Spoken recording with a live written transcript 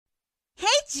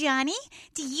Johnny,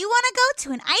 do you want to go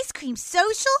to an ice cream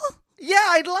social? Yeah,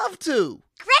 I'd love to.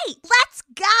 Great, let's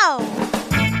go.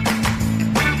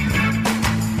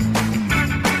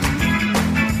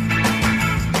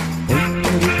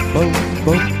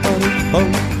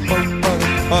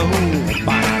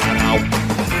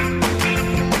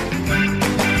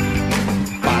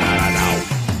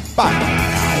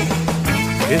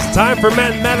 It's time for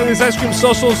Matt Mattingly's Ice Cream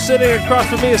Social. Sitting across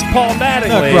from me is Paul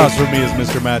Mattingly. Across from me is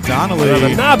Mr. Matt Donnelly. And on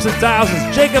the knobs and dials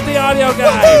is Jacob the audio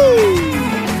guy.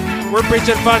 Woo-hoo! We're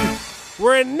preaching fun.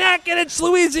 We're in Natchitoches,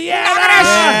 Louisiana.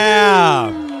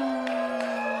 Yeah.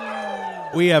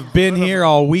 We have been here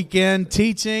all weekend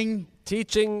teaching.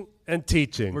 And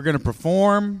teaching. We're going to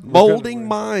perform. Molding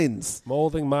minds.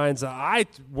 Molding minds. I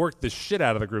worked the shit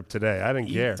out of the gurt today. I didn't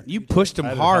care. You pushed them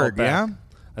hard, yeah?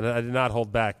 And I did not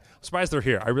hold back. I'm surprised they're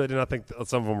here. I really did not think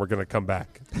some of them were going to come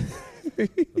back. I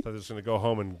thought they were just going to go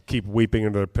home and keep weeping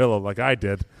into their pillow like I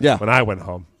did when I went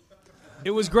home.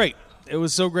 It was great. It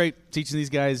was so great teaching these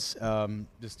guys.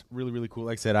 Just really, really cool.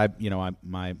 Like I said,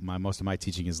 my most of my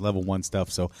teaching is level 1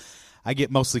 stuff, so I get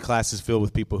mostly classes filled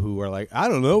with people who are like, I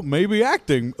don't know, maybe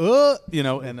acting,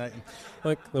 and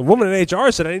like the woman in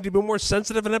HR said, I need to be more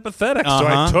sensitive and empathetic, so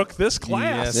I took this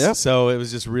class. Yes. Yep. So it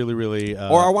was just really, really.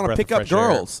 Or I want to pick up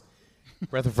girls.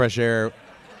 Breath of fresh air.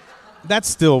 That's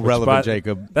still relevant,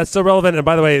 Jacob. That's still relevant. And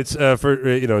by the way, it's for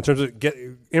in terms of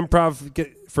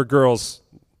improv for girls,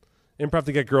 improv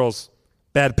to get girls,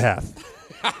 bad path.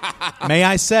 May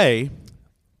I say,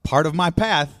 part of my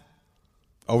path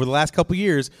over the last couple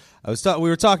years. We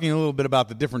were talking a little bit about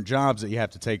the different jobs that you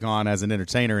have to take on as an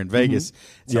entertainer in Vegas.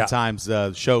 Sometimes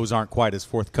shows aren't quite as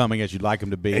forthcoming as you'd like them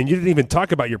to be. And you didn't even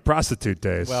talk about your prostitute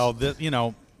days. Well,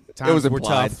 times were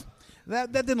tough.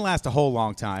 That didn't last a whole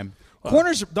long time.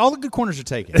 Corners, all the good corners are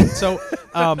taken. So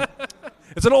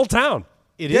it's an old town.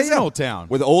 It is an old town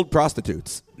with old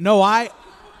prostitutes. No, I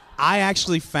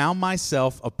actually found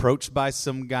myself approached by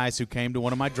some guys who came to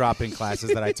one of my drop-in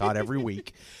classes that I taught every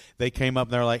week. They came up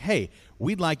and they're like, "Hey,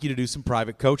 we'd like you to do some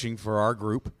private coaching for our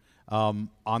group on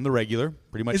the regular,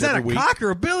 pretty much every week." Is that a cock or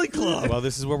a billy club? Well,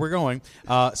 this is where we're going.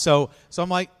 So I'm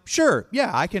like, sure, yeah,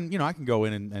 I can go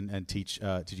in and teach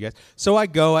you guys. So I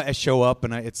go, I show up,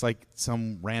 and it's like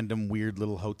some random weird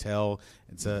little hotel.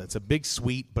 It's a big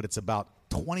suite, but it's about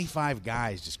 25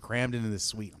 guys just crammed into this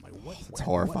suite. I'm like, what? It's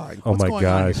horrifying. Oh my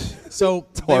gosh! So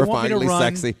it's horrifyingly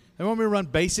sexy. They want me to run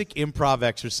basic improv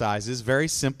exercises, very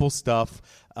simple stuff.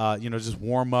 Just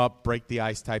warm up, break the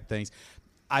ice type things.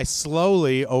 I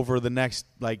slowly, over the next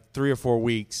 3 or 4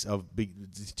 weeks of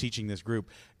teaching this group,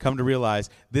 come to realize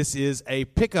this is a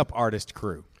pickup artist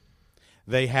crew.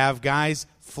 They have guys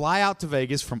fly out to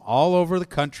Vegas from all over the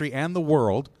country and the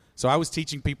world. So I was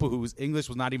teaching people whose English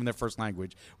was not even their first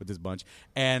language with this bunch,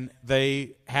 and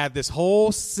they had this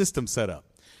whole system set up.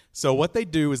 So what they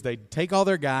do is they'd take all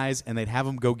their guys and they'd have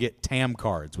them go get TAM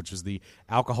cards, which was the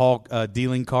alcohol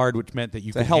dealing card, which meant that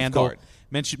you could handle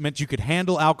meant you could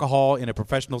handle alcohol in a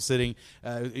professional sitting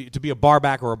to be a bar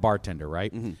back or a bartender,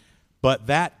 right? Mm-hmm. But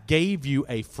that gave you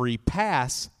a free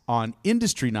pass on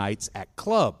industry nights at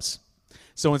clubs.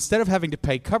 So instead of having to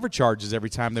pay cover charges every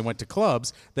time they went to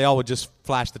clubs, they all would just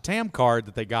flash the TAM card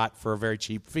that they got for a very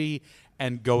cheap fee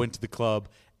and go into the club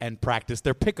and practice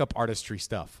their pickup artistry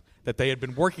stuff that they had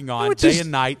been working on day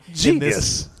and night.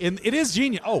 Genius. It is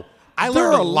genius. Oh, I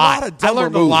learned a lot. I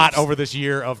learned a lot over this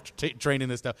year of training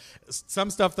this stuff. Some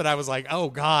stuff that I was like,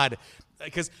 oh, God.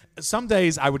 Because some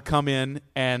days I would come in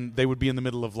and they would be in the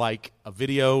middle of a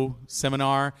video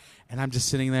seminar, and I'm just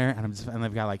sitting there and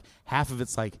they've got half of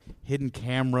it's hidden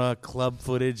camera club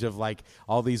footage of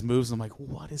all these moves. And I'm like,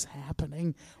 what is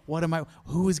happening?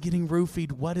 Who is getting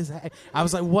roofied? What is that? I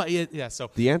was like, what? Yeah. So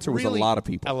the answer was really, a lot of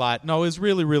people. A lot. No, it was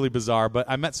really, really bizarre. But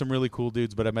I met some really cool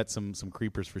dudes. But I met some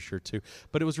creepers for sure too.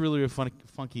 But it was really, really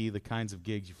funky the kinds of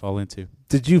gigs you fall into.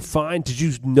 Did you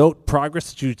note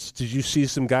progress? Did you see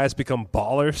some guys become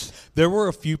ballers? There were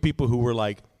a few people who were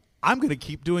like, I'm going to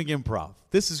keep doing improv.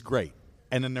 This is great.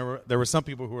 And then there were some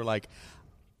people who were like,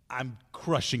 I'm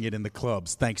crushing it in the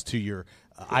clubs thanks to your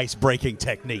ice-breaking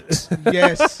techniques.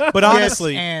 Yes. But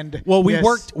honestly,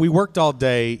 we worked all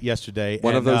day yesterday.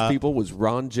 One of those people was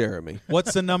Ron Jeremy.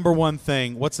 What's the number one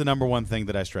thing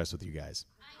that I stress with you guys?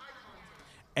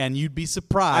 And you'd be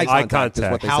surprised eye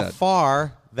contact. How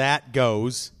far that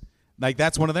goes.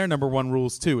 That's one of their number one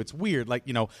rules too. It's weird.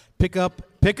 Pick up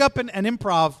and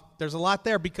improv. There's a lot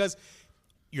there because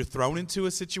you're thrown into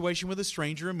a situation with a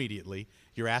stranger immediately.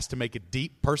 You're asked to make a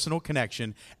deep personal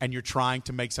connection, and you're trying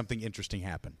to make something interesting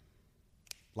happen.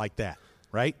 Like that,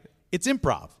 right? It's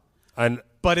improv. And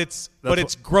But it's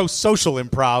gross social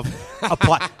improv.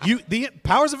 The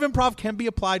powers of improv can be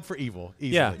applied for evil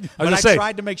easily. Yeah, but I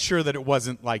tried to make sure that it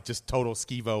wasn't like just total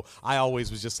schivo. I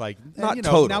always was just like, not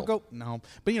total. Now go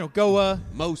but go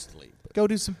mostly. Go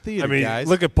do some theater, I mean, guys.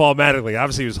 look at Paul Mattingly.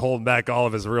 Obviously, he was holding back all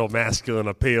of his real masculine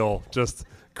appeal, just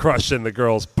crushing the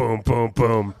girls. Boom, boom,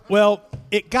 boom. Well,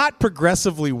 it got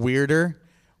progressively weirder.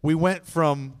 We went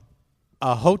from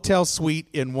a hotel suite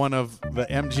in one of the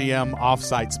MGM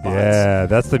offsite spots. Yeah,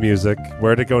 that's the music.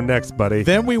 Where'd it go next, buddy?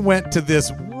 Then we went to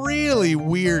this really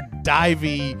weird,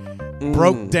 divey,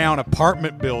 broke down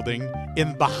apartment building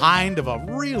in behind of a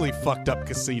really fucked up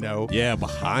casino. Yeah,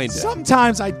 behind it.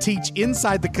 Sometimes I'd teach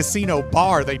inside the casino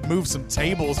bar. They'd move some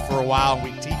tables for a while and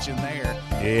we'd teach in there.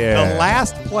 Yeah. The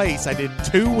last place I did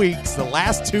 2 weeks, the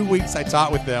last 2 weeks I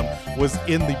taught with them was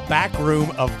in the back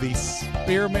room of the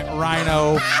Spearmint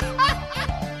Rhino.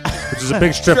 Which is a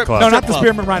big strip club. No, not the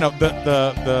Spearmint Rhino,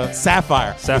 the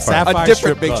Sapphire. The A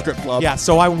different big strip club. Yeah,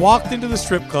 so I walked into the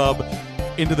strip club,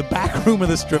 into the back room of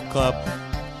the strip club.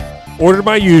 Ordered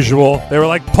my usual. They were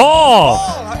like, Paul!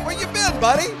 Where you been,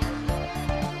 buddy?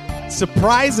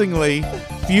 Surprisingly,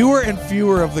 fewer and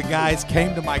fewer of the guys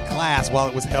came to my class while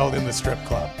it was held in the strip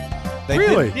club.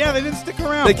 Really? They didn't stick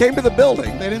around. They came to the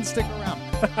building. They didn't stick around.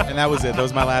 And that was it. That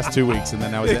was my last 2 weeks, and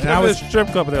then that was They it. came And I to was, the strip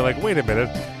club, and they're like, wait a minute.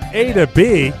 A to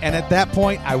B? and at that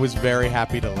point, I was very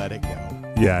happy to let it go.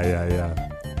 Yeah.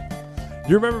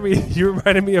 You remember me? You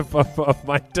reminded me of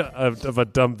a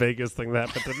dumb Vegas thing that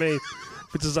happened to me.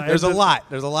 Which is There's a lot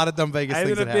of dumb Vegas I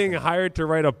things ended that up being happen. hired to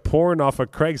write a porn off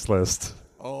of Craigslist.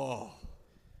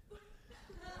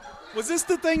 Was this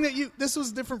the thing that this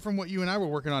was different from what you and I were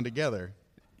working on together?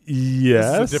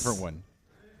 Yes. This is a different one.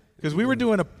 Because we were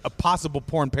doing a possible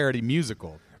porn parody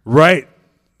musical. Right.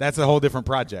 That's a whole different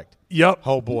project. Yep.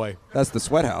 Oh, boy. That's the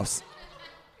Sweat House.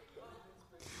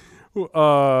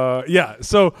 Yeah.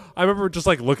 So I remember just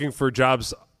like looking for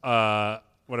jobs when I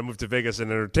moved to Vegas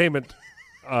in entertainment.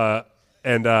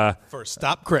 First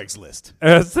stop, Craigslist.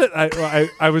 And that's it.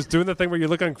 I was doing the thing where you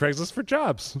look on Craigslist for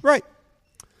jobs. Right.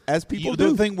 As people You do.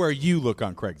 do the thing where you look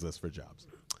on Craigslist for jobs.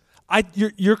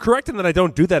 You're correct in that I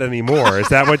don't do that anymore. Is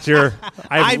that what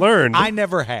I've learned? I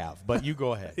never have, but you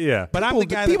go ahead. Yeah. But I'm the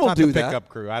guy that people taught do the that. pickup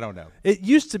crew. I don't know. It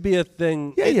used to be a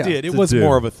thing. Yeah, It did. It to was do.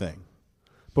 more of a thing.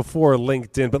 Before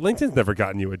LinkedIn, but LinkedIn's never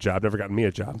gotten you a job, never gotten me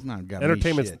a job. It's not gotten me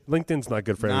Entertainment's shit. LinkedIn's not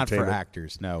good for Not for entertainment.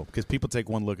 actors, no. Because people take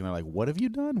one look and they're like, what have you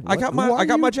done? I got Who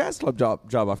are my you? jazz club job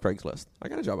off Craigslist. I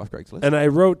got a job off Craigslist. And I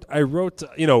wrote,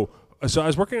 so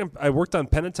I worked on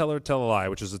Penn and Teller Tell a Lie,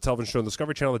 which is a television show on the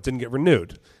Discovery Channel that didn't get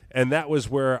renewed. And that was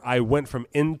where I went from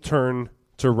intern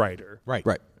to writer.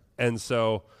 Right. And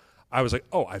so I was like,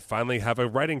 oh, I finally have a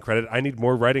writing credit. I need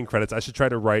more writing credits. I should try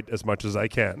to write as much as I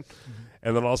can.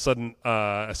 And then all of a sudden,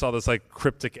 I saw this like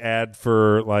cryptic ad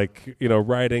for like,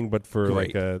 writing, but for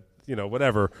Great. like a,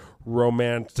 whatever,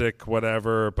 romantic,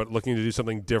 whatever, but looking to do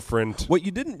something different. What you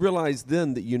didn't realize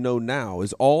then that you know now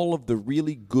is all of the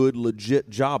really good, legit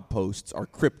job posts are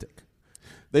cryptic.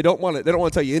 They don't want to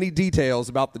tell you any details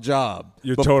about the job.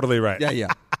 You're totally right. Yeah.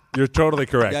 You're totally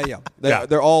correct. Yeah.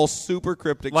 They're all super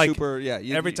cryptic, Like, super. Yeah.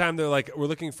 Every time they're like, we're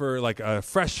looking for like a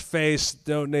fresh face,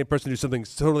 don't name person to do something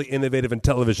totally innovative in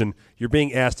television. You're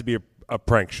being asked to be a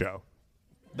prank show.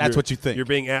 That's what you think. You're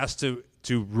being asked to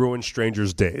ruin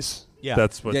strangers' days. Yeah.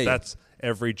 That's what. Yeah. That's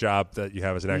every job that you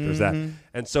have as an actor is that.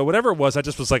 And so whatever it was, I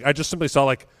just simply saw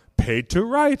like paid to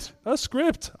write a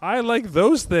script. I like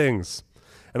those things.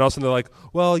 And all of a sudden they're like,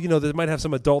 well, they might have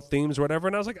some adult themes or whatever.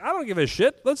 And I was like, I don't give a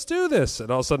shit. Let's do this.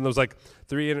 And all of a sudden there was like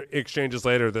 3 exchanges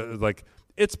later that like,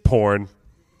 it's porn.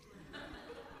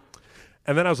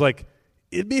 And then I was like,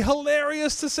 it'd be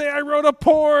hilarious to say I wrote a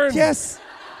porn. Yes.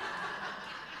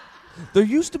 There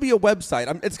used to be a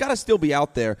website. It's got to still be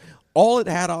out there. All it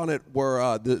had on it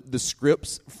were the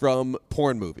scripts from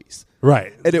porn movies.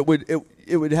 Right. And it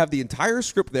would have the entire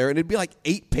script there, and it'd be like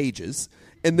 8 pages.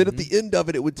 And then at the end of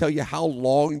it, it would tell you how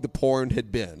long the porn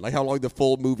had been, like how long the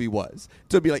full movie was.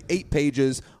 So it'd be like 8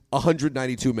 pages,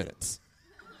 192 minutes.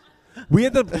 You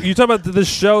talk about this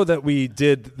show that we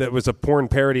did that was a porn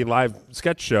parody live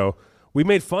sketch show. We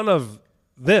made fun of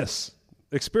this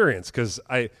experience because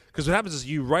what happens is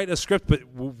you write a script, but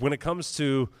when it comes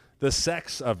to the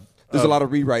sex of There's a lot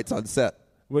of rewrites on set.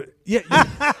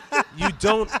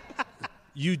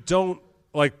 You don't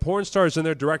like porn stars and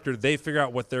their director. They figure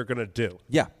out what they're going to do.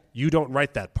 Yeah. You don't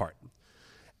write that part.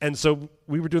 And so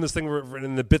we were doing this thing where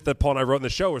in the bit that Paul and I wrote in the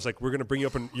show, it's like we're going to bring you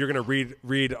up and you're going to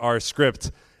read our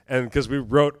script. And because we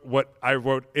wrote what I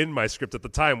wrote in my script at the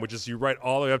time, which is you write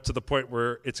all the way up to the point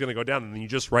where it's going to go down, and then you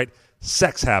just write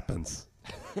sex happens.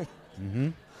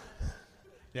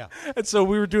 Yeah. And so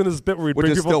we were doing this bit where we'd Which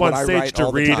bring is people still up what on I stage write to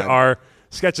all the read time. our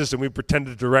sketches, and we pretend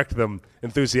to direct them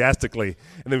enthusiastically.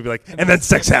 And then we'd be like, and then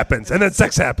sex happens, and then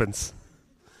sex happens.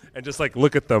 And just like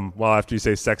look at them while after you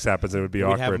say sex happens, it would be We'd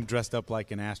awkward. have them dressed up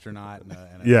like an astronaut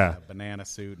and Yeah. a banana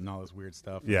suit and all this weird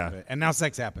stuff. Yeah. And now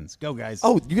sex happens. Go, guys.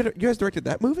 Oh, you guys directed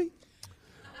that movie?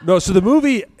 No, so the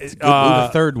movie, the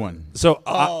third one. so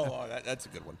That's a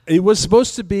good one. it was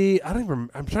supposed to be, I'm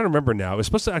trying to remember now. It was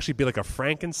supposed to actually be like a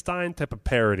Frankenstein type of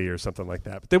parody or something like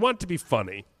that. But they wanted it to be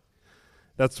funny.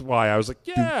 That's why I was like,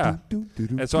 yeah.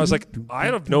 And so I was like, I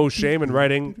have no shame in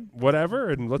writing whatever,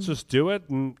 and let's just do it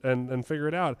and figure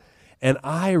it out. And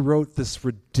I wrote this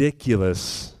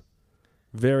ridiculous,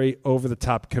 very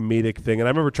over-the-top comedic thing. And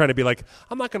I remember trying to be like,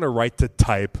 I'm not going to write to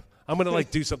type. I'm going to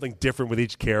like do something different with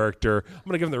each character. I'm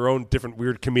going to give them their own different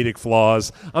weird comedic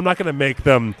flaws. I'm not going to make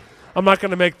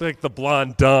like the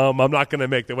blonde dumb. I'm not going to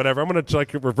make the whatever. I'm going to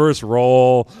like reverse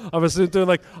role. I was doing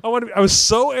like I was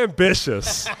so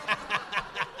ambitious.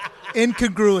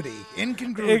 Incongruity.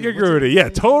 Yeah,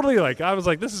 totally. Like I was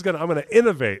like, I'm going to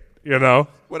innovate. You know,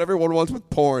 What everyone wants with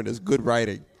porn is good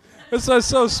writing. it's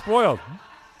so spoiled.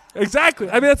 Exactly.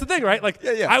 I mean, that's the thing, right? Like,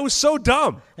 Yeah. I was so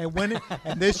dumb. And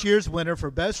this year's winner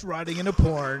for best writing in a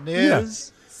porn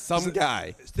is Some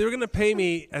guy. They were going to pay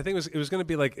me. I think it was going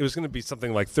to be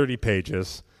something like 30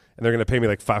 pages, and they're going to pay me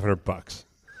like $500.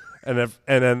 And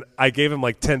then I gave him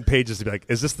like 10 pages to be like,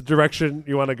 "Is this the direction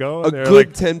you want to go?" A And they're good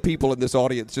like, 10 people in this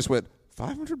audience just went,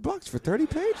 $500 for 30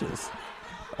 pages.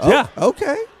 Yeah.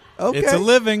 Okay. It's a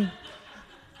living.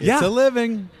 Yeah. It's a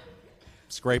living.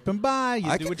 Scraping by.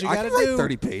 You do what you got to write do.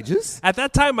 30 pages. At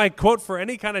that time, my quote for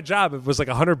any kind of job, it was like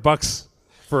 $100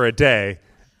 for a day.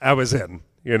 I was in,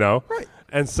 you know? Right.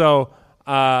 And so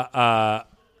I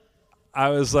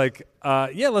was like,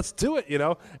 yeah, let's do it, you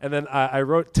know? And then I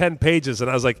wrote 10 pages,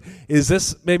 and I was like, is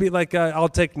this maybe like I'll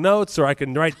take notes or I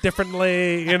can write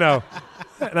differently, you know?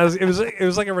 And it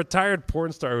was like a retired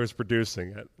porn star who was producing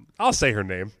it. I'll say her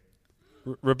name.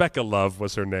 Rebecca Love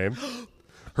was her name.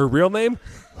 Her real name?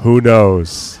 Who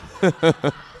knows?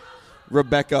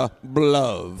 Rebecca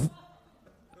Blove.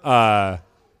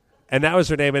 And that was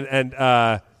her name,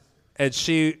 and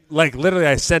she like literally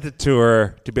I sent it to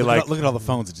her to be like, Look at all the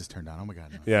phones that just turned on. Oh my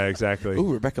God. No. yeah, exactly.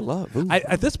 Ooh, Rebecca Love. Ooh.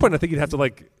 At this point, I think you'd have to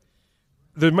like,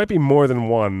 there might be more than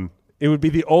one. It would be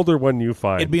the older one you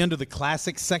find. It'd be under the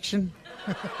classics section.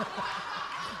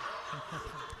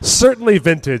 Certainly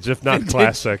vintage, if not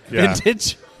classic. Yeah.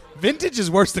 Vintage is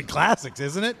worse than classics,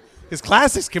 isn't it? Because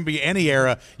classics can be any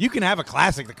era. You can have a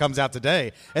classic that comes out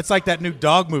today. It's like that new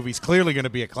dog movie's clearly going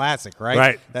to be a classic, right?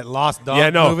 Right. That Lost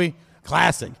Dog movie.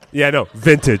 Classic. Yeah, no,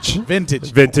 vintage.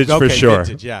 Vintage for Okay, sure.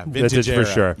 Vintage, yeah. Vintage for era.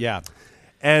 sure. Yeah.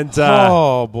 And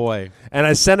Oh, boy. and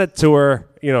I sent it to her,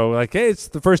 you know, like, hey, it's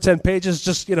the first 10 pages.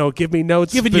 Just, you know, give me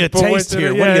notes. Giving you a Before taste I-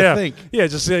 here. Yeah, What do you yeah. think? Yeah,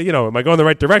 just, you know, am I going the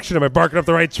right direction? Am I barking up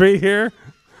the right tree here?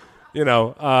 You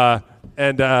know,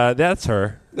 and that's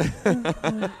her.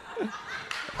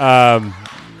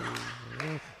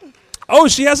 Oh,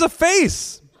 she has a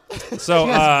face. So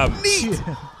neat.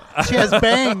 She has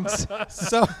bangs.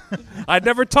 So I'd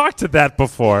never talked to that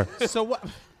before.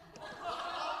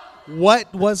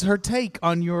 what was her take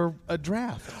on your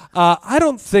draft? I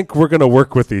don't think we're going to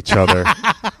work with each other.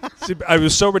 I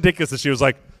was so ridiculous that she was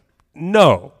like,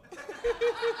 no.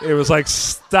 It was like,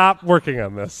 stop working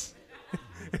on this.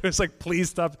 It was like, please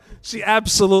stop. She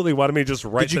absolutely wanted me to just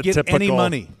write Did you the get typical. any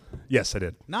money? Yes, I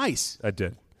did. Nice. I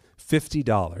did.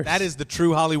 $50. That is the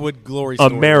true Hollywood glory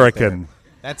story. American. Right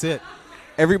That's it.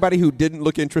 Everybody who didn't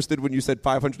look interested when you said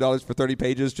 $500 for 30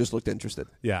 pages just looked interested.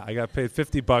 Yeah, I got paid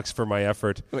 $50 for my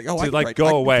effort Like, oh, I to can like write- go I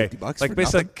can do away. $50 Like for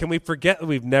basically, nothing. can we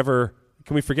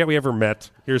forget we ever met?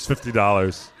 Here's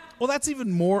 $50. Well, that's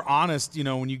even more honest, you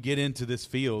know, when you get into this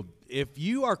field. If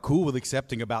you are cool with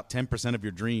accepting about 10% of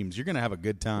your dreams, you're going to have a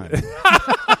good time.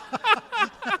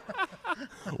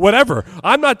 Whatever.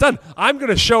 I'm not done. I'm going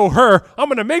to show her. I'm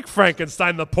going to make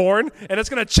Frankenstein the porn, and it's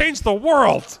going to change the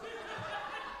world.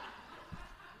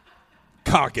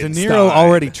 De Cockenstein. Niro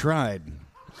already tried.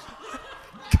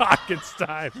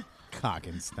 Cockenstein.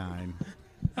 Cockenstein.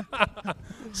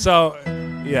 So,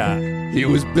 yeah. He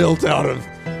was built out of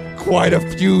quite a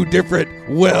few different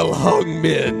well-hung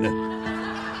men.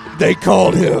 They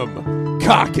called him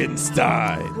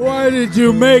Cockenstein. Why did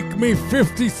you make me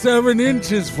 57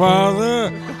 inches,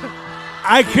 Father?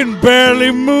 I can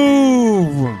barely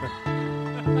move.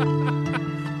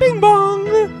 Bing bong.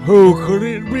 Who could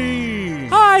it be?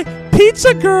 Hi,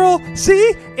 pizza girl.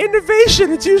 See?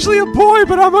 Innovation. It's usually a boy,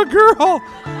 but I'm a girl.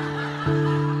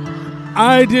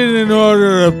 I didn't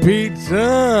order a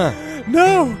pizza.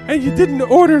 No, and you didn't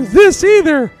order this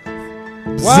either.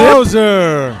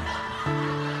 Wowzer.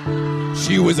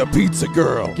 She was a pizza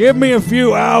girl, Give me a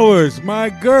few hours. My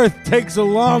girth takes a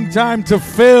long time to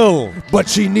fill. but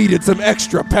she needed some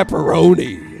extra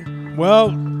pepperoni. Well,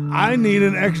 I need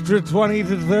an extra 20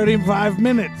 to 35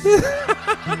 minutes.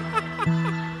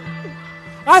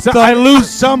 I lose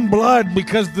some blood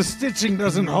because the stitching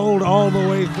doesn't hold all the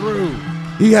way through.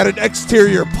 He had an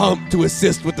exterior pump to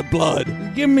assist with the blood.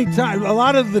 Give me time. A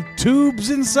lot of the tubes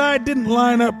inside didn't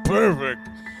line up perfect.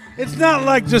 It's not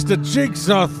like just a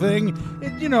jigsaw thing.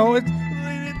 You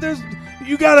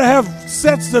gotta have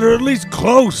sets that are at least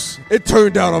close. It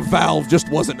turned out a valve just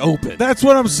wasn't open. That's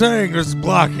what I'm saying. There's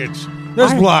blockage.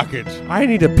 Blockage. I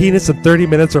need a penis in 30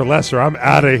 minutes or less, or I'm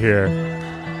out of here.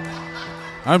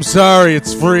 I'm sorry.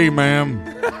 It's free, ma'am.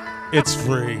 It's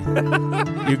free.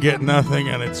 You get nothing,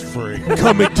 and it's free.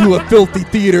 Coming to a filthy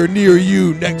theater near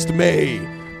you next May,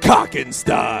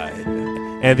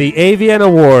 Cockenstein. And the AVN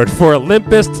Award for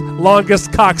limpest,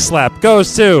 longest cock slap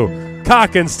goes to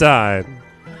Cockenstein.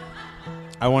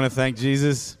 I want to thank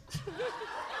Jesus.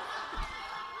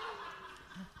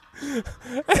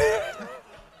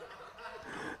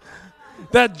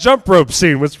 That jump rope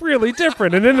scene was really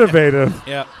different and innovative.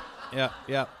 Yep.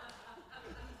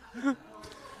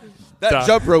 That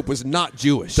jump rope was not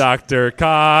Jewish. Dr.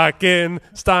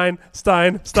 Cockenstein,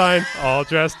 Stein, all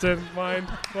dressed in wine.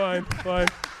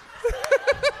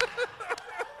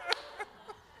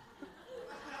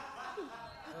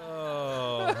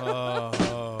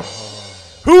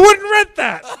 Who wouldn't rent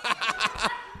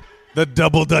that? The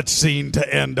double Dutch scene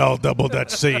to end all double Dutch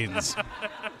scenes.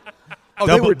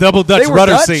 Double Dutch they were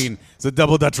rudder Dutch? scene. It's a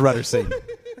double Dutch rudder scene.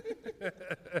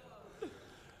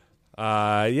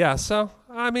 Yeah, so,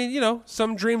 I mean,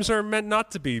 some dreams are meant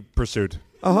not to be pursued.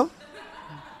 Uh-huh.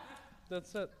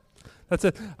 That's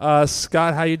it.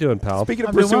 Scott, how you doing, pal? Speaking of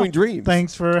I'm doing pursuing well. dreams.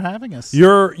 Thanks for having us.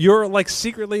 You're like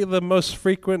secretly the most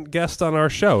frequent guest on our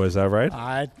show, is that right?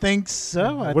 I think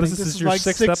so. What is think this? is Your like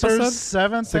sixth sixth episode? or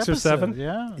seventh 6 or 7? episode,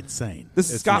 Yeah. Insane.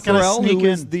 This is Scott Gonna Farrell, sneak who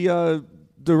is in. the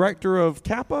director of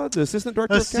Kappa, the assistant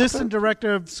director Assistant of Kappa?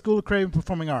 Director of School of Creative and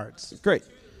Performing Arts. Great.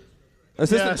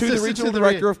 Assistant to the assistant regional to the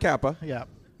director of Kappa. Yeah.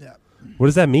 What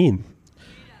does that mean?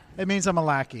 It means I'm a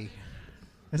lackey.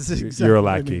 This is You're exactly a what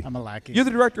I lackey. mean. I'm a lackey. You're the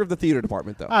director of the theater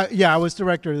department, though. Yeah, I was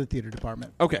director of the theater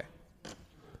department. Okay.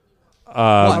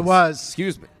 I was.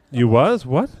 Excuse me. You was?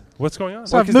 What? What's going on?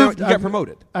 So Well, I've 'cause now moved. you got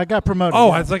promoted. I got promoted. Oh,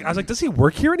 yeah. I was like, does he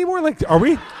work here anymore? Like, are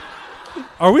we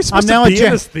supposed I'm now to a be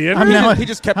in this theater? I'm now. He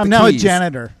just kept I'm the now keys. a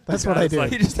janitor. That's what I it's do.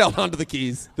 like- He just held onto the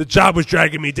keys. The job was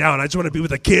dragging me down. I just want to be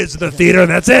with the kids in the theater,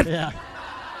 and that's it. yeah.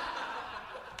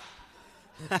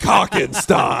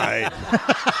 Cockenstein.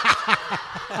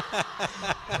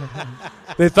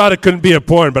 They thought it couldn't be a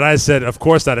porn, but I said, of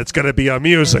course not. It's going to be a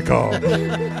musical.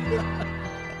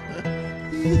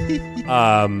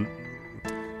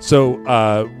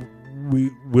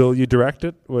 Will you direct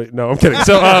it? Wait, no, I'm kidding.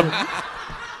 So,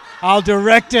 I'll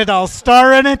direct it. I'll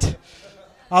star in it.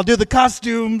 I'll do the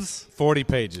costumes. 40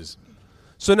 pages.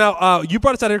 so now you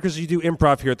brought us out here because you do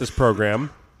improv here at this program.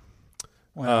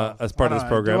 As part of this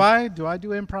program. Do I do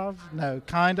improv? No,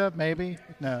 kinda, maybe.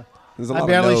 No. There's a I lot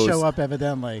barely of no's. show up,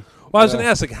 evidently. Well, I was going to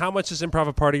ask, like, how much is improv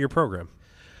a part of your program?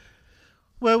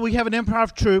 Well, we have an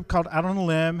improv troupe called Out on a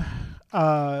Limb.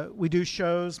 We do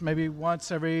shows maybe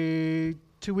once every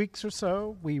 2 weeks or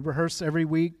so. We rehearse every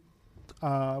week,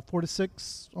 4 to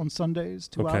 6 on Sundays,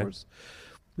 2 Okay. hours.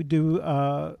 We do.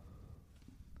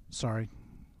 Sorry.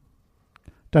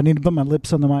 Do I need to put my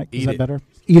lips on the mic? Is Eat that it. better?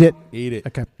 Eat it. Eat it.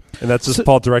 Okay. And that's just So-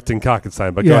 Paul directing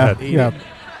Cockenstein, but go Yeah. ahead. Yeah.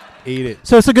 Eat it.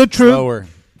 So it's a good troupe. Slower.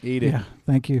 Eat it. Yeah.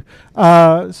 Thank you.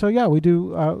 So yeah, we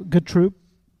do good troupe.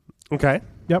 Okay.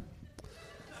 Yep.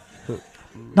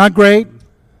 Not great,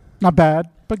 not bad,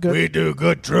 but good. We do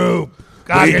good troop.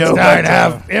 Cockenstein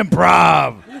have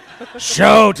improv.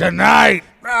 Show tonight.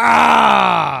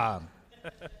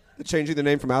 Changing the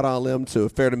name from Out on a Limb to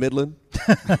Fair to Midland.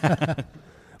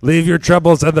 Leave your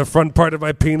troubles and the front part of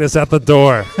my penis at the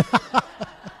door.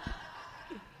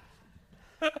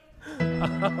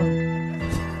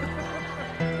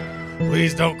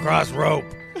 Please don't cross rope.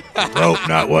 Rope,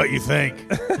 not what you think.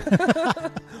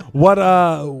 What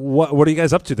are you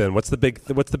guys up to then? What's the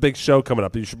big show coming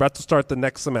up? You're about to start the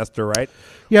next semester, right?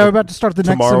 Yeah, we're about to start the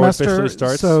next Tomorrow semester. officially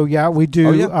starts? So yeah, we do.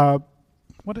 Oh, yeah.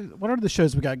 What are the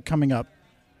shows we got coming up?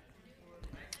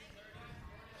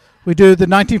 We do the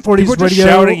 1940s People are just radio.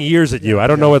 shouting years at you. I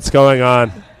don't know what's going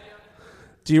on.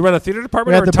 Do you run a theater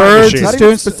department We or have a the time Birds. machine? Not even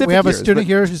Students, specific we have a years, student but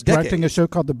here who's directing a decades. show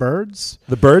called The Birds.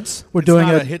 The Birds? We're doing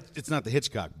not it. It's not the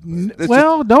Hitchcock.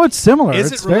 Well, no, it's similar. Is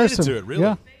it it's very related to similar. it, really?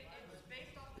 Yeah.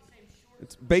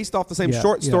 It's based off the same Yeah,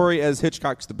 short yeah. story as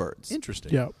Hitchcock's The Birds.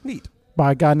 Interesting. Yeah. Neat.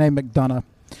 By a guy named McDonough.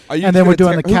 And then we're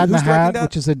doing the Cat in the who's directing Hat, that?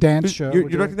 which is a dance show. You're we're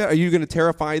directing that? Are you going to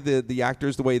terrify the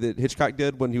actors the way that Hitchcock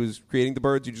did when he was creating the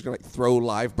birds? You're just going to throw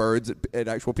live birds at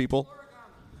actual people?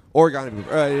 Origami.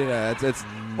 Yeah, it's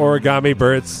Origami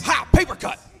birds. ha! Paper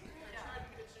cut.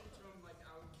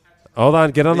 Hold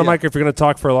on, get on the Yeah. mic if you're going to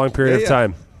talk for a long period Yeah. of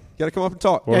time. You got to come up and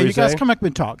talk. What Yeah, were you you guys saying? come up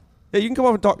and talk. Yeah, you can come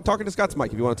up and talk into Scott's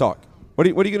mic if you want to talk. What are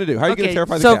you going to do? How are you going to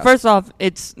terrify the so cast? first off,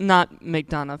 it's not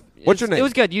McDonough. What's your name? It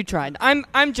was good. You tried. I'm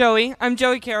Joey. I'm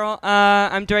Joey Carroll.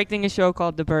 I'm directing a show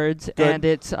called The Birds, Good. and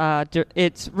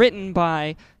it's written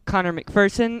by Connor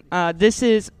McPherson. This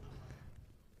is.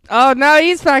 Oh no,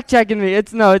 he's fact checking me.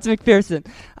 It's McPherson.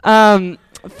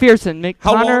 Pearson.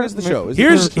 How long is the show? Is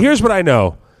it Here's what I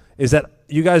know, is that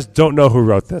you guys don't know who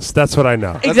wrote this. That's what I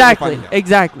know. Exactly. finding out.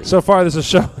 Exactly. So far, this is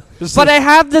a show. But I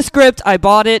have the script. I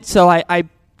bought it, so I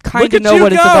kind Look of at know you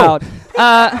what it's go!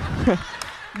 about.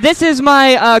 This is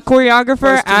my choreographer,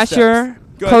 First two Asher steps.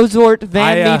 Good. Kozort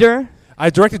Van Meter. I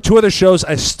directed 2 other shows.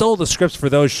 I stole the scripts for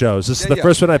those shows. This is the Yeah.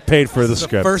 first one I paid for the It's the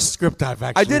script. first script I've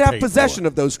actually I did have paid possession for.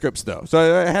 of those scripts, though,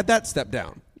 so I had that step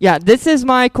down. Yeah, this is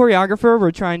my choreographer. We're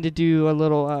trying to do a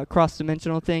little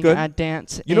cross-dimensional thing, Good. add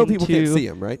dance You know people can't into see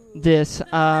him, right? this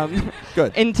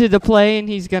Good. into the play, and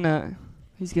he's gonna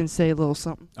say a little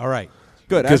something. All right.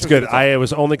 Good. It's Asher's good. gonna talk. I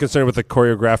was only concerned with the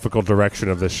choreographical direction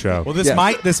of this show. Well, this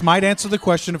Yes. might answer the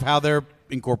question of how they're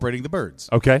incorporating the birds.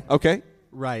 Okay. Okay.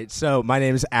 Right. So my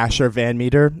name is Asher Van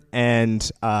Meter, and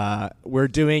we're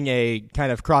doing a kind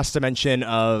of cross dimension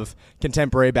of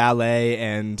contemporary ballet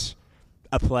and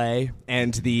a play,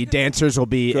 and the dancers will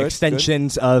be Good,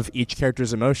 extensions of each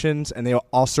character's emotions, and they will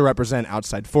also represent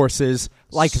outside forces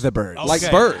like the birds. Like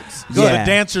Okay. birds. So Yeah. the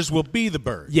dancers will be the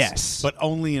birds. Yes. But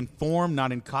only in form,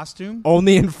 not in costume?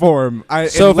 Only in form.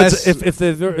 So unless, if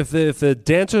the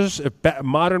dancers,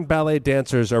 modern ballet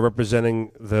dancers are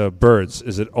representing the birds,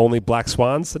 is it only black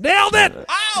swans? Nailed it!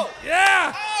 Oh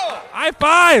yeah! High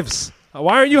fives!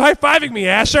 Why aren't you high fiving me,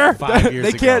 Asher? 5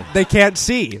 years they ago. can't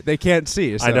see. They can't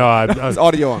see. So. I know. It's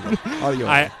audio on. Audio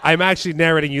on. I'm actually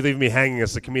narrating you leaving me hanging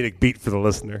as a comedic beat for the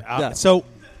listener. Yeah. So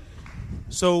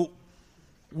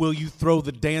will you throw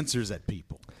the dancers at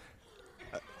people?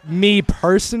 Me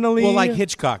personally, Well, like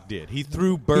Hitchcock did. He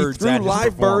threw birds he threw at his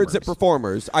live birds at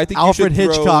performers. performers. I think Alfred you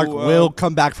should Hitchcock throw, will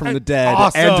come back from the dead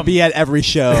awesome. and be at every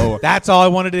show, That's all I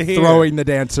wanted to hear. throwing the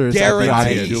dancers at the Guaranteed.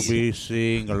 audience. You'll be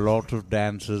seeing a lot of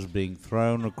dancers being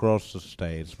thrown across the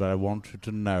stage, but I want you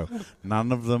to know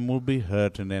none of them will be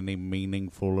hurt in any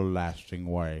meaningful or lasting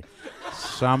way.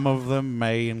 Some of them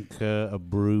may incur a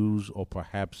bruise or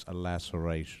perhaps a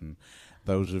laceration.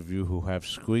 Those of you who have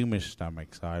squeamish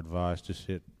stomachs, I advise to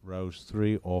sit rows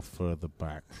 3 or further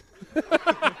back.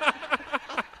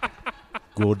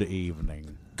 Good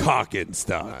evening.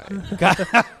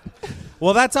 Cockenstein.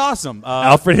 Well, that's awesome.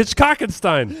 Alfred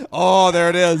Hitchcockenstein. Oh, there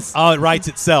it is. Oh, it writes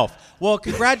itself. Well,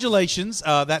 congratulations.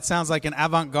 That sounds like an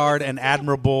avant-garde and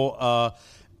admirable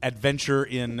adventure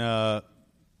in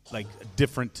like a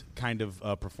different kind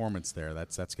of performance there.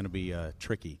 That's going to be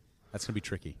tricky. That's going to be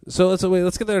tricky. So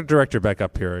let's get the director back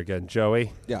up here again,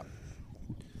 Joey. Yeah.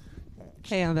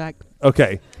 Hey, I'm back.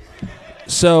 Okay.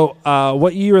 So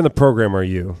what year in the program are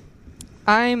you?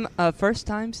 I'm a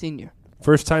first-time senior.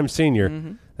 First time senior.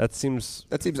 Mm-hmm. That seems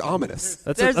ominous.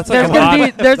 There's like gonna an be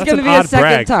odd- there's that's gonna an be a odd second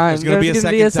brag. time. There's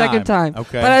gonna be a second time.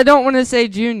 Okay. But I don't want to say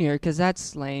junior because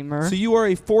that's lamer. So you are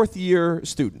a 4th year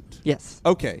student. Yes.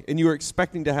 Okay, and you were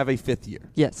expecting to have a 5th year.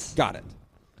 Yes. Got it.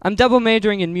 I'm double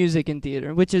majoring in music and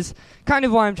theater, which is kind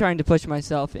of why I'm trying to push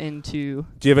myself into.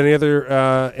 Do you have any other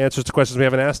answers to questions we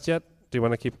haven't asked yet? Do you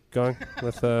want to keep going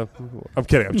with? I'm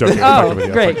kidding. I'm joking. I'm Oh, fucking with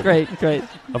you. great.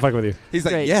 I'm fucking with you. He's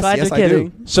like, Great. yes, Glad yes, you're I kidding.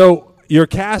 do. So your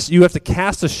cast, you have to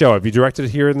cast a show. Have you directed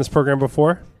here in this program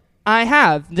before? I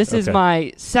have. This is Okay.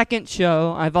 my second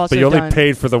show. I've also But you only done.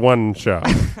 paid for the one show.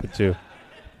 that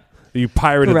you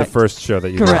pirated Correct. the first show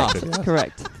that you Correct. directed.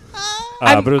 Correct.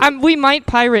 But it was- we might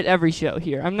pirate every show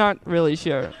here. I'm not really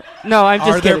sure. No, I'm Are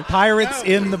just there kidding. pirates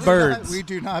in the birds? We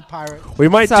do not pirate. we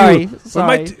might Sorry, do.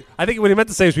 sorry. I think what he meant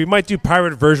to say is we might do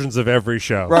pirate versions of every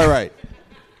show. Right.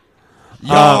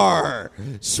 Yar!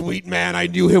 Sweet man, I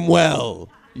knew him well.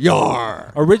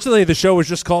 Yar! Originally, the show was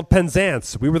just called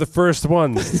Penzance. We were the first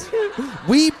ones.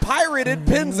 We pirated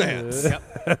Penzance.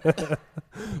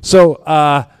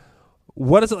 So,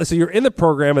 what is it? So you're in the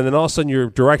program, and then all of a sudden you're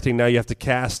directing. Now you have to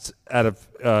cast out of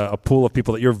a pool of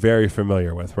people that you're very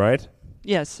familiar with, right?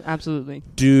 Yes, absolutely.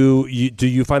 Do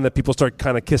you find that people start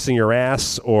kind of kissing your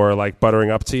ass or like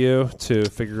buttering up to you to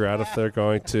figure out if they're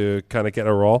going to kind of get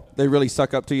a role? They really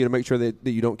suck up to you to make sure that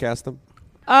you don't cast them?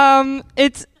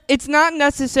 It's not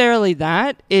necessarily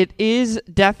that. It is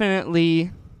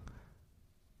definitely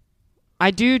I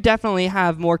do definitely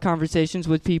have more conversations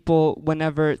with people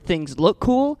whenever things look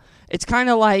cool. It's kind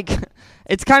of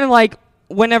like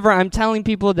whenever I'm telling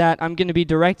people that I'm going to be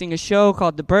directing a show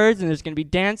called The Birds and there's going to be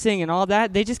dancing and all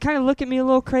that, they just kind of look at me a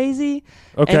little crazy.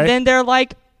 Okay. And then they're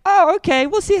like, "Oh, okay,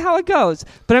 we'll see how it goes."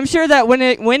 But I'm sure that when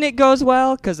it goes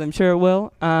well, because I'm sure it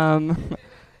will,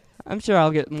 I'm sure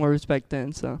I'll get more respect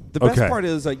then. So the best part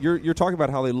is you're talking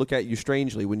about how they look at you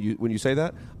strangely when you say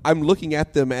that. I'm looking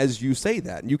at them as you say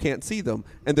that, and you can't see them,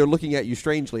 and they're looking at you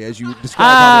strangely as you describe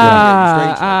how they're looking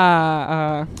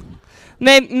at you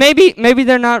strangely. Maybe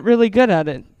they're not really good at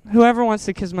it. Whoever wants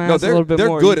to kiss my ass a little bit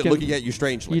more, they're good at looking at you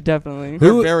strangely. You definitely.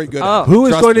 They're very good. At it.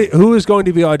 Who is going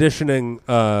to be auditioning?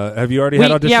 Have you already had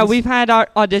auditions? Yeah, we've had our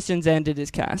auditions and it is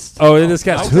cast. Oh, it is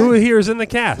cast. Okay. Who here is in the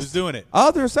cast? Who's doing it?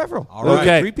 Oh, there are several. All right.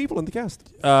 Okay. 3 people in the cast.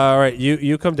 All right,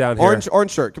 you come down here.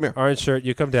 Orange shirt, come here. Orange shirt,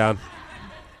 you come down.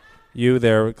 You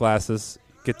there with glasses,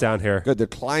 get down here. Good, they're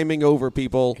climbing over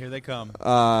people. Here they come.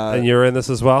 And you're in this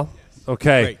as well?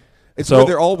 Okay. Great. It's so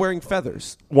they're all wearing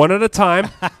feathers. One at a time.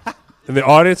 And the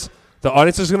audience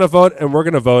is going to vote, and we're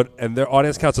going to vote, and their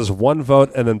audience counts as 1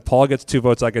 vote, and then Paul gets 2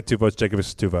 votes, I get 2 votes, Jacob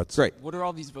gets 2 votes. Great. What do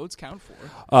all these votes count for?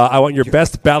 I want your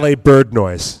best ballet bird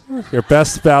noise. Your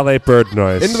best ballet bird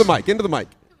noise. Into the mic.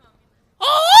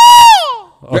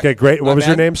 Okay, great. What was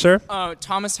your name, sir?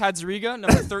 Thomas Hadzariga,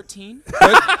 number 13.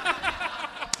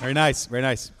 Very nice. Very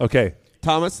nice. Okay.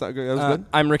 Thomas, that was good.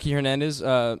 I'm Ricky Hernandez,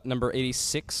 number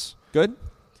 86. Good.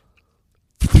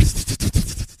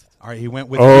 All right, he went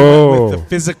with the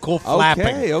physical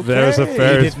flapping. Okay. There's a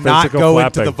fair He did not go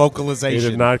flapping. into the vocalization. He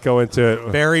did not go into it.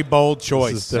 Very bold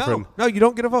choice. This is different. No, you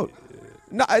don't get a vote.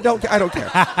 No, I don't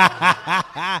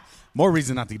care. More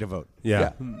reason not to get a vote.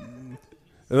 Yeah. And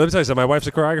let me tell you something. My wife's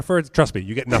a choreographer. Trust me,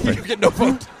 you get nothing. You get no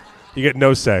vote. You get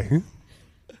no say.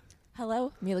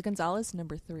 Hello, Mila Gonzalez,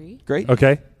 number 3. Great.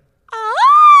 Okay.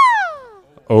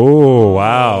 Oh,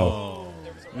 wow.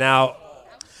 Now,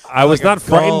 I was not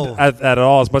frightened at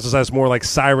all as much as I was more like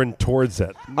siren towards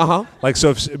it. Uh-huh. Like,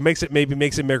 so if it makes it make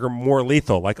her more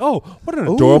lethal. Like, oh, what an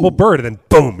adorable bird. And then,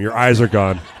 boom, your eyes are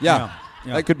gone. Yeah.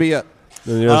 That could be it.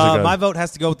 My vote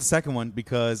has to go with the second one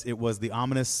because it was the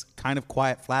ominous, kind of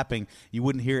quiet flapping. You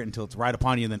wouldn't hear it until it's right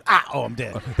upon you, and then, I'm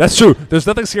dead. That's true. There's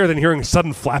nothing scarier than hearing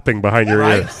sudden flapping behind your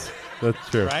ears. That's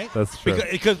true. Right? That's true.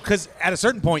 Because at a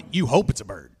certain point, you hope it's a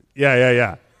bird.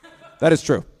 Yeah. That is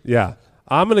true. Yeah.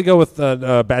 I'm going to go with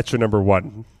Bachelor number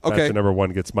 1. Okay. Bachelor number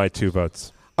 1 gets my 2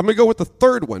 votes. I'm going to go with the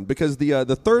third one because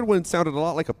the third one sounded a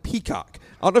lot like a peacock.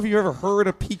 I don't know if you've ever heard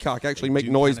a peacock actually make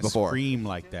noise before. Scream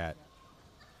like that.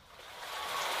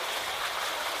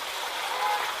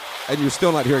 And you're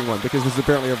still not hearing one because this is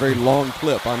apparently a very long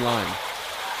clip online.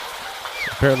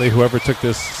 Apparently whoever took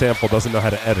this sample doesn't know how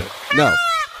to edit. No.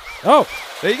 Oh,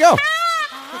 there you go.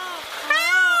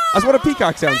 That's what a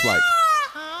peacock sounds like.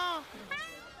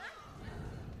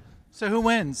 So who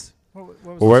wins?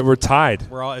 We're tied.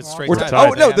 We're all straight We're tied.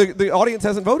 tied. Oh, no, the audience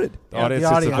hasn't voted. The audience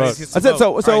gets to vote. I said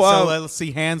so. So let's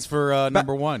see hands for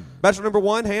number 1. Bachelor number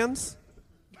 1, hands?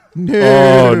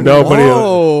 No.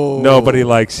 Oh, nobody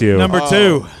likes you. Number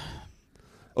 2.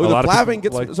 Oh, the flapping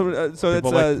gets so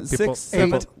it's 6,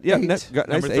 7. 8. Yeah, Eight. nice.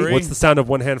 3. What's the sound of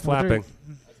one hand flapping?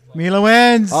 Mila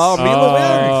wins. Oh, Mila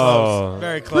wins.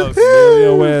 Very close.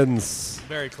 Mila wins.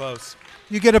 Very close.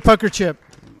 You get a pucker chip.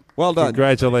 Well done.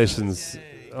 Congratulations.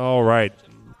 All right.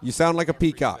 You sound like a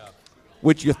peacock,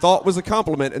 which you thought was a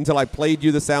compliment until I played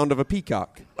you the sound of a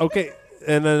peacock. Okay.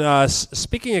 And then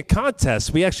speaking of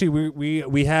contests, we actually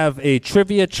we have a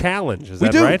trivia challenge. Is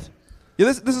that right? Yeah,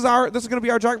 this is going to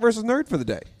be our Jock versus Nerd for the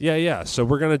day. Yeah. So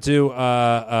we're going to do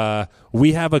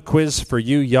we have a quiz for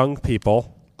you young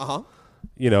people. Uh-huh.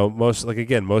 You know, most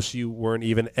of you weren't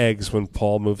even eggs when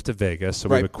Paul moved to Vegas. So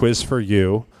we have a quiz for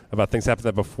you about things happened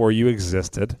that before you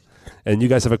existed. And you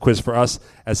guys have a quiz for us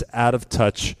as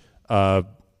out-of-touch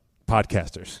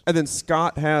podcasters. And then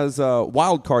Scott has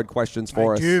wild card questions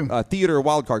for us. Theater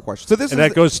wild card questions. So this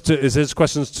is his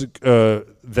questions to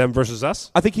them versus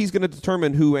us? I think he's going to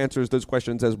determine who answers those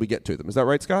questions as we get to them. Is that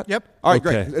right, Scott? Yep. All right,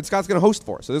 great. And Scott's going to host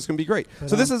for us, so this is going to be great.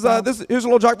 So this is here's a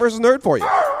little Jock versus Nerd for you.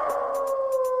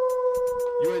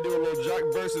 You ready to do a little Jock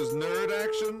versus Nerd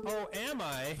action? Oh, am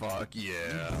I? Fuck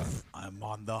yeah. I'm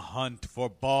on the hunt for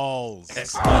balls. On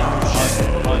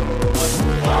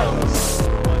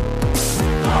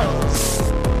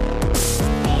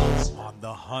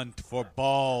the hunt for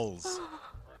balls.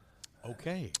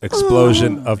 Okay.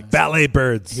 Explosion of ballet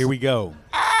birds. Here we go.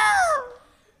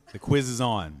 The quiz is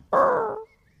on. All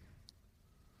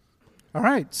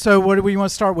right. So what do we want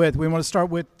to start with? We want to start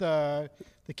with the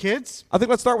kids? I think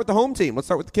let's start with the home team. Let's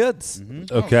start with the kids.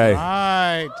 Mm-hmm. Okay. All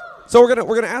right. So we're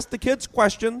gonna ask the kids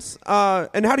questions.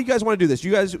 And how do you guys want to do this? Do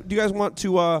you guys want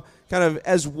to kind of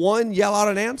as one yell out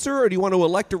an answer, or do you want to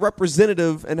elect a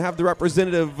representative and have the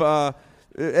representative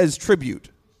as tribute?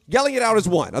 Yelling it out as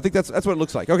one. I think that's what it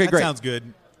looks like. Okay, That great. sounds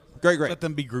good. Great. Let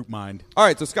them be group mind. All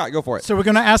right, so Scott, go for it. So we're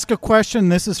going to ask a question.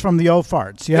 This is from the old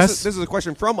farts. Yes. This is a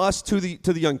question from us to the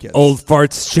young kids. Old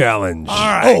Farts Challenge. All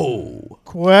right. Oh.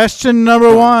 Question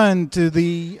number 1 to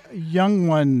the young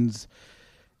ones.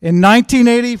 In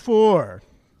 1984,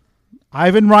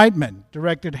 Ivan Reitman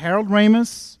directed Harold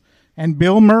Ramis and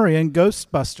Bill Murray in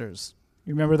Ghostbusters.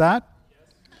 You remember that?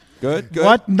 Good.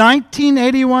 What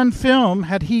 1981 film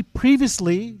had he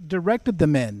previously directed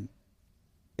them in?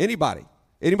 Anybody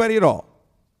at all?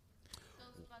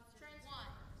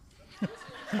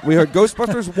 We heard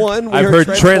Ghostbusters 1. I've heard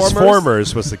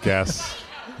Transformers was the guess.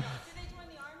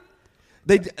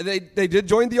 They did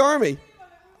join the Army.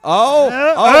 Oh,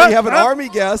 we have an Army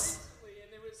guess.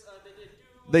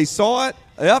 They saw it.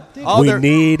 Yep. Oh, they're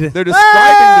describing the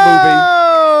movie.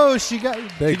 Oh, she got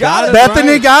it.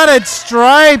 Bethany Right. got it.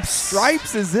 Stripes.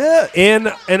 Stripes is it. In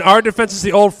our defense as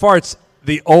the old farts,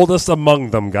 the oldest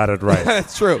among them got it right.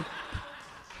 That's true.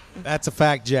 That's a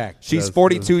fact, Jack. She's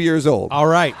 42 years old. All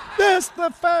right. That's the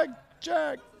fact,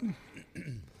 Jack.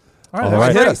 All All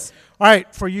right. Hit us. All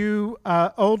right, for you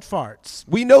old farts.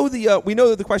 We know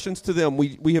the questions to them.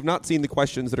 We have not seen the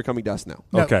questions that are coming to us now.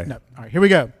 No, Okay. No. All right, here we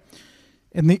go.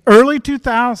 In the early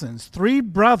 2000s, 3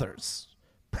 brothers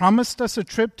promised us a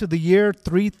trip to the year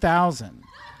 3000.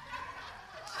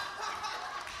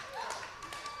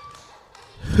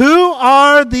 Who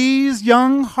are these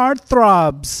young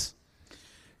heartthrobs?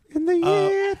 In the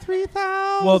year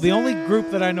 3000. Well, the only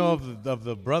group that I know of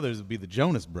the brothers would be the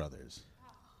Jonas Brothers.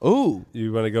 Ooh.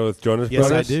 You want to go with Jonas Yes,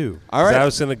 Brothers? I do. All right. I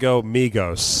was going to go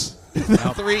Migos.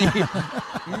 3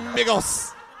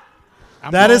 Miggles.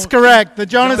 That is correct. The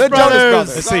Jonas The Brothers. Jonas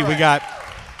Brothers. Let's see.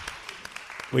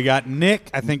 We got Nick,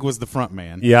 I think, was the front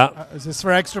man. Yeah. Is this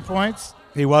for extra points?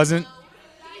 He wasn't.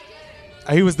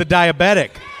 He was the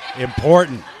diabetic.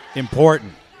 Important.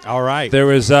 All right. There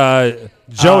was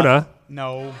Jonah.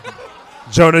 No.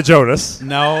 Jonah Jonas.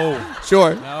 No.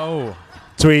 Sure. No.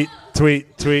 Tweet.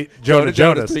 Jonah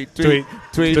Jonas.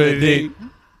 Tweet.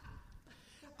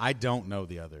 I don't know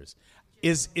the others.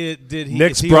 Is it? Did he?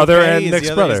 Nick's is he brother okay? and Is Nick's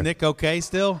the other- brother. Is Nick okay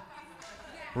still?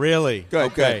 Really?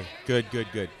 Good, Okay. Good.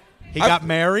 He got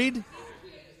married.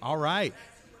 All right.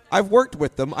 I've worked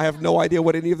with them. I have no idea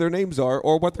what any of their names are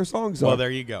or what their songs are. Well,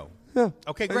 there you go. Yeah.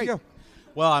 Okay, There you great. go.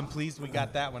 Well, I'm pleased we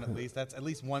got that one at least. That's at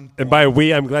least one. And by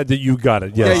we, I'm glad that you got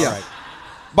it. Yes. Yeah. All right.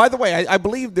 By the way, I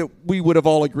believe that we would have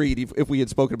all agreed if we had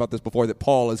spoken about this before that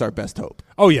Paul is our best hope.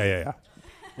 Oh, yeah.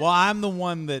 Well, I'm the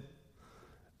one that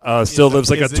Still lives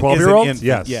like a is 12-year-old? infant.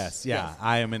 Yes. Yes. Yeah.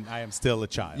 I am still a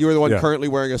child. You are the one Yeah. currently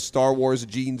wearing a Star Wars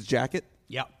jeans jacket?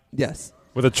 Yep. Yes.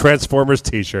 With a Transformers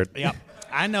T-shirt. Yep.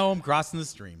 I know I'm crossing the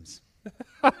streams.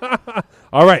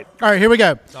 All right. All right, here we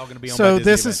go. It's all gonna be on So by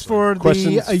Disney this is for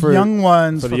Questions the for- young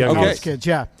ones, for the for young college kids. kids.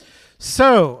 Yeah.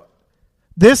 So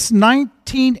this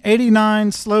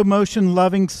 1989 slow motion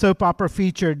loving soap opera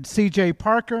featured C.J.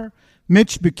 Parker,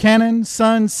 Mitch Buchanan,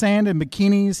 sun, sand, and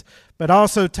bikinis, but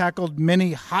also tackled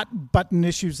many hot button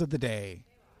issues of the day.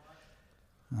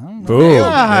 Boom.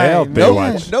 Baywatch. Nailed No,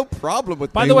 Baywatch. no problem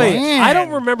with By the way, Man. I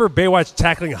don't remember Baywatch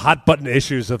tackling hot button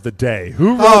issues of the day.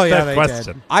 Who wrote Oh, yeah, that they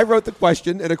question? I wrote the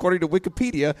question, and according to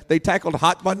Wikipedia, they tackled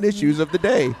hot button issues of the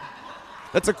day.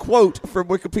 That's a quote from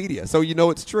Wikipedia, so you know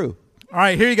it's true. All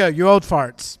right, here you go, you old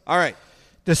farts. All right.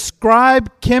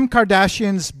 Describe Kim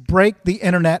Kardashian's break the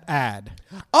internet ad.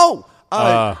 Oh,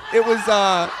 it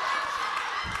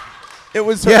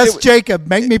was her, Yes, Jacob,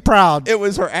 make me proud. It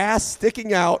was her ass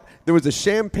sticking out. There was a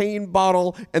champagne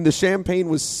bottle, and the champagne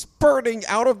was spurting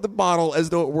out of the bottle as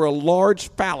though it were a large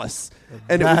phallus,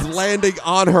 and it was landing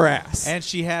on her ass. And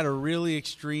she had a really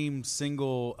extreme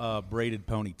single braided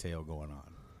ponytail going on.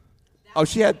 Oh,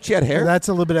 she had hair? That's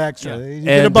a little bit extra. Yeah. You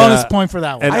get a bonus point for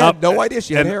that one. and I had no idea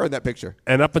she had and- hair in that picture.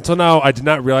 And up until now, I did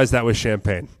not realize that was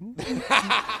champagne.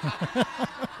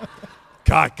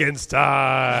 Cockins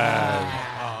time.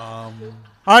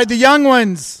 All right, the young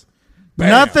ones.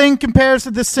 Nothing compares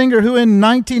to the singer who in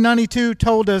 1992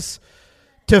 told us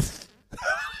to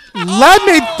let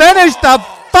me finish the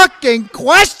fucking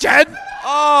question.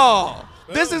 Oh,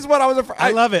 this is what I was afraid.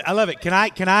 I love it. Can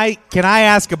I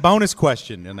ask a bonus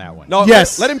question in that one? No,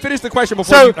 Yes. let him finish the question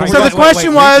before So, you. so the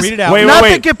question was, read it out. Wait, nothing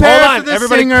wait. compares Hold on. to the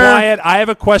Everybody singer. quiet. I have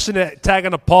a question to tag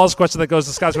on to Paul's question that goes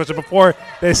to Scott's question before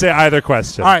they say either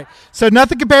question. All right, so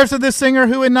nothing compares to this singer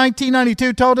who in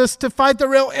 1992 told us to fight the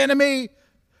real enemy.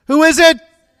 Who is it?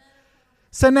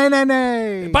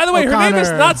 Sanene. By the way, her name is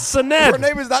not Sined. Her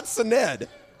name is not Sined.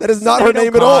 That is not her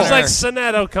name at all. It's like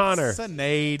Sinead O'Connor.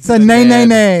 Sinead. It's a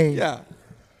nay. Yeah.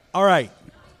 All right.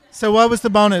 So what was the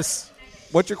bonus?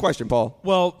 What's your question, Paul?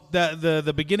 Well,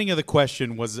 the beginning of the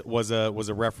question was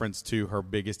a reference to her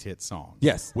biggest hit song.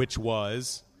 Yes. Which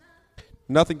was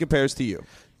Nothing Compares to You.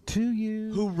 To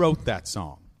you. Who wrote that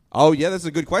song? Oh, yeah, that's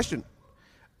a good question.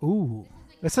 Ooh.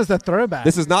 This is a throwback.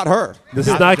 This is not her. This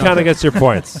is not counting against your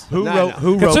points. Who No, wrote? no.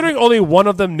 Who wrote? Considering only one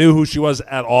of them knew who she was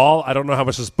at all, I don't know how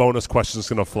much this bonus question is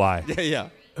going to fly. Yeah.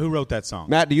 Who wrote that song?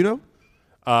 Matt, do you know?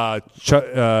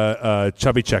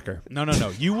 Chubby Checker. No.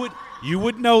 You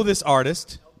would know this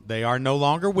artist. They are no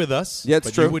longer with us. Yeah, it's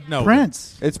but true. You would know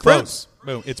Prince. It's Close. Prince.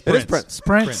 Boom. It's It Prince. is Prince.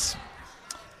 Prince.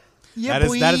 Yeah,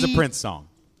 That is a Prince song.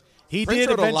 He Prince did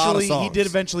wrote a lot of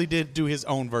eventually songs. do his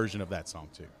own version of that song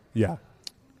too. Yeah.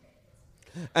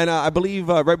 And I believe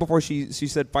right before she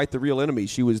said "Fight the Real Enemy,"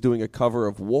 she was doing a cover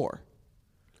of "War."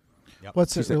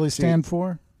 What's it said- really stand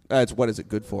for? It's what is it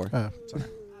good for?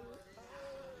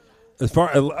 As far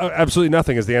absolutely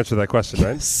nothing is the answer to that question,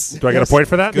 right? Do I get a point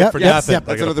for that? Good for nothing. Yep, I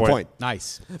that's get a another point.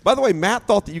 Nice. By the way, Matt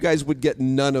thought that you guys would get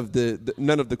none of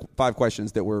the 5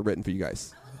 questions that were written for you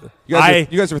guys. You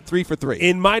guys are 3 for 3.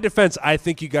 In my defense, I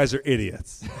think you guys are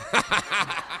idiots.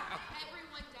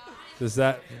 Is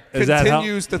that help?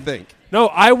 Continues to think. No,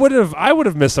 I would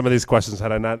have missed some of these questions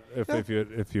had I not if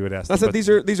you had asked. I me, said but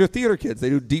these are theater kids. They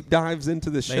do deep dives into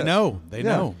this shit. They know. They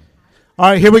know. All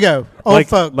right, here we go. Old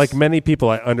folks. like many people,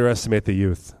 I underestimate the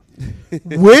youth.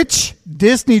 Which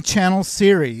Disney Channel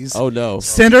series Oh no.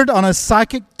 centered on a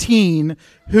psychic teen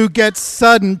who gets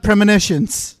sudden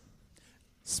premonitions?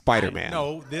 Spider-Man.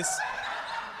 No, this.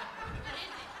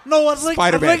 No, I think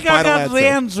Spider-Man, I final got answer. the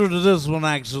answer to this one,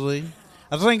 actually.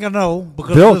 I think I know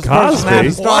because Bill this person Cosby? had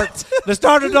to start. They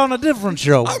started on a different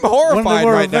show. I'm horrified when they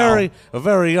were right now. a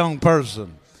very young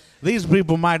person. These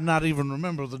people might not even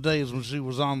remember the days when she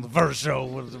was on the first show.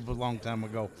 It was a long time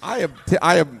ago. I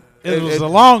am. It was a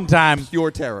long time.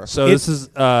 Pure terror. So this is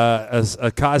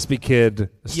a Cosby kid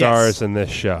stars in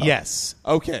this show. Yes.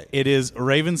 Okay. It is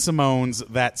Raven Simone's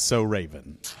 "That's So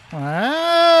Raven."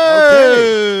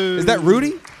 Okay. Is that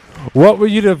Rudy? What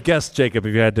would you have guessed, Jacob,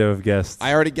 if you had to have guessed?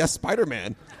 I already guessed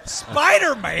Spider-Man.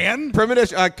 Spider-Man.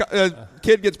 Premonition.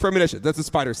 Kid gets premonition. That's what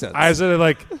Spider says. I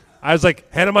was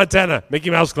like Hannah Montana, Mickey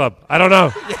Mouse Club. I don't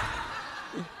know.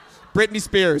 Britney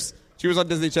Spears. She was on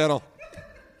Disney Channel.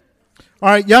 All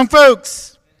right, young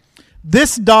folks.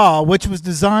 This doll, which was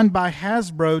designed by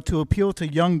Hasbro to appeal to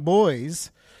young boys,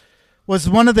 was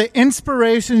one of the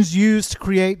inspirations used to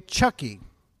create Chucky,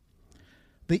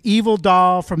 the evil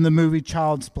doll from the movie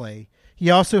Child's Play. He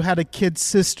also had a kid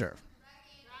sister.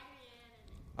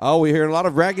 Oh, we're hearing a lot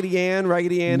of Raggedy Ann,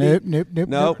 Raggedy Andy. Nope.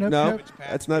 No.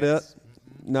 That's not it.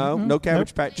 No, no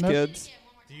Cabbage Patch Kids.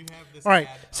 All right.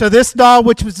 So this doll,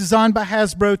 which was designed by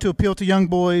Hasbro to appeal to young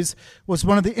boys, was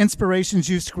one of the inspirations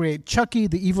used to create Chucky,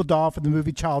 the evil doll from the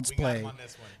movie Child's Play.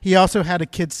 He also had a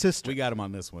kid sister. We got him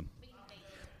on this one.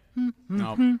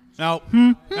 No.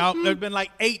 There's been like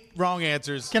 8 wrong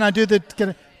answers. Can I do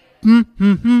the?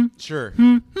 Sure.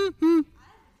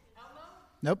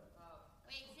 Nope.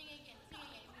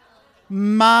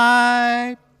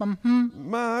 My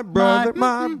brother.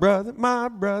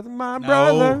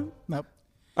 Nope.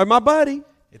 Or my buddy.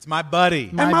 It's my buddy.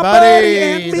 My buddy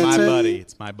and me. My That's it. buddy.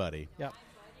 It's my buddy. Yep.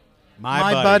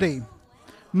 My buddy.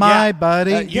 My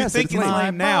buddy. You Yes, think it's it's my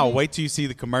lame now. buddy. Wait till you see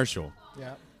the commercial.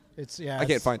 Yeah. It's I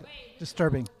can't find it.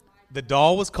 disturbing. The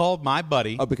doll was called My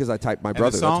Buddy. Oh, because I typed my and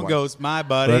brother. the song that's why. goes, My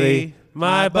buddy,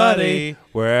 my buddy,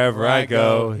 wherever I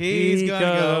go, he's gonna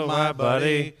go, my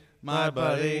buddy, my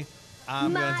buddy.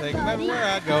 I'm gonna take him everywhere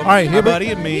I go. All right, my here we-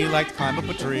 buddy and me like to climb up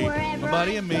a tree. My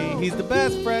buddy and me, he's the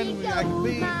best friend I can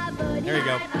be. There you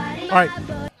go. All right.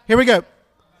 Here we go.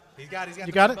 He's got You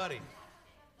the got My it? buddy.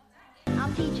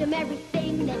 I'll teach him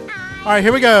everything that I All right.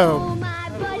 Here we go. my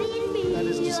buddy and me. That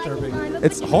is disturbing.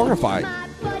 It's horrifying.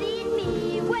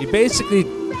 You basically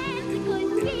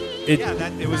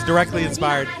It was directly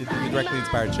inspired. It directly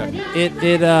inspired Chucky.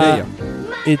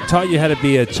 it taught you how to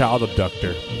be a child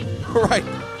abductor. Right.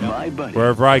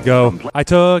 Wherever I go, I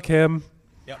took him.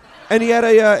 And he had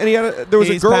a there was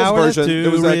He's a girl's powerless version. to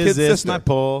It was a kid's resist sister. my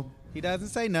pull. He doesn't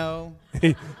say no.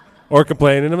 Or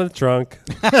complaining in the trunk.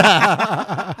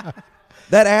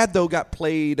 That ad, though, got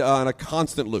played on a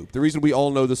constant loop. The reason we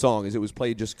all know the song is it was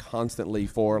played just constantly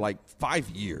for like 5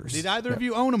 years. Did either of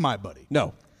you own a My Buddy?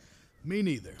 No. Me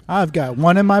neither. I've got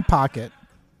one in my pocket.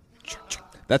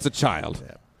 That's a child.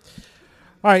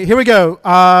 All right. Here we go.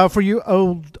 For you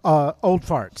old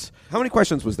farts. How many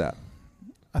questions was that?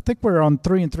 I think we're on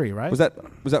 3 and 3, right? Was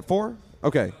that 4?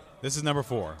 Okay. This is number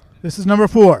 4. This is number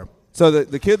 4. So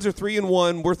the kids are 3 and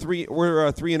 1. We're 3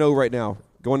 and 0 right now.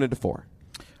 Going into 4.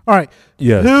 All right.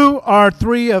 Yes. Who are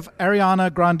 3 of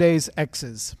Ariana Grande's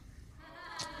exes?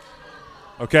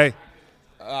 Okay.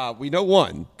 We know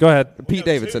 1. Go ahead. Pete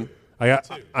Davidson. I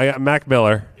got Mac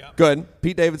Miller. Good.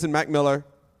 Pete Davidson, Mac Miller.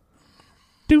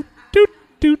 Doot, doot,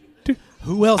 doot, doot.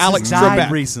 Who else Alex has died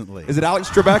Trebek. recently? Is it Alex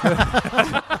Trebek?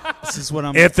 This is what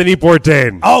I'm. Anthony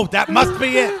Bourdain. Oh, that must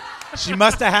be it. She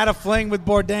must have had a fling with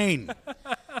Bourdain.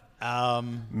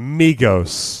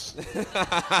 Migos.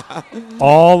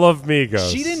 All of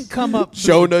Migos. She didn't come up.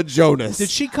 Jonah Jonas. Did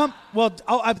she come? Well,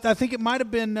 I think it might have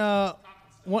been. I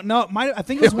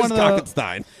think it was one of the.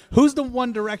 Kalkenstein. Who's the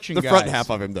One Direction The guys? front half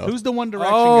of him, though. Who's the One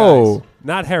Direction Oh, guys?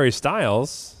 not Harry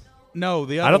Styles. No,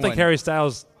 the other I don't one. think Harry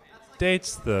Styles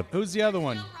dates the Who's the other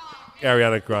one?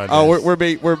 Ariana Grande. Oh,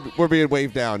 we're being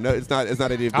waved down. No, it's not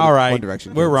any of the All right, One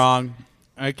Direction. we're kids. wrong.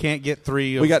 I can't get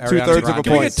 3. We got Ariana 2/3 of a Grande.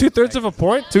 Can we point. get 2/3 of a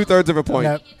point? 2/3 of a point.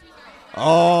 Nope.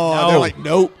 Oh, No. they're like,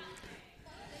 nope.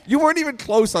 You weren't even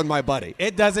close on my buddy.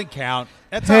 It doesn't count.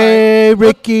 That's all right. Hey,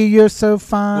 Ricky, you're so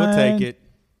fine. We'll take it.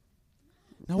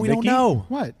 No, we don't Ricky? know.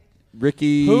 What?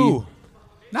 Ricky. Who?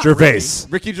 Not Gervais.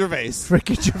 Ricky Gervais.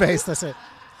 Ricky Gervais, that's it.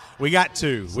 We got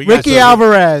 2. Ricky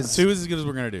Alvarez. 2 is as good as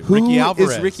we're going to do. Who Ricky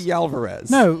Alvarez. is Ricky Alvarez?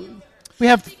 No, we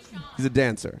have He's a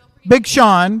dancer. Big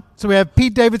Sean. So we have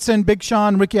Pete Davidson, Big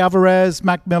Sean, Ricky Alvarez,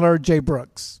 Mac Miller, Jay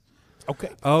Brooks. Okay.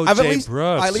 Oh, I Jay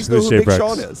Brooks. at least know Who's who Jay Big Brooks?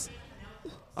 Sean is.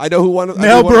 I know who one of Mel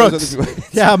I know one of Brooks. those other people.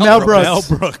 Yeah, Mel Brooks.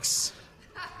 Mel Brooks.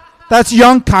 That's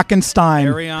young Cockenstein.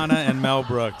 Ariana and Mel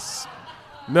Brooks.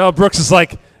 Mel Brooks is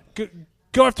like,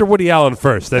 go after Woody Allen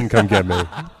first, then come get me.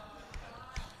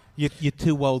 You're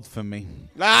too old for me.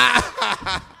 I'm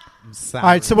sorry. All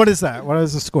right, so what is that? What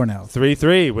is the score now?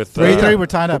 3-3 with 3-3, we're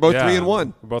tied We're up. both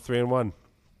 3-1. We're both 3-1.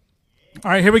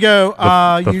 All right, here we go.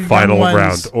 The you final young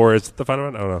ones. round, or it's the final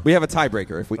round. I don't know. We have a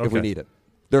tiebreaker if we Okay. need it.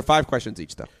 There are 5 questions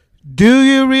each, though. Do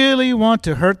you really want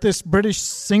to hurt this British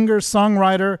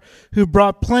singer-songwriter who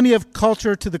brought plenty of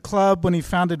culture to the club when he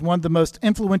founded one of the most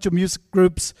influential music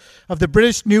groups of the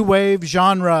British New Wave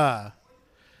genre?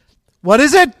 What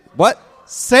is it? What?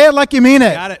 Say it like you mean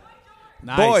it. Got it.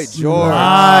 Nice. Boy, George.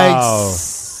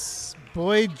 Nice.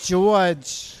 Boy,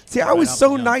 George. See, I was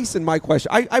so nice in my question.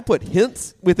 I put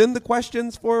hints within the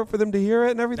questions for them to hear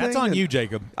it and everything. That's on and you,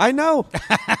 Jacob. I know.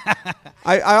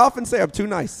 I often say I'm too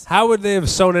nice. How would they have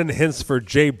sewn in hints for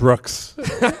Jay Brooks?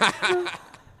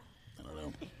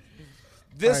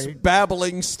 This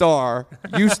babbling star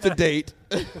used to date.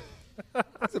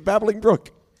 It's a babbling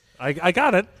brook. I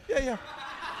got it. Yeah.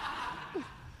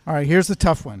 All right, here's the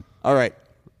tough one All right.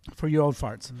 for you old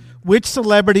farts. Which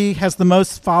celebrity has the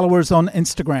most followers on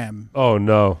Instagram? Oh,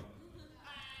 no.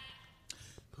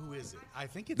 Who is it? I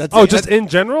think it's. That's Oh, it. just in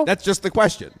general? That's just the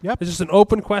question. Yep. It's just an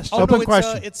open question. Oh, Open no,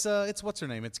 question. It's what's her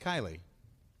name? It's Kylie.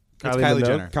 It's Kylie Kylie Minogue?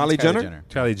 Jenner. Kylie It's Jenner?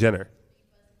 Kylie Jenner.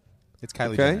 It's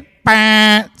Kylie Okay. Jenner.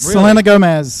 Bah, Selena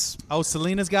Gomez. Oh,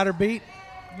 Selena's got her beat.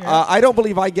 I don't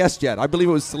believe I guessed yet. I believe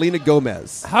it was Selena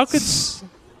Gomez. How could...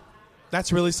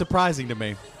 That's really surprising to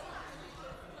me.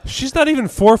 She's not even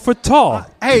 4 foot tall.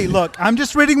 Hey, look, I'm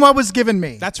just reading what was given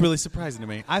me. That's really surprising to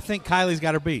me. I think Kylie's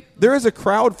got her beat. There is a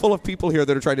crowd full of people here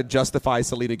that are trying to justify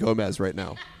Selena Gomez right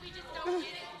now.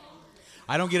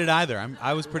 I don't get it either.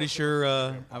 I was pretty sure.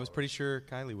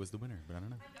 Kylie was the winner, but I don't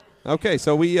know. Okay,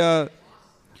 so we. Oh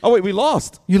wait, we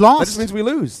lost. You lost? That just means we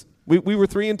lose. We were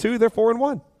 3-2. They're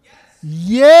 4-1.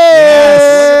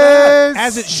 Yes!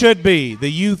 As it should be. The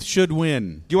youth should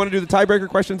win. Do you want to do the tiebreaker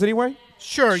questions anyway?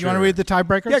 Sure. You want to Sure. read the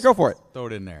tiebreakers? Yeah, go for it. Throw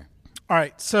it in there. All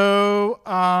right. So,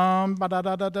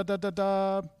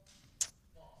 ba-da-da-da-da-da-da.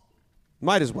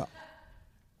 Might as well.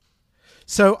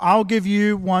 So I'll give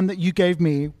you one that you gave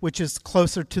me, which is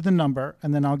closer to the number,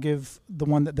 and then I'll give the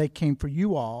one that they came for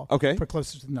you all Okay. for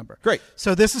closer to the number. Great.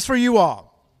 So this is for you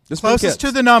all. This is for the Closest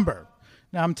kids. to the number.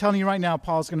 Now, I'm telling you right now,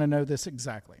 Paul's going to know this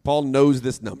exactly. Paul knows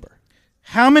this number.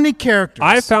 How many characters?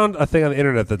 I found a thing on the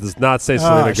internet that does not say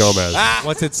Selena Gomez.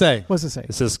 What's it say? What's it say?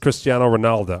 It says Cristiano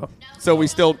Ronaldo. So we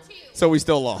still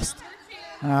lost.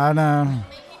 I know.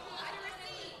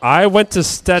 I went to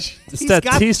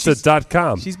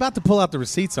statista.com. She's about to pull out the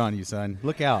receipts on you, son.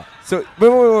 Look out. So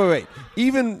wait.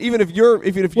 Even if you're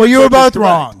Well, you were correct, both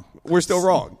wrong. We're still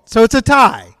wrong. So it's a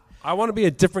tie. I want to be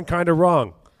a different kind of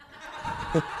wrong.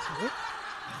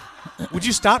 Would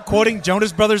you stop quoting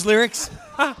Jonas Brothers lyrics?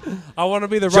 I want to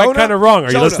be the Jonah? right kind of wrong. Are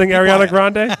you Jonah, listening, be Ariana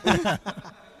quiet. Grande?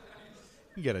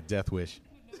 You got a death wish.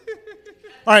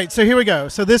 All right, so here we go.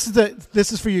 So this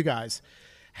is for you guys.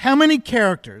 How many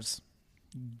characters,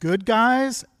 good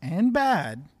guys and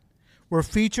bad, were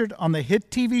featured on the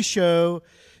hit TV show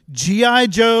G.I.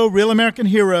 Joe: Real American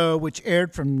Hero, which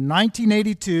aired from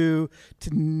 1982 to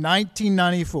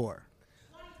 1994?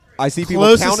 I see people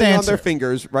Closest counting on answer. their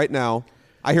fingers right now.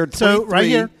 I heard 23. So, right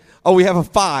here. Oh, we have a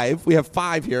 5. We have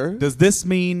 5 here. Does this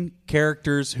mean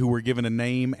characters who were given a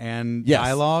name and Yes.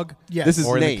 dialogue? Yes. This is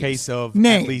Or in names. the case of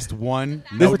Name. at least one,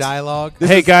 no dialogue?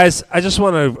 Hey guys, I just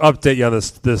want to update you on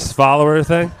this follower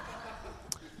thing.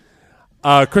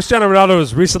 Cristiano Ronaldo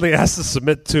was recently asked to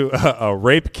submit to a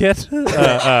rape kit.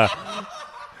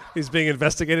 He's being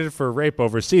investigated for rape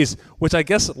overseas, which I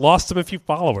guess lost him a few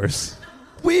followers.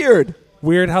 Weird.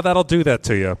 Weird how that'll do that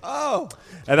to you. Oh.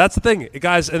 And that's the thing,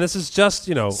 guys, and this is just,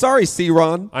 Sorry,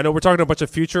 C-Ron. I know we're talking to a bunch of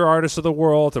future artists of the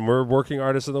world, and we're working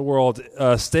artists of the world.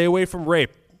 Stay away from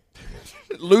rape.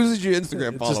 It loses you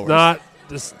Instagram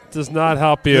followers. Does not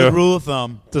help you. Good rule of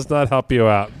thumb. Does not help you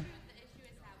out.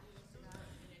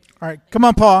 All right, come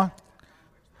on, Paul.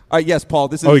 All right, yes, Paul.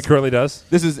 This is. Oh, he currently does?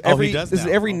 This is every. he does this is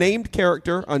now. every named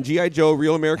character on GI Joe,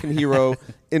 Real American Hero,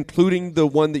 including the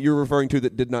one that you're referring to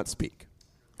that did not speak.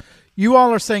 You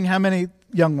all are saying how many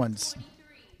young ones?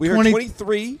 We heard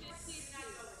 23.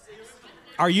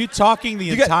 Are you talking the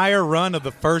You got- entire run of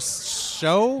the first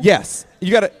show? Yes,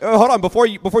 you got to hold on before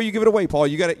you give it away, Paul.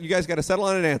 You guys got to settle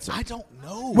on an answer. I don't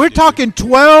know. We're dude. talking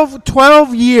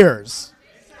 12 years.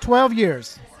 12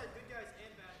 years.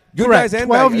 Good correct, guys and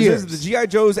 12 bad guys. years. This is the GI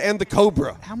Joes and the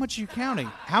Cobra. How much are you counting?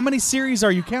 How many series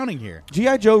are you counting here?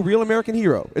 GI Joe, Real American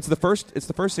Hero. It's the first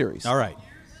series. All right.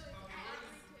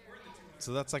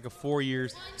 So that's like a 4-year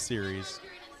series.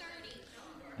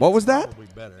 What was that? Probably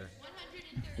better.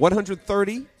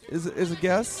 130 is a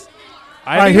guess.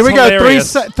 All right, here we go.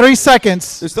 3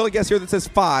 seconds. There's still a guess here that says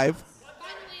 5.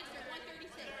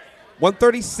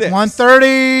 136.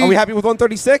 130. Are we happy with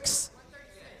 136?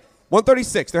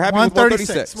 136. They're happy with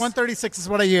 136. 136 is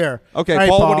what I hear. Okay, All right,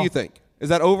 Paul, what do you think? Is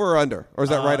that over or under? Or is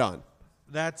that right on?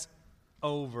 That's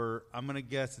over. I'm going to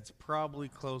guess it's probably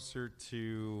closer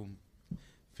to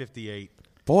 58.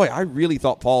 Boy, I really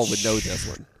thought Paul would know this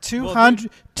one.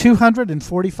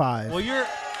 245. Well, you're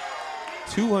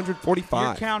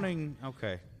 245. counting.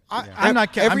 Okay. I'm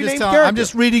not counting. Every I'm just named telling, I'm character.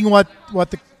 just reading what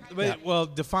the But, well,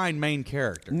 define main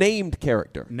character. Named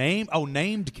character. Name? Oh,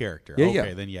 named character. Yeah, okay,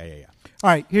 yeah. then yeah. All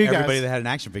right, here you Everybody guys. that had an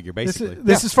action figure, This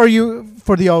basically. is for you,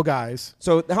 for the old guys.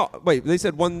 So wait, they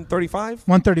said 135?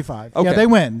 135. Okay. Yeah, they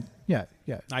win. Yeah.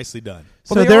 Nicely done. Well,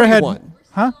 So they they're already ahead. won.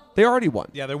 Huh? They already won.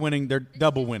 Yeah, they're winning. They're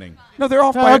double winning. No, they're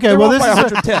off Oh, by, okay, they're well, off this by is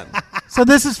 110. So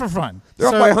this is for fun. They're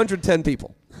so off by 110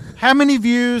 people. How many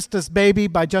views does "Baby"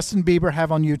 by Justin Bieber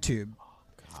have on YouTube?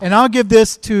 And I'll give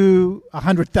this to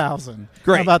 100,000.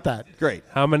 Great. How about that? Great.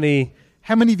 How many?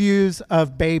 How many views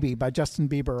of "Baby" by Justin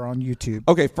Bieber on YouTube?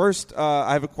 Okay, first,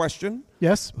 I have a question.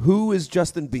 Yes. Who is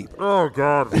Justin Bieber? Oh,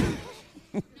 God. I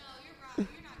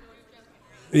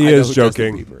He know is who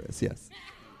joking. Justin Bieber is, yes.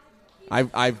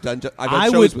 I've done I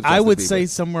shows would with I Justin would Bieber. say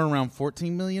somewhere around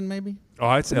 14 million, maybe. Oh,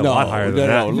 I'd say a lot higher than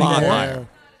that. a lot Yeah. higher.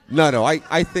 No,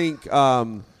 I think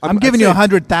I'm I'd giving you say-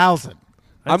 100,000.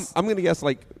 I'm going to guess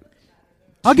like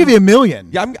I'll give you $1 million.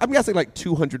 yeah, I'm guessing like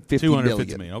 250 250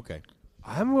 million. million. Okay.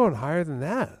 I'm going higher than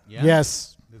that. Yeah.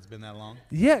 Yes. It's been that long.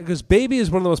 Yeah, because "Baby" is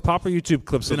one of the most popular YouTube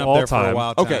clips Been of up all there for a time.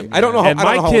 while. Okay, time, I don't know yeah. how And I don't know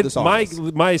my how old kids, this song my is.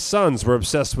 my sons were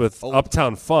obsessed with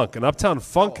Uptown Funk, and Uptown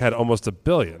Funk had almost 1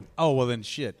 billion. Oh well, then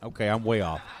shit. Okay, I'm way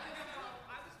off.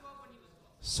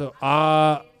 So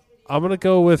I'm gonna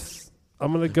go with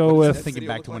Thinking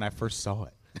back to when I first saw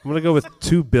it. I'm gonna go with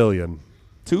 2 billion.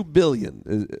 2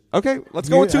 billion. Okay, let's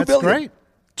go with 2 That's billion.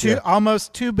 great.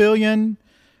 Almost 2 billion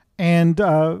and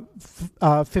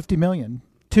 50 million.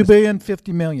 2 billion,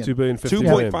 50 million. 2 billion, 50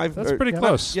 million. 2.5. That's pretty yeah,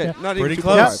 close. Yeah, not even Pretty 2.5.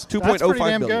 close. 2.05 That's pretty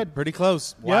damn billion. good. Pretty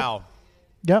close. Wow.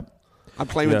 Yep. I'm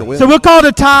claiming Yeah. the win. So we'll call it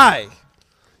a tie.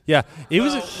 Yeah, it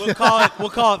was. We'll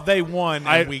call it they won,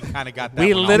 and we kind of got that.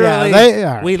 We one off. literally, Yeah, they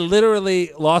are. we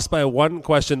literally lost by one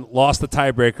question, lost the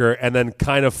tiebreaker, and then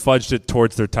kind of fudged it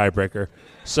towards their tiebreaker.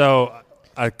 So,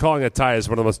 calling a tie is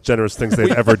one of the most generous things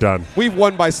they've ever done. We've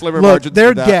won by slimmer Look, margins. they're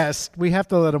for that. guests. We have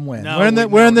to let them win. No, we're in the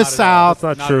no, not at all. South.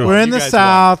 That's not Not true. at all. We're in You the guys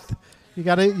South. You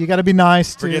gotta be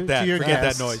nice to Forget that. to your Forget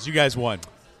guests. that noise. You guys won.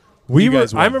 We You were.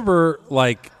 guys won. I remember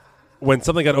like when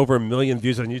something got over 1 million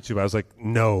views on YouTube. I was like,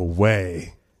 no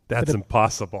way, that's But a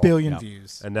impossible. Billion Yeah.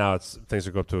 views. And now things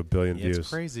are go up to 1 billion Yeah, views. it's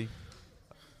crazy.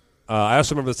 I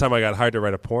also remember this time I got hired to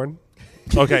write a porn.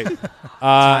 Okay,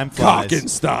 Time flies.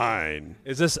 Kalkenstein.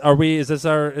 is this? Are we? Is this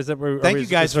our? Is that? Are Thank we, you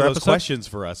guys is for our those episode? questions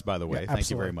for us. By the way, Yeah, thank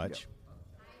you very absolutely. much.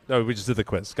 No, we just did the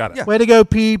quiz. Got it. Yeah. Way to go,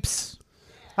 peeps.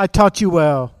 I taught you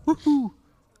well.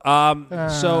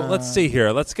 So let's see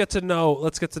here. Let's get to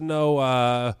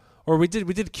know. Or we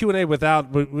did Q&A without.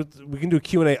 We can do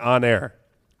Q&A on air.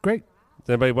 Great.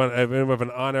 Does anybody have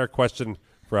an on air question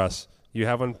for us? You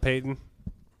have one, Peyton?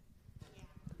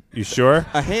 You sure?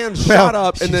 A hand shot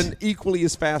up and then equally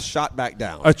as fast shot back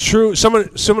down. Someone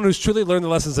who's truly learned the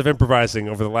lessons of improvising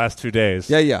over the last 2 days.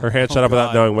 Yeah. Her hand shot up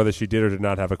without knowing whether she did or did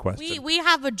not have a question. We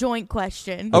have a joint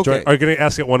question. Okay. Are you going to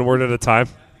ask it one word at a time?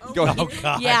 Go ahead. Oh,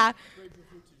 God. Yeah.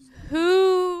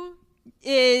 Who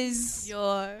is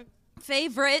your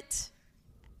favorite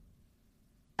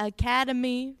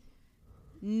Academy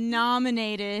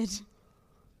nominated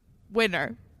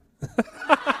winner?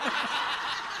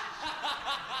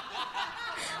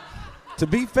 To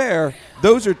be fair,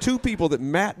 those are two people that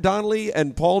Matt Donnelly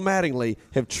and Paul Mattingly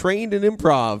have trained in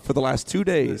improv for the last 2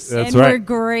 days. That's and right. we're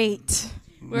great.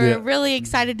 We're really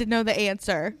excited to know the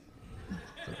answer.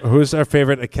 Who's our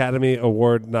favorite Academy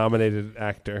Award nominated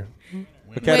actor?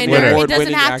 Academy Winner. It Award doesn't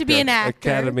winning have to be actor. an actor.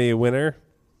 Academy winner?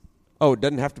 Oh, it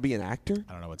doesn't have to be an actor?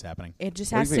 I don't know what's happening. It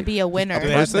just What do has you to mean? be a winner.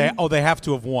 They have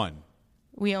to have won.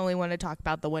 We only want to talk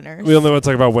about the winners. We only want to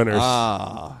talk about winners.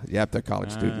 Yep, they're college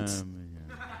students.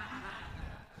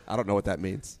 I don't know what that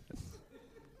means.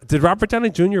 Did Robert Downey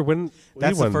Jr. win?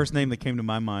 That's He the won. first name that came to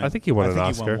my mind. I think he won an He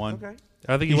Oscar. won one. Okay.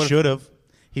 I think He won. should have.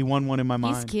 He won one in my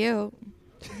mind. He's cute.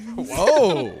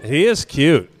 Whoa. He is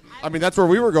cute. I mean, that's where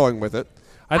we were going with it.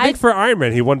 I think for Iron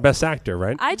Man, he won Best Actor,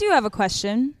 right? I do have a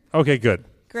question. Okay, good.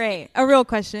 Great. A real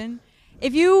question.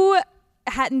 If you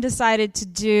hadn't decided to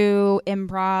do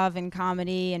improv and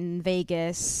comedy in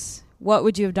Vegas, what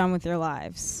would you have done with your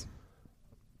lives?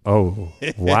 Oh,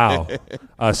 wow.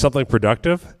 Something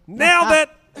productive? Nailed it!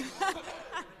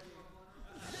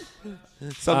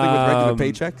 Something with regular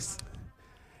paychecks?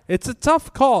 It's a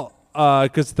tough call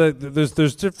because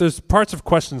there's parts of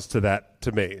questions to that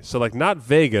to me. So, like, not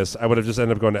Vegas. I would have just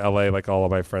ended up going to L.A. like all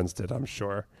of my friends did, I'm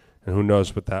sure. And who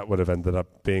knows what that would have ended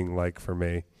up being like for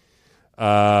me.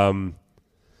 As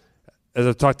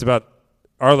I've talked about,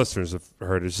 our listeners have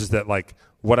heard, it's just that, like,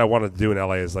 what I wanted to do in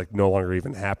LA is, like, no longer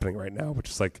even happening right now, which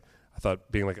is, like, I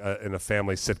thought being, like, in a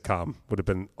family sitcom would have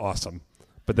been awesome.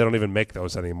 But they don't even make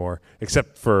those anymore,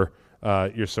 except for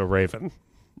You're So Raven.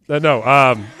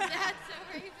 No.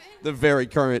 The very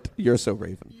current You're So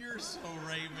Raven. You're so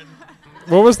Raven.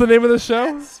 What was the name of the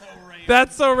show?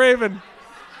 That's So Raven.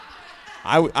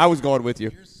 I was going with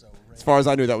you. As far as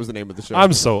I knew, that was the name of the show.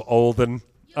 I'm so old and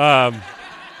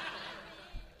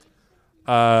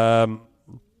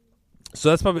so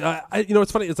that's probably you know,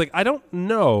 it's funny. It's like I don't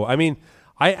know. I mean,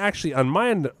 I actually on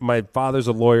mine, my father's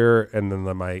a lawyer, and then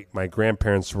my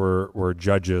grandparents were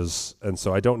judges, and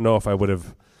so I don't know if I would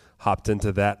have hopped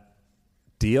into that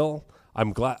deal.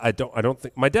 I'm glad I don't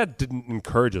think my dad didn't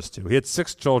encourage us to. He had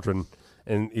 6 children.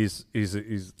 And he's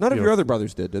none of your other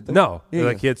brothers did they? No, Yeah.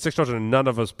 like he had 6 children, and none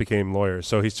of us became lawyers.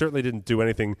 So he certainly didn't do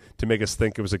anything to make us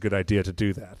think it was a good idea to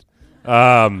do that.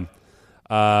 I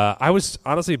was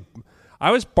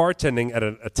bartending at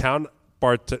a town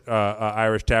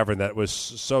Irish tavern that was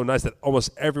so nice that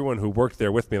almost everyone who worked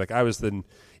there with me, like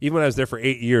even when I was there for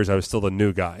 8 years, I was still the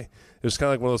new guy. It was kind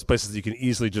of like one of those places that you can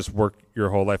easily just work your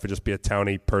whole life and just be a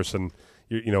townie person,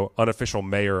 you know, unofficial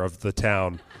mayor of the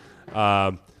town.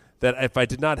 That if I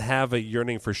did not have a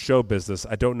yearning for show business,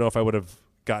 I don't know if I would have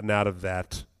gotten out of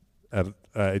that.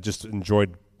 I just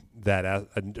enjoyed that.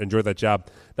 Enjoyed that job.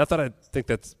 Not that I think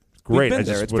that's great. We've been I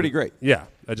there. just It's pretty great. Yeah,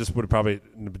 I just would have probably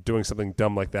been doing something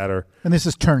dumb like that, And this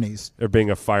is Turney's. or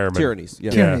being a fireman. Tyrannies, yeah.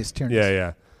 Tyrannies.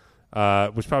 Yeah.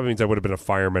 Which probably means I would have been a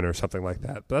fireman or something like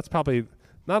that. But that's probably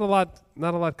not a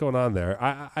lot going on there.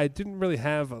 I didn't really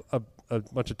have a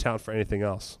bunch of talent for anything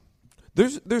else.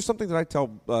 There's something that I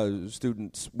tell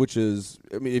students, which is,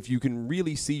 I mean, if you can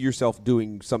really see yourself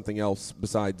doing something else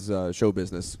besides show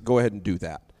business, go ahead and do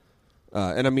that.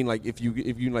 And I mean, like, if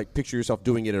you like picture yourself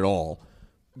doing it at all,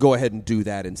 go ahead and do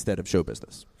that instead of show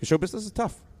business. Because show business is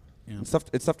tough. Yeah.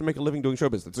 It's tough to make a living doing show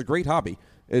business. It's a great hobby.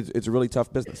 It's a really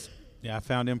tough business. Yeah, I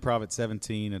found improv at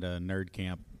 17 at a nerd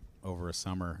camp over a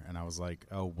summer, and I was like,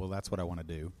 oh, well, that's what I want to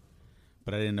do.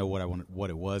 But I didn't know what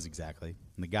it was exactly.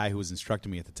 And the guy who was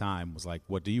instructing me at the time was like,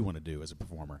 what do you want to do as a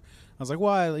performer? I was like,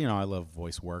 well, I love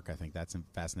voice work. I think that's a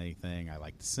fascinating thing. I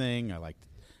like to sing. I like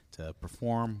to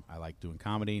perform. I like doing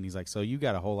comedy. And he's like, so you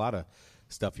got a whole lot of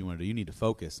stuff you want to do. You need to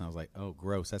focus. And I was like, oh,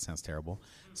 gross. That sounds terrible.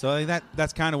 So I think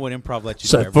that's kind of what improv lets you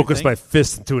do. So I focused my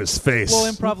fist into his face.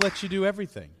 Well, improv lets you do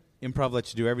everything.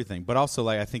 But also,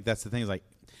 like, I think that's the thing is, like,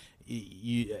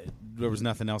 there was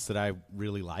nothing else that I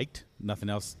really liked. Nothing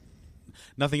else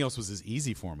was as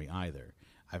easy for me either.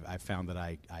 I found that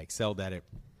I excelled at it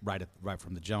right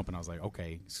from the jump, and I was like,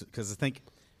 okay, because I think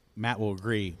Matt will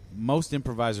agree. Most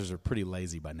improvisers are pretty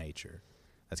lazy by nature.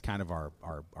 That's kind of our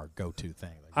go-to thing.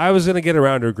 Like, I was going to get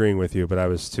around to agreeing with you, but I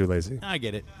was too lazy. I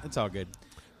get it. It's all good.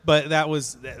 But that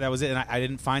was it, and I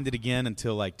didn't find it again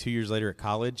until like 2 years later at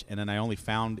college, and then I only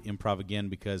found improv again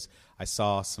because I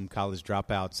saw some college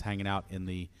dropouts hanging out in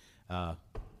the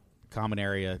common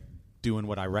area doing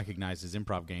what I recognized as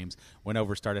improv games. Went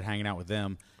over, started hanging out with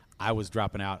them. I was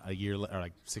dropping out a year or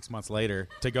like 6 months later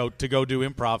to go do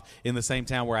improv in the same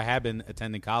town where I had been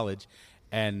attending college,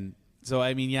 and so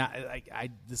I mean, yeah,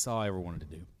 this is all I ever wanted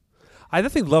to do. I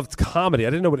definitely loved comedy.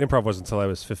 I didn't know what improv was until I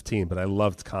was 15, but I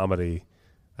loved comedy.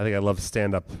 I think I loved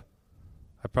stand-up.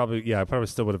 I probably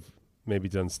still would have maybe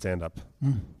done stand-up,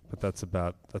 but that's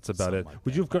about it.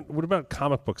 Would you have gone, what about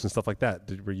comic books and stuff like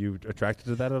that? Were you attracted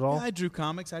to that at all? Yeah, I drew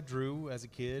comics. I drew as a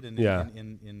kid, and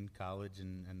in college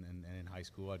and in high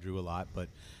school, I drew a lot. But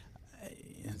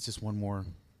it's just one more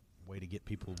way to get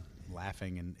people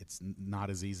laughing, and it's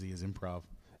not as easy as improv.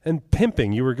 And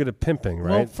pimping, you were good at pimping,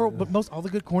 right? Well, but most all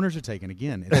the good corners are taken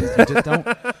again. You just don't,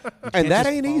 and that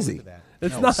ain't easy.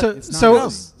 It's No.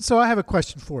 not. So I have a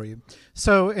question for you.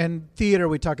 So in theater,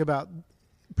 we talk about,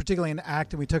 particularly in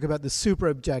acting, we talk about the super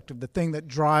objective, the thing that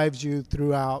drives you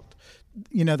throughout,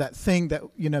 that thing that,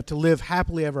 to live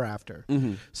happily ever after.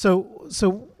 Mm-hmm.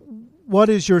 So what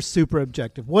is your super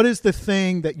objective? What is the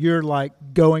thing that you're like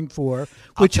going for,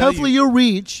 which hopefully you'll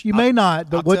reach? You may not,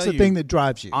 but what's the thing that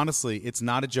drives you? Honestly, it's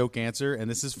not a joke answer,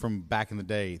 and this is from back in the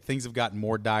day. Things have gotten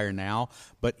more dire now,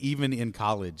 but even in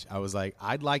college, I was like,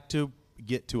 I'd like to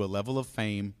get to a level of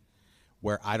fame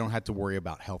where I don't have to worry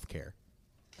about health care.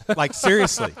 Like,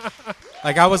 seriously.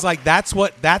 Like, I was like, that's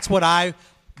what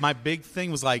my big thing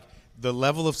was, like, the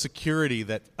level of security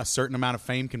that a certain amount of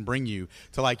fame can bring you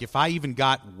to, like, if I even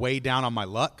got way down on my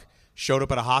luck, showed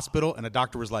up at a hospital, and a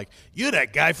doctor was like, "You're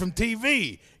that guy from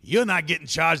TV. You're not getting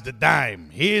charged a dime.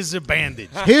 Here's a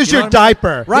bandage. Here's your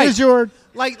diaper. Right. Here's your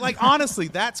like honestly,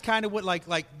 that's kind of what like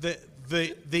the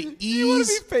ease. You want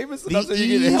to be famous enough so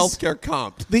you get healthcare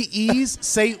comped. The ease,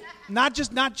 say not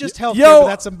just healthcare, Yo, but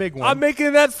that's a big one. I'm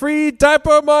making that free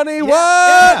diaper money. Yeah,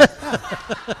 What?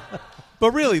 yeah.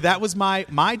 But really, that was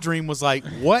my dream. Was like,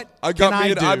 what I got can me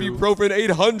I an do? ibuprofen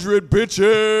 800,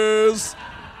 bitches.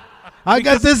 I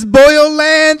got this boil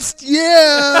lanced,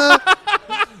 yeah.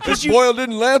 This boil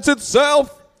didn't lance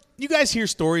itself. You guys hear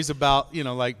stories about,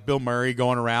 like Bill Murray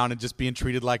going around and just being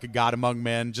treated like a god among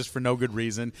men just for no good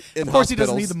reason. In of course, he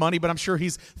doesn't hospitals. need the money, but I'm sure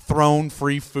he's thrown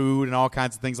free food and all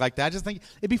kinds of things like that. I just think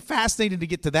it'd be fascinating to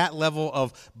get to that level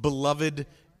of beloved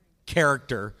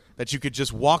character that you could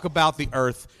just walk about the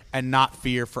earth and not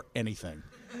fear for anything.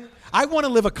 I want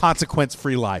to live a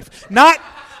consequence-free life. Not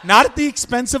at the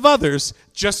expense of others,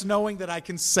 just knowing that I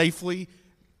can safely,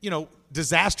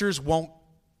 disasters won't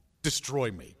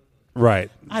destroy me. Right.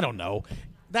 I don't know.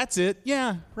 That's it.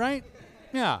 Yeah. Right.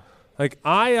 Yeah. Like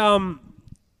I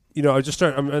just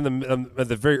started. I'm at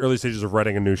the very early stages of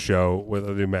writing a new show with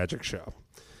a new magic show,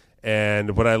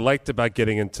 and what I liked about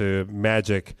getting into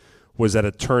magic was that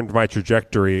it turned my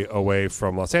trajectory away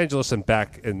from Los Angeles and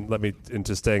back and led me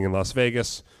into staying in Las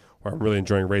Vegas, where I'm really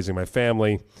enjoying raising my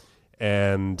family,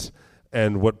 and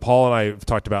what Paul and I have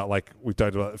talked about, like we've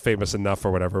talked about Famous Enough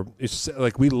or whatever. It's just,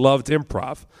 like we loved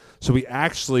improv, so we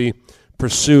actually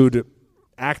pursued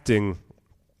acting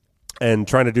and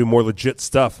trying to do more legit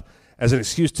stuff as an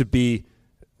excuse to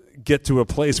get to a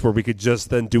place where we could just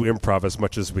then do improv as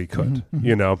much as we could,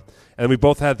 And we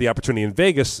both had the opportunity in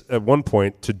Vegas at one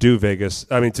point to do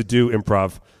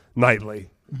improv nightly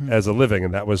as a living,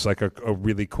 and that was like a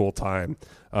really cool time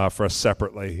for us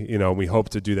separately, and we hope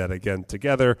to do that again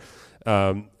together.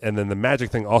 And then the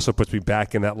magic thing also puts me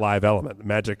back in that live element.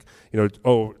 Magic,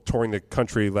 touring the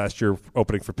country last year,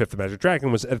 opening for Piff the Magic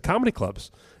Dragon was at comedy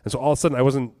clubs, and so all of a sudden I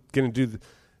wasn't going to do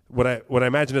what I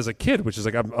imagined as a kid, which is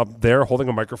like I'm there holding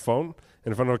a microphone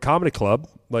in front of a comedy club,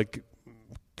 like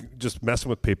just messing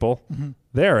with people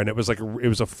there, and it was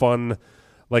a fun,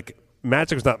 like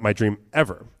magic was not my dream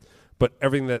ever, but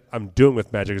everything that I'm doing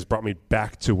with magic has brought me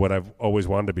back to what I've always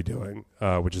wanted to be doing,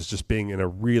 which is just being in a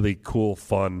really cool,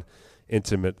 fun,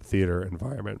 intimate theater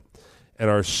environment. And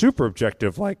our super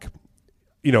objective, we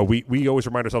always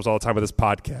remind ourselves all the time with this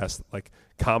podcast, like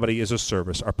comedy is a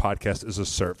service. Our podcast is a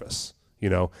service.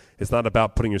 It's not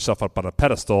about putting yourself up on a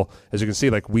pedestal. As you can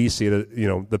see, like we see that,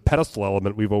 the pedestal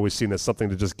element we've always seen as something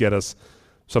to just get us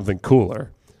something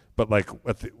cooler. But like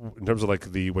in terms of like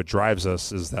what drives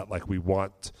us is that like we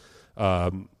want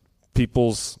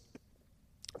people's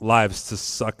lives to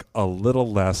suck a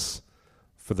little less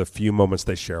for the few moments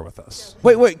they share with us.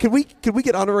 Wait, could we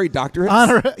get honorary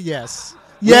doctorates? Yes.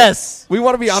 Yes. We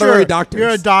want to be honorary doctors. You're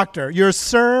a doctor. You're a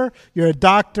sir. You're a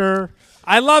doctor.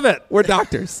 I love it. We're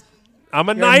doctors. I'm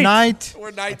a You're a knight.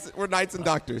 knight. We're knights and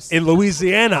doctors. In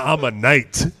Louisiana, I'm a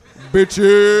knight.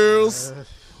 Bitches.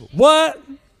 What?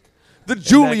 The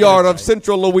Juilliard of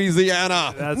Central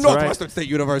Louisiana. That's Northwestern right. State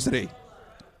University.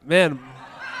 Man,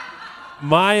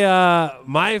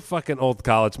 my fucking old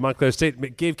college, Montclair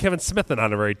State, gave Kevin Smith an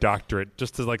honorary doctorate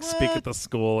just to like speak at the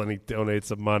school, and he donated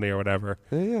some money or whatever.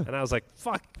 Yeah. And I was like,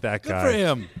 "Fuck that Good guy." for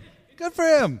him. Good for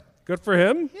him. Good for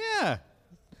him. Yeah.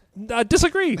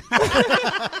 Disagree.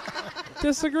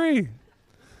 Disagree.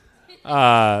 So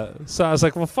I was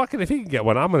like, "Well, fuck it. If he can get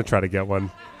one, I'm gonna try to get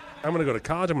one. I'm gonna go to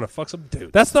college. I'm gonna fuck some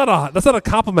dude." That's not a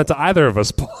compliment to either of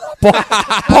us.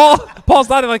 Paul's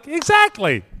not like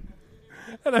exactly.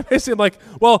 And I basically am like,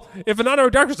 well, if an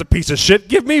honorary doctor's a piece of shit,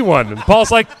 give me one. And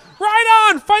Paul's like, right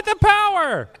on, fight the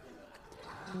power.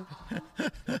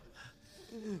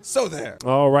 So there.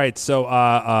 All right. So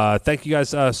thank you guys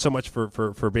so much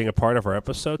for being a part of our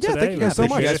episode today. Thank you guys so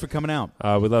much. Thank you guys for coming out.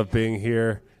 We love being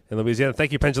here in Louisiana.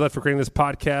 Thank you, Penn Jillette, for creating this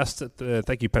podcast.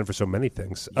 Thank you, Penn, for so many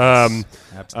things. Yes,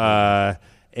 absolutely.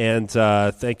 And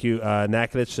thank you,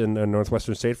 Nakadich and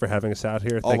Northwestern State, for having us out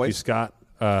here. Thank you, Always. Scott.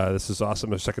 This is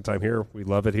awesome. Our second time here. We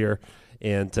love it here.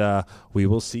 And we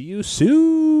will see you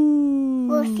soon.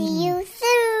 We'll see you soon.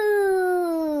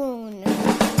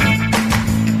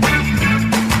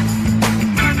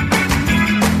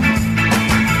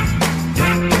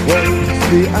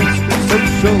 The Ice Cream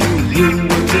Social, you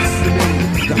were listening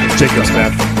to Jacob's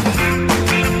Math.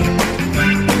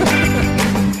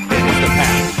 It was the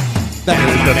path. That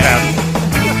was The path.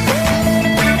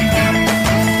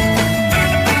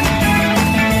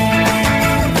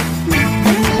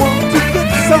 Want to get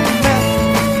some math?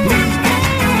 Please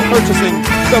be purchasing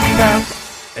the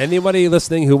path. Anybody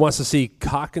listening who wants to see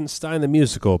Cockenstein the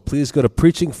musical, please go to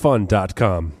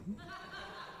preachingfun.com.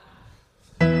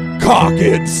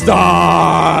 Cockenstein!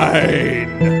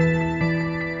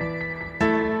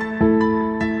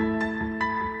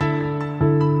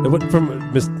 It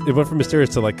went from mysterious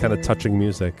to like kind of touching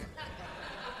music.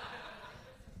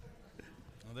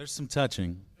 Well, there's some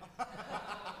touching.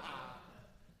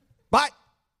 Bye.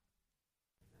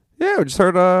 Yeah, we just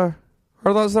heard a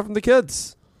lot of stuff from the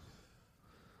kids.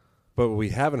 But what we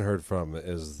haven't heard from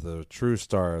is the true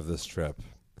star of this trip.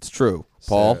 It's true,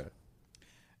 Paul. Sarah.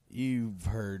 You've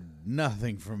heard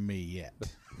nothing from me yet.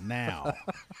 Now,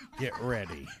 get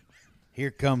ready.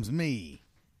 Here comes me.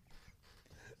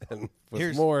 And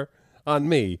with more on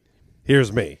me,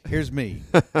 here's me. Here's me.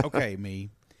 Okay,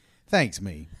 me. Thanks,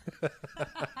 me.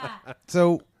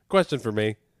 So, question for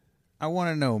me. I want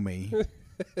to know me.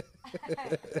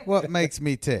 What makes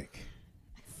me tick?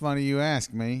 Funny you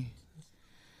ask me.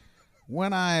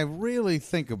 When I really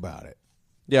think about it,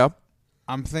 Yeah.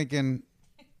 I'm thinking,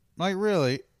 like,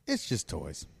 really, it's just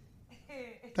toys.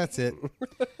 That's it.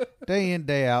 Day in,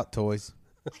 day out, toys.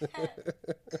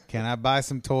 Can I buy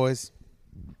some toys?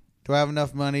 Do I have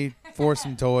enough money for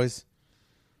some toys?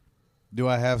 Do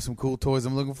I have some cool toys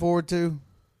I'm looking forward to?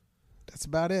 That's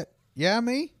about it. Yeah,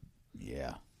 me?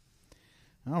 Yeah.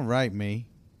 All right, me.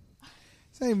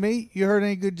 Say, me, you heard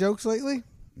any good jokes lately?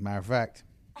 Matter of fact,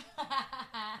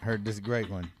 I heard this great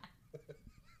one.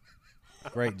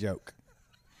 Great joke.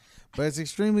 But it's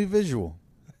extremely visual.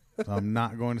 So I'm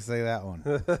not going to say that one.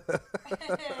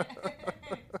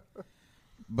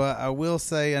 But I will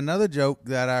say another joke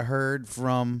that I heard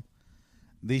from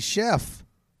the chef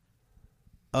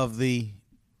of the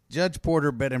Judge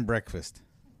Porter Bed and Breakfast.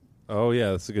 Oh,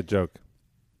 yeah, that's a good joke.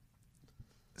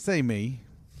 Say, me.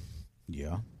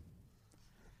 Yeah.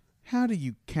 How do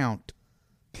you count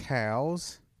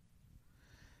cows?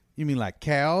 You mean like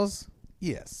cows?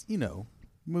 Yes, you know.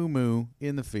 Moo moo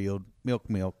in the field, milk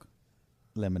milk,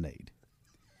 lemonade.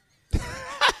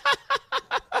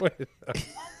 Wait.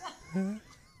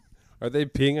 Are they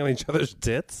peeing on each other's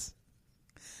tits?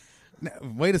 Now,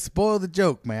 way to spoil the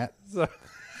joke, Matt.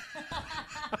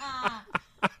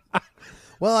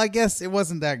 Well, I guess it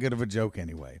wasn't that good of a joke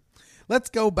anyway. Let's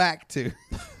go back to...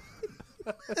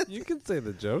 You can say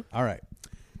the joke. All right.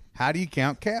 How do you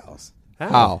count cows?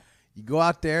 How? You go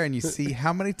out there and you see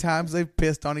how many times they've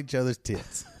pissed on each other's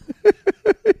tits.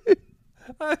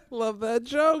 I love that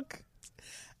joke.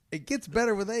 It gets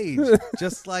better with age,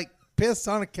 just like piss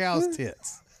on a cow's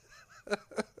tits.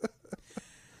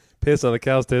 Piss on a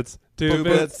cow's tits. Two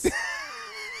bits.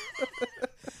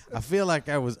 I feel like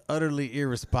I was utterly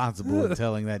irresponsible in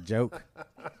telling that joke.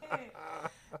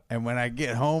 And when I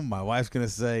get home, my wife's going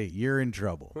to say, "You're in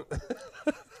trouble."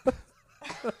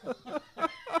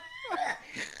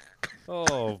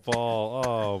 Oh, Paul.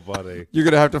 Oh, buddy. You're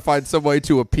going to have to find some way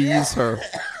to appease her.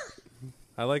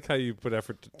 I like how you put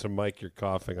effort to mic your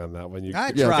coughing on that one.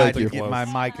 I Yeah, tried thank to you. get my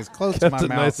mic as close to Kept my it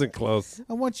mouth. nice and close.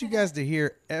 I want you guys to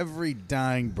hear every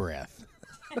dying breath.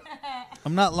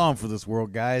 I'm not long for this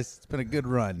world, guys. It's been a good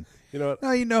run. You know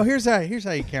what? No, here's how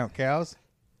you count cows.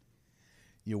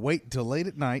 You wait until late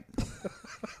at night,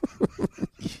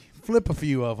 flip a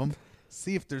few of them,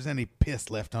 see if there's any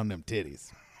piss left on them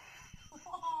titties.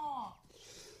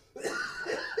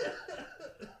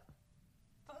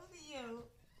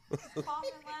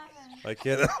 I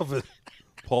can't help it.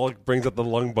 Paul brings up the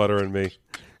lung butter in me.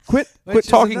 Quit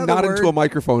talking not into a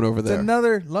microphone over there. It's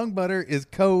another lung butter is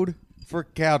code for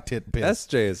cow tit piss.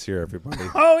 SJ is here, everybody.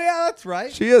 Oh yeah, that's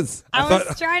right. She is. I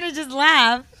was trying to just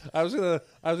laugh. I was gonna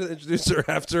introduce her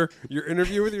after your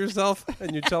interview with yourself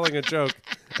and you telling a joke,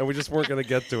 and we just weren't gonna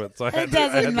get to it. So I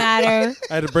doesn't matter.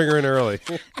 I had to bring her in early.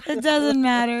 It doesn't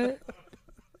matter.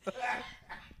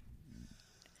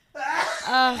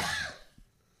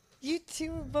 You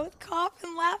two were both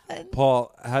coughing, laughing.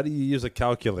 Paul, how do you use a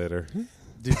calculator?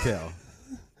 Do tell.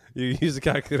 You use a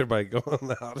calculator by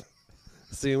going out,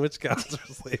 seeing which cows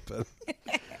are sleeping,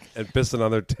 and pissing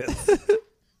on their tits.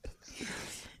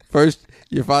 First,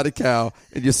 you find a cow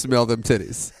and you smell them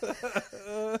titties.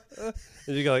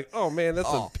 And you go like, "Oh man, that's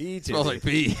a pee titty." Smells like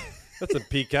pee. That's a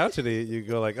pee cow titty. You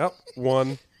go like, "Oh,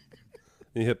 1."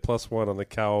 You hit +1 on the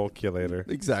calculator.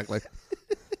 Exactly.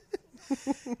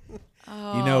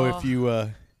 You know,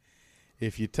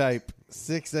 if you type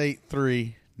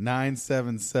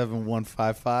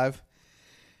 683-977-155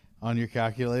 on your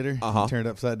calculator, you turn it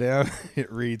upside down, it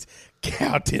reads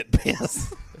cow tit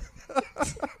piss.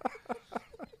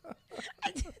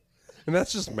 And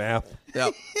that's just math.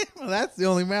 Yep. Well, that's the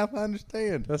only math I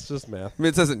understand. That's just math. I mean,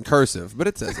 it says it in cursive, but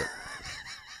it says it.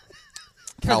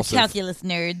 For the calculus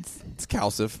nerds. It's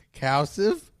calcive.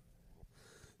 Calcive?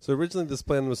 So originally this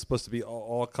plan was supposed to be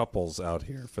all couples out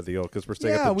here for the because we're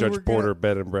staying at the Judge Porter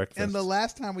bed and breakfast. And the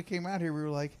last time we came out here, we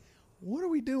were like, what are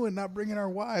we doing not bringing our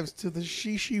wives to the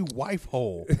Shishi wife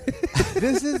hole?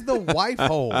 This is the wife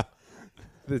hole.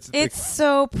 It's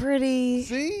so pretty.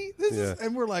 See? This is,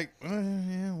 and we're like,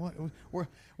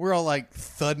 we're all like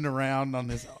thudding around on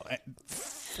this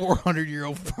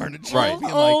 400-year-old furniture. Right.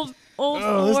 Old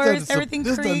floors, everything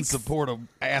This creaks. doesn't support an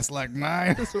ass like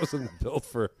mine. This wasn't built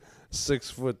for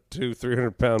 6'2",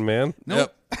 300-pound man.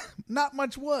 Nope. Not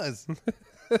much was.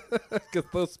 Because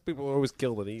those people are always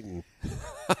killed and eaten.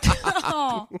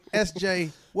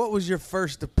 SJ, what was your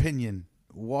first opinion?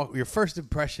 Your first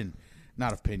impression?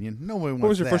 Not opinion. No one wants What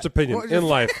was your first opinion in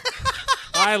life?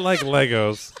 I like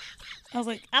Legos. I was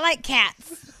like, I like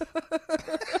cats.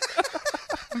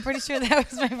 I'm pretty sure that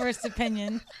was my first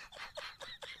opinion.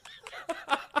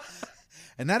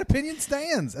 And that opinion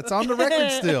stands. It's on the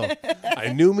record still.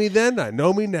 I knew me then. I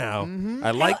know me now. Mm-hmm.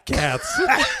 I like cats.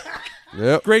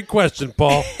 Yep. Great question,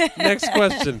 Paul. Next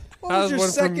question. What How's was your one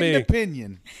from second me?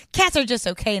 opinion? Cats are just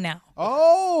okay now.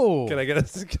 Oh. Can I get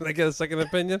a second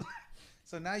opinion?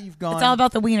 So now you've gone. It's all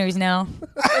about the wieners now.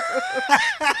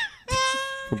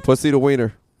 From pussy to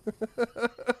wiener.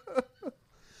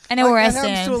 I know where I That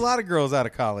happens stand. to a lot of girls out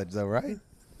of college, though, right?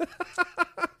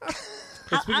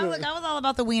 I was all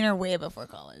about the wiener way before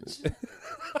college.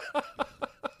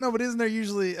 No, but isn't there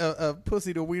usually a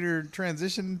pussy to wiener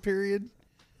transition period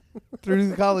through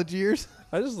the college years?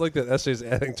 I just like that SJ's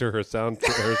adding to her sound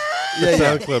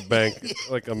clip bank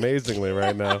like amazingly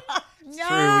right now.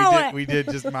 No. True, we did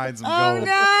just mine some Oh, gold.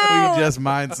 no. We just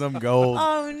mined some gold.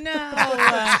 Oh,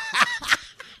 no.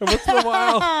 And once in a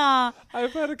while,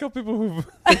 I've had a couple people who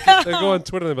they go on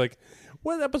Twitter and they're like,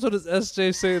 "What episode does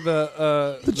SJ say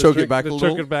the choke it back a the little?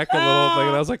 choke it back a little thing?"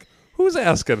 And I was like, "Who's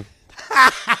asking?"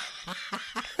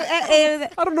 I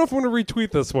don't know if I'm going to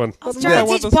retweet this one. I was trying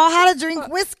to teach Paul how to drink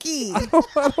whiskey. I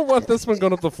don't want this one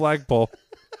going up the flagpole.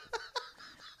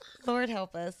 Lord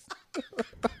help us.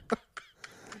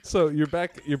 So you're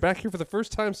back here for the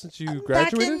first time since you Back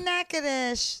graduated? in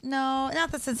Natchitoches. No,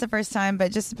 not that since the first time,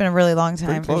 but just been a really long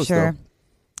time Pretty close, for sure.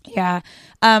 Yeah.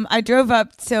 I drove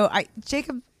up. So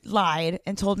Jacob lied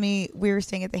and told me we were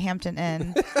staying at the Hampton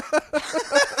Inn.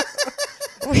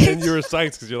 And you were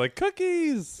psyched because you're like,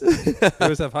 cookies. They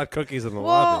always have hot cookies in the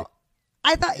lobby.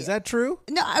 I thought. Is that true?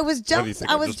 No, I was What do you jealous.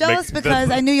 think? I I'm was just jealous making- because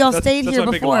I knew y'all stayed that's here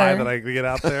my big lie before. that I get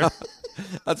out there.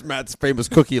 That's Matt's famous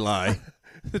cookie lie.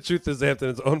 The truth is, Hampton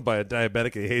is owned by a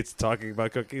diabetic. He hates talking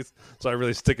about cookies, so I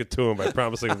really stick it to him by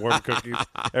promising warm cookies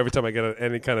every time I get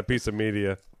any kind of piece of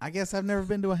media. I guess I've never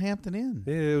been to a Hampton Inn.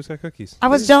 Yeah, it was got cookies. I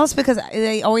was jealous because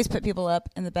they always put people up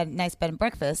in the nice bed and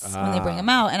breakfasts when they bring them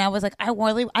out, and I was like,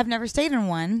 I've never stayed in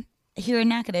one here in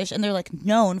Natchitoches, and they're like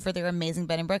known for their amazing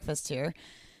bed and breakfast here.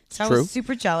 So I was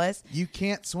super jealous. You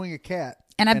can't swing a cat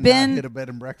And I've not been- hit a bed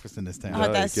and breakfast in this town.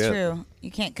 Oh, that's you can't. true. You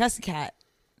can't cuss a cat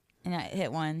and not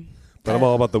hit one. But I'm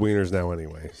all about the wieners now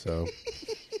anyway, so.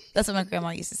 That's what my grandma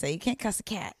used to say. You can't cuss a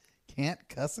cat. Can't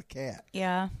cuss a cat.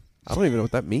 Yeah. I don't even know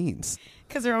what that means.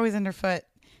 Because they're always underfoot.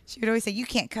 She would always say, "You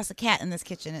can't cuss a cat in this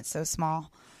kitchen. It's so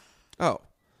small." Oh.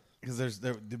 Because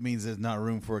that means there's not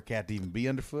room for a cat to even be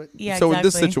underfoot. Yeah, so exactly. in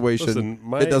this situation,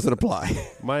 Listen, it doesn't apply.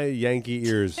 My Yankee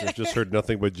ears have just heard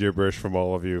nothing but gibberish from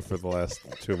all of you for the last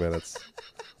 2 minutes.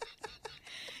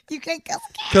 You can't cuss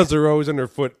a cat. Because they're always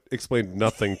underfoot explained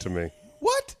nothing to me.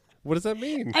 What? What does that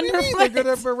mean? What do you mean? They're good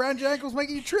up around your ankles,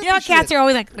 making you trip. You know, and cats shit. are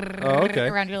always like okay.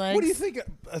 around your legs. What do you think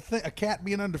a cat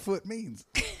being underfoot means?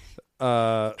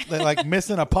 Like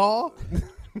missing a paw?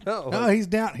 No. No, he's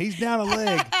down. He's down a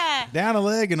leg, down a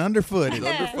leg, and underfoot. He's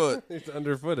underfoot. He's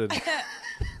underfooted.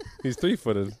 He's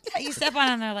 3-footed. Yeah, you step on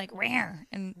them, they're like rare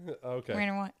and Okay. rare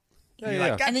and what?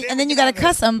 Yeah. And then you got to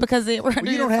cuss them because they were. Well,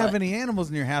 under you your don't have foot. any animals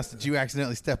in your house that you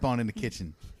accidentally step on in the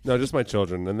kitchen. No, just my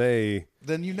children, and they.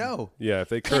 Then you know. Yeah, if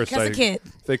they Can't curse, cuss a kid.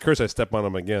 if they curse, I step on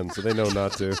them again, so they know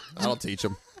not to. I'll teach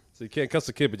them. So you can't cuss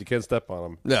a kid, but you can step on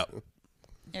them. No.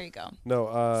 There you go. No.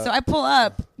 So I pull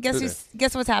up. Okay.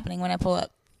 Guess what's happening when I pull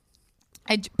up?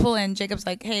 Pull in. Jacob's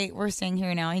like, "Hey, we're staying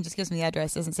here now." He just gives me the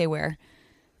address, doesn't say where.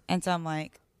 And so I'm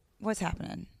like, "What's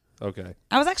happening?" Okay.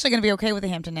 I was actually going to be okay with the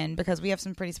Hampton Inn because we have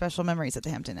some pretty special memories at the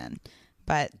Hampton Inn.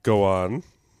 But Go on.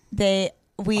 I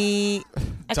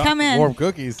come in. Warm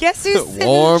cookies. Guess who's sitting?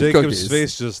 Warm Jacob's cookies.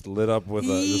 face just lit up with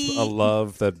just a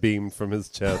love that beamed from his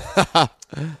chest.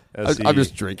 I'm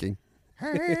just drinking.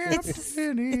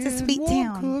 It's a sweet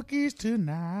town. Cookies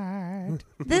tonight.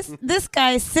 This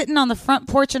guy's sitting on the front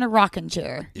porch in a rocking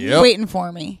chair, Yep. waiting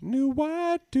for me. New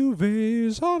white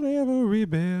duvets on every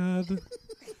bed.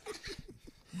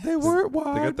 They weren't They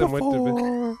wide got them white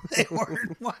before. They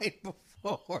weren't white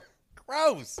before.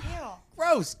 Gross.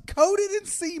 Gross. Coated in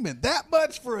semen. That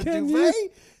much for a Can duvet?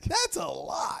 you- That's a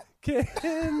lot.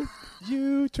 Can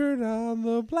you turn on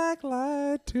the black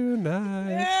light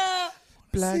tonight?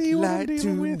 Black See what I'm light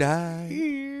dealing with tonight.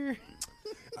 here.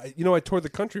 I toured the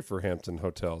country for Hampton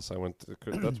hotels. I went.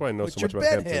 That's why I know With so much your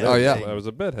about Hampton. bedhead. Oh, yeah. I was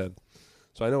a bedhead,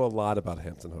 so I know a lot about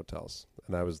Hampton hotels.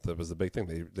 And that was the big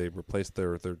thing. They replaced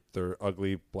their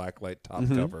ugly black light top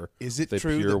cover. Is it with a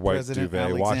true pure that white President duvet,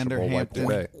 Alexander washable white Hampton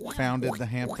duvet? founded the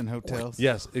Hampton Hotels?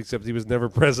 Yes, except he was never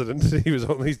president. He was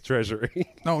only treasury.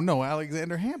 No,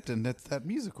 Alexander Hampton. That's that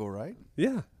musical, right?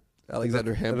 Yeah.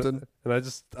 Alexander Hampton. And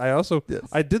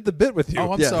I did the bit with you.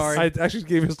 Oh, I'm Yes. sorry. I actually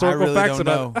gave historical I really facts don't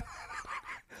about. know.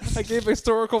 I gave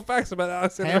historical facts about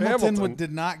Alexander Hamilton.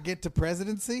 Did not get to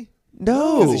presidency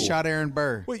No. because he shot Aaron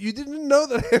Burr. Wait, you didn't know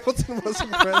that Hamilton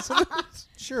wasn't president?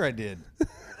 Sure, I did.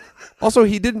 Also,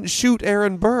 he didn't shoot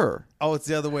Aaron Burr. Oh, it's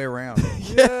the other way around.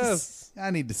 Yes.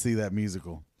 I need to see that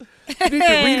musical. You need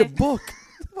to read a book.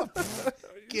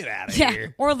 Get out of Yeah,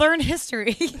 here. or learn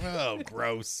history. Oh,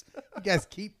 gross. You guys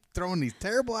keep throwing these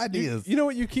terrible ideas. You know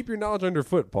what? You keep your knowledge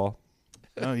underfoot, Paul.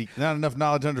 No, not enough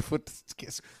knowledge underfoot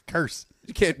to curse.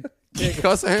 You can't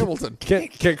cuss a Hamilton.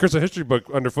 Can't curse a history book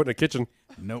underfoot in a kitchen.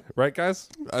 Nope. Right, guys?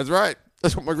 That's right.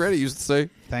 That's what my granny used to say.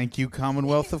 Thank you,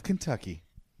 Commonwealth of Kentucky.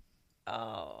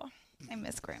 Oh, I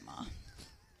miss Grandma.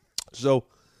 So,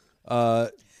 So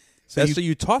Esther,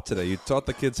 you taught today. You taught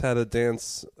the kids how to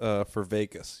dance for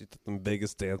Vegas. You taught them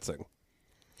Vegas dancing.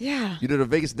 Yeah. You did a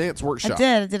Vegas dance workshop.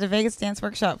 I did a Vegas dance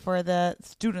workshop for the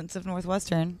students of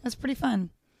Northwestern. It was pretty fun.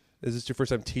 Is this your first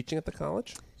time teaching at the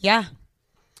college? Yeah.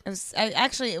 It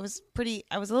was pretty.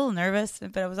 I was a little nervous,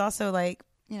 but it was also like,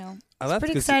 I it was laughed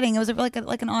pretty 'cause exciting. It was like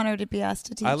an honor to be asked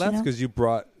to teach. I laughed you know? because you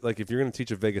brought, like, if you're going to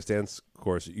teach a Vegas dance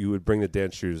course, you would bring the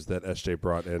dance shoes that SJ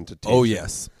brought in to teach. Oh, it.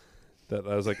 yes. That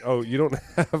I was like, oh, you don't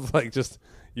have, like, just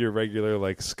your regular,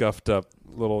 like, scuffed up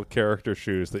little character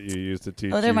shoes that you use to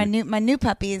teach. Oh, they're you. my new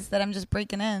puppies that I'm just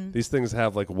breaking in. These things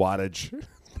have, like, wattage.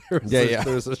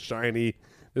 There's a shiny,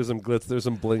 there's some glitz, there's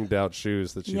some blinged out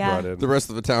shoes that you brought in. The rest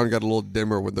of the town got a little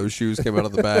dimmer when those shoes came out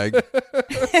of the bag.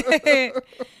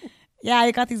 Yeah,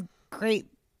 I got these great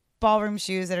ballroom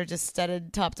shoes that are just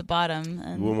studded top to bottom. You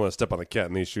And wouldn't want to step on a cat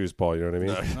in these shoes, Paul. You know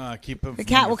what I mean? Keep them the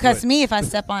cat will cuss me if I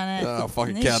step on it. Oh,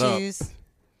 fucking in these cat up. shoes.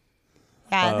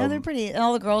 Yeah, no, they're pretty. And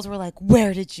all the girls were like,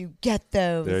 "Where did you get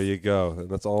those?" There you go. And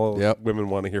that's all women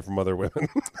want to hear from other women.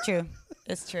 True.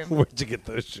 It's true. Where'd you get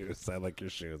those shoes? I like your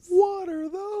shoes. What are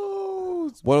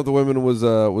those? One of the women was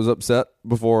upset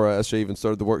before SJ even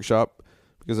started the workshop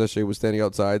because SJ was standing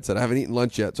outside, said, I haven't eaten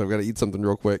lunch yet, so I've got to eat something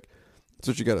real quick.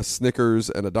 So she got a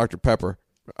Snickers and a Dr. Pepper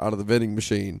out of the vending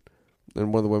machine.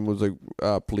 And one of the women was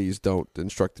like, please don't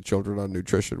instruct the children on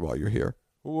nutrition while you're here.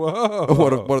 Whoa.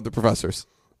 One of the professors.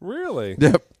 Really?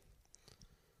 Yep.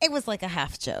 It was like a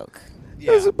half joke. It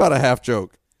was about a half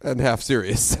joke. and half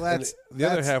serious. Well, And the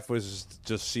other half was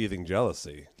just seething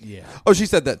jealousy. Yeah. Oh, she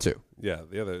said that too. Yeah,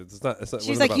 the other. It's not. It's not. She's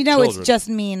wasn't like, about you know, children. it's just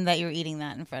mean that you're eating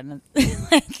that in front of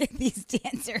like these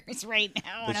dancers right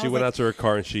now. And I she was went like- out to her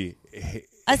car and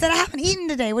I said, I haven't eaten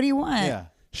today. What do you want? Yeah.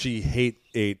 she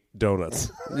ate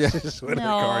donuts. Yeah. She just went in her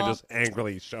car and just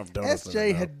angrily shoved donuts. in her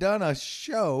SJ mouth. had done a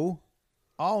show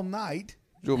all night.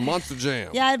 Do a Monster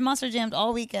Jam. Yeah, I had Monster Jammed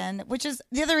all weekend, which is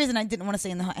the other reason I didn't want to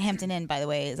stay in the Hampton Inn, by the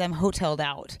way, is I'm hoteled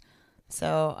out.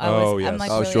 So I'm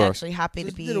like really actually happy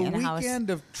to be did in a a house. weekend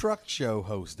of truck show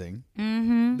hosting.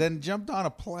 Mm-hmm. Then jumped on a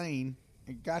plane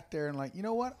and got there and like, you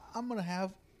know what? I'm gonna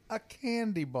have a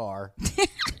candy bar.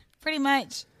 Pretty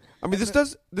much. I mean, this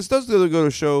does really go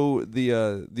to show the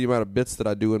amount of bits that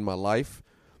I do in my life,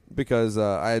 because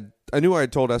I knew I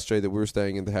had told SJ that we were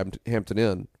staying in the Hampton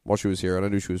Inn while she was here, and I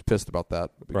knew she was pissed about that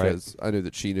because I knew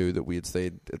that she knew that we had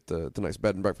stayed at the nice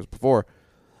bed and breakfast before.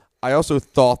 I also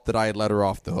thought that I had let her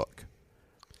off the hook.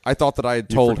 I thought that I had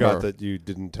told you her forgot that you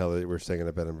didn't tell her that we were staying in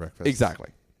a bed and breakfast. Exactly.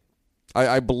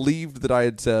 I believed that I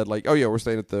had said like, oh yeah, we're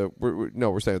staying at the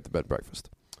we're staying at the bed and breakfast.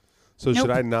 So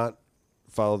should I not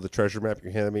follow the treasure map you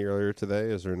handed me earlier today?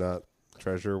 Is there not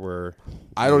treasure where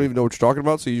I don't even know what you're talking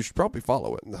about, so you should probably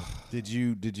follow it. Did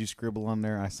you scribble on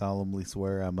there? I solemnly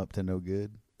swear I'm up to no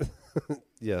good.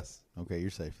 Yes. Okay,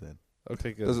 you're safe then.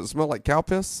 Okay, good. Does it smell like cow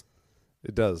piss?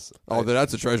 It does. Oh, then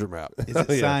that's a treasure map. Is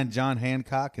it signed John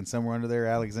Hancock and somewhere under there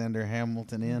Alexander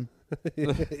Hamilton Inn?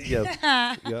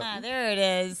 Yes. There it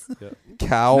is. Yep.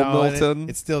 Cow No, Milton.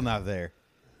 It's still not there.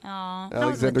 Aw,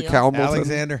 Alexander Cow Milton.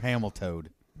 Alexander Hamilton.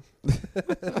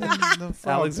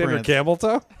 Alexander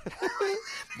Cameltoe?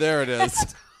 There it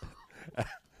is.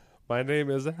 My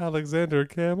name is Alexander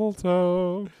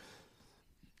Cameltoe.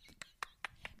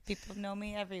 People know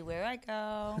me everywhere I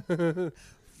go.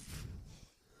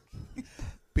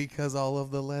 Because all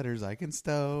of the letters I can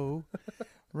stow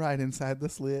right inside the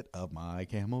slit of my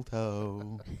camel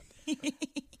toe.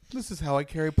 This is how I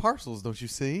carry parcels, don't you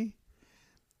see?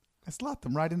 I slot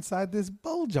them right inside this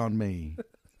bulge on me.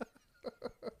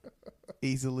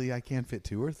 Easily I can fit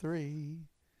 2 or 3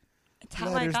 how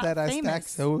I letters got that I stack famous.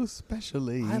 so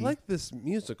specially. I like this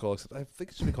musical, except I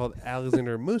think it should be called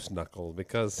Alexander Moose Knuckle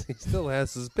because he still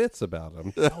has his bits about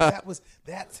him. Oh,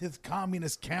 that's his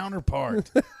communist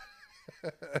counterpart.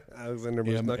 Alexander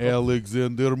Moose Knuckle.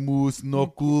 Alexander Moose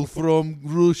Knuckle from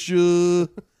Russia.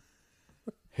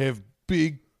 Have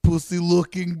big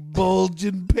pussy-looking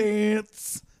bulging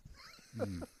pants.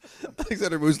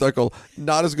 Alexander Moose Knuckle,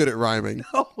 not as good at rhyming.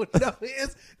 No, he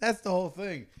is. That's the whole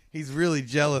thing. He's really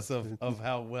jealous of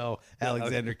how well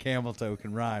Alexander Cameltoe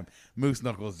can rhyme. Moose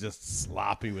Knuckle is just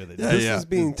sloppy with it. This is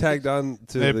being tagged on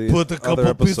to They the put a other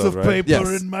couple pieces episode, of right?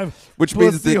 paper in my Which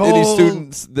means that any hole.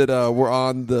 students that were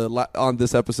on on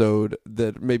this episode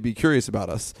that may be curious about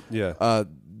us,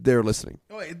 they're listening.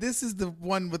 Oh, wait, this is the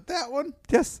one with that one?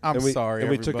 Yes. I'm sorry, And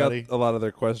we everybody. took out a lot of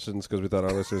their questions because we thought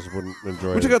our listeners wouldn't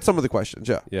enjoy it. We took out some of the questions,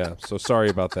 yeah. Yeah, so sorry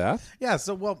about that. Yeah,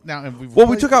 so, well, now... And we've Well,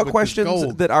 we replaced took it out with questions the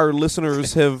gold. that our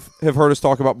listeners have heard us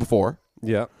talk about before.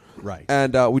 Yeah. Right.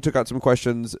 And we took out some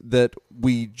questions that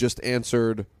we just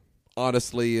answered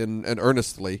honestly and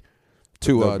earnestly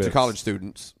to bits. college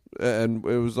students. And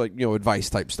it was like, advice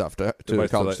type stuff to Advice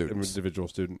college that students. individual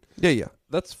student. Yeah.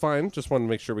 That's fine. Just wanted to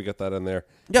make sure we got that in there.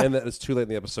 Yeah. And that it's too late in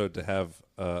the episode to have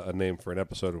a name for an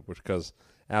episode, because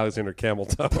Alexander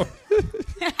Cameltoe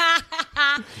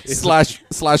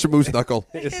slash Moose Knuckle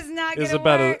is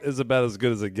about as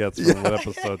good as it gets from an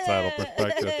episode title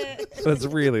perspective. But it's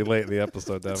really late in the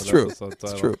episode to have It's an true. episode title.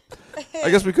 It's true. I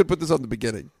guess we could put this on the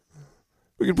beginning.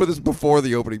 We could put this before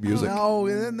the opening music.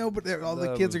 No, but all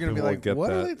the kids are going to be People like, get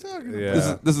what are that. they talking Yeah.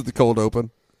 about? This is the cold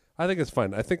open. I think it's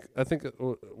fine. I think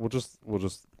we'll just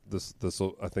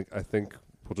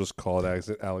call it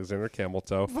Alexander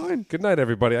Cameltoe. Fine. Good night,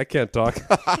 everybody. I can't talk.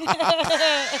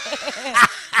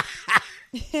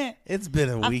 It's been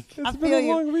a week. I It's been feel a you.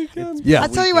 long weekend. Yeah. I'll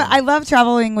tell you what, I love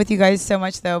traveling with you guys so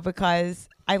much, though, because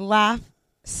I laugh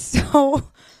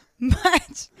so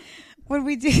much when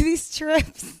we do these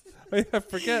trips. I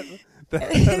forget.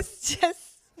 It's just...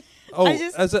 Oh, I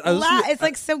just laugh. It's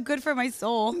like so good for my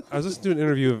soul. I was listening to an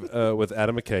interview with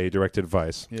Adam McKay, who directed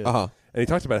Vice. Yeah. Uh-huh. And he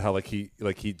talked about how he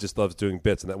just loves doing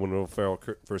bits, and that when Will Ferrell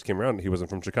first came around, he wasn't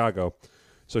from Chicago,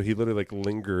 so he literally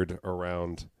lingered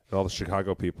around and all the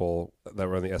Chicago people that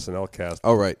were on the SNL cast.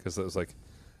 Oh, right. Because it was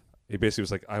he basically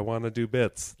was like, I want to do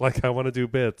bits, I want to do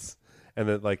bits, and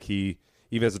then he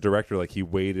even as a director, he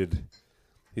waited.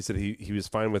 He said he was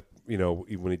fine with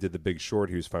when he did The Big Short,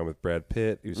 he was fine with Brad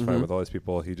Pitt, he was fine with all these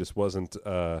people. He just wasn't.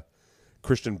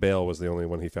 Christian Bale was the only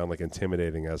one he found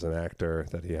intimidating as an actor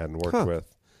that he hadn't worked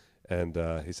with. And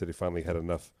he said he finally had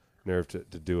enough nerve to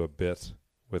do a bit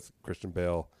with Christian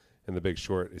Bale in The Big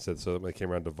Short. He said so when they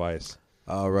came around to Vice.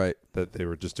 All right. That they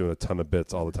were just doing a ton of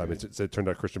bits all the time. It turned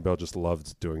out Christian Bale just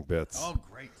loved doing bits. Oh,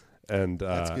 great. And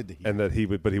That's good to hear. And that he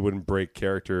wouldn't break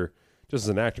character just as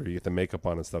an actor. You get the makeup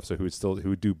on and stuff, so he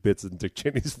would do bits in Dick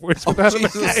Cheney's voice. Without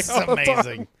Jesus, that's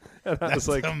amazing. And I was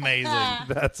like, amazing.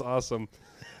 That's awesome.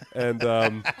 And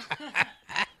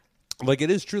like,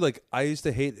 it is true. Like, I used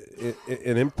to hate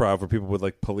in improv where people would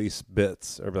like police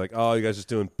bits or be like, "Oh, you guys just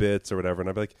doing bits or whatever," and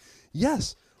I'd be like,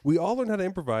 "Yes, we all learn how to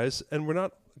improvise, and we're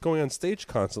not going on stage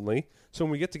constantly. So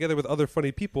when we get together with other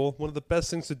funny people, one of the best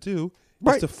things to do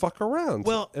is to fuck around.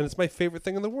 Well, and it's my favorite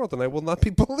thing in the world, and I will not be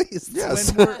policed."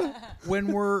 Yes. When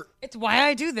we're It's why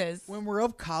I do this. when we're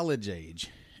of college age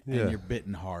and Yeah. you're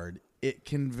bitten hard, it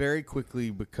can very quickly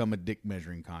become a dick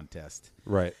measuring contest.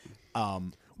 Right.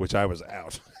 Which I was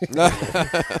out.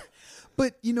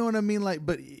 But you know what I mean? Like,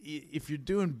 but if you're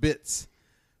doing bits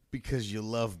because you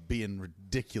love being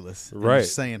ridiculous, and Right. you're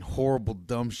saying horrible,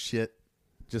 dumb shit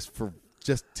just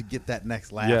to get that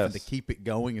next laugh and to Yes. keep it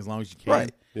going as long as you can.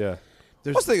 Right. Yeah.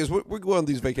 Plus, the thing is, we go on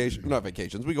these not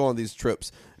vacations. We go on these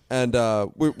trips, and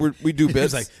we do It's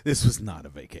bits. like, this was not a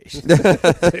vacation.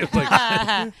 It's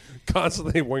like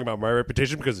constantly worrying about my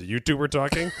reputation because you two were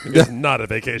talking. It's not a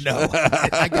vacation. No,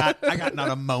 I got not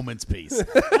a moment's peace.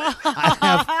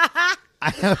 I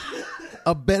have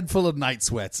a bed full of night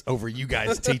sweats over you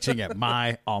guys teaching at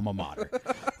my alma mater.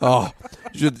 Oh,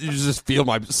 you just feel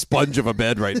my sponge of a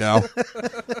bed right now.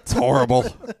 It's horrible.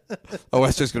 Oh,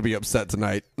 Esther's going to be upset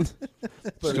tonight.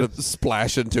 She's going to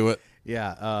splash into it.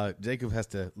 Yeah, Jacob has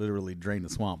to literally drain the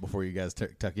swamp before you guys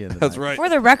tuck in. That's right. For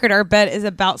the record, our bed is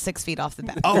about 6 feet off the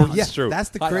bed. Oh, yeah, That's true. That's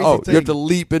the crazy Oh, thing. you have to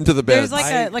leap into the bed. There's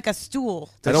like a stool.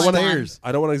 I don't to want climb to.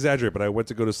 I don't want to exaggerate, but I went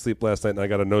to go to sleep last night and I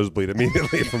got a nosebleed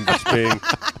immediately from just being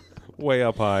way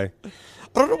up high. I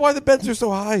don't know why the beds are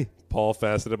so high. Paul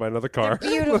faceted by another car.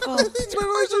 Beautiful.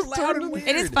 loud and weird.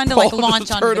 It is fun to like Paul launch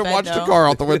just onto turned the and bed, watched the though. car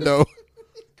out the window.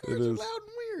 It is. Loud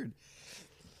and weird.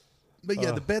 But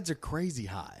yeah, the beds are crazy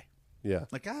high. Yeah.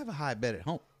 Like I have a high bed at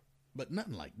home, but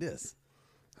nothing like this.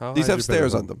 How These high have is your bed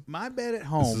stairs at on home? them. My bed at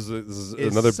home. This is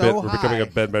is another so bit. We're becoming a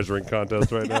high. bed measuring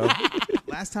contest right now.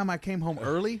 Last time I came home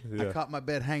early, I Yeah. caught my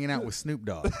bed hanging out with Snoop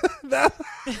Dogg.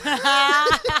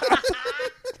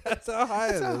 That's how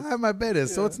high That's how high my bed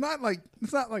is. So it's not like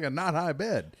a not high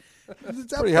bed.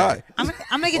 It's up Pretty there. high. I'm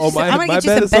gonna get Oh, you some, my- I'm gonna my get you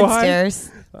bed some is so bed high? stairs.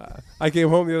 I came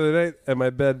home the other night and my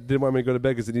bed didn't want me to go to bed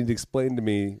because it needed to explain to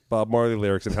me Bob Marley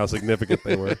lyrics and how significant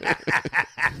they were.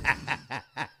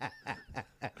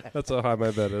 That's how high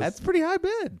my bed is. That's a pretty high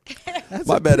bed. That's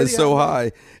My a bed is pretty so bed.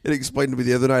 high. It explained to me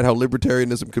the other night how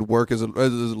libertarianism could work as a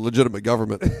legitimate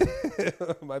government.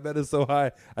 My bed is so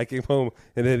high. I came home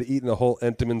and had eaten a whole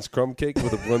Entenmann's crumb cake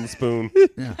with one spoon,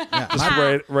 Yeah.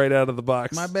 just right out of the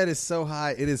box. My bed is so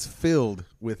high, it is filled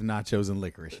with nachos and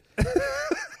licorice.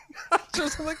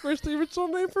 Just licorice, the original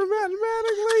name for Matt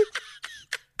Mattingly.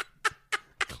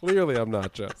 Clearly, I'm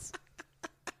not just.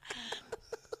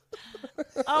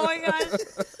 Oh my gosh!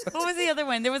 What was the other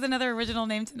one? There was another original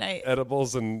name tonight.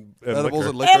 Edibles and Edibles liquor.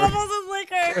 and liquor. Animals and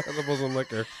liquor. Edibles and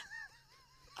liquor.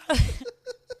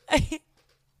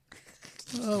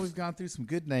 Oh, we've gone through some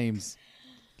good names.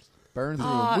 Burn through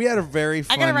Aw. them. We had a very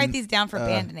fun... I gotta write these down for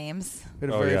band names. We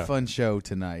had a Oh, very yeah. fun show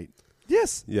tonight.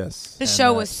 Yes. Yes. The And,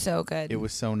 show was so good. It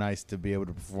was so nice to be able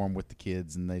to perform with the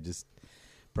kids, and they just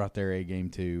brought their A game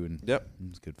too, and Yep. it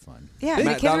was good fun. Yeah, the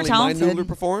Matt kids were Donnelly talented. Mindnoodler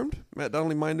performed. Matt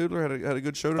Donnelly Mindnoodler had a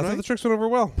good show I thought tonight. the tricks went over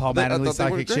well. Paul I Mattingly thought they were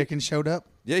Psychic great. Chicken showed up.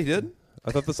 Yeah, he did.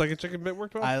 I thought the second chicken bit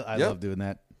worked well. I Yep. love doing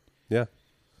that. Yeah.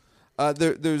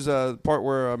 There's a part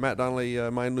where Matt Donnelly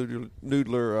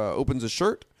Mindnoodler opens a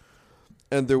shirt,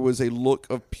 and there was a look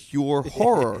of pure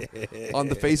horror on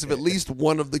the face of at least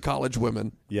one of the college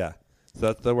women. Yeah.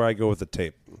 So that's where I go with the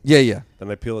tape. Yeah. Then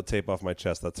I peel the tape off my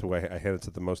chest. That's who I hand it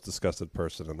to the most disgusted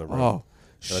person in the room. Oh,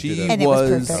 And I do she that And it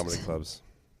was was perfect. comedy clubs.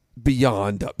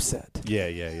 beyond upset.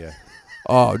 Yeah.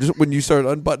 Oh, just when you started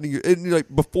unbuttoning your, and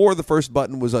like before the first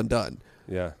button was undone,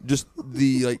 Yeah. just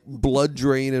the like blood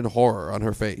drain and horror on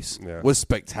her face Yeah. was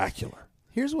spectacular.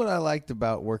 Here's what I liked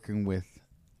about working with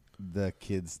the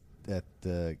kids at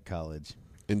the college.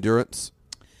 Endurance.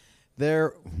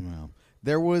 There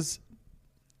was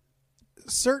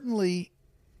certainly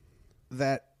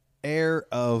that air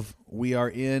of we are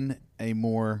in a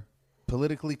more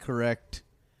politically correct,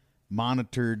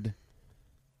 monitored,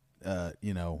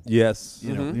 Yes.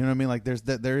 you know what I mean? Like there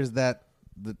is that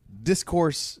the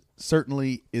discourse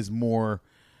certainly is more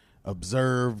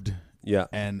observed, Yeah.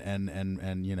 and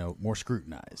you know, more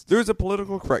scrutinized. There's a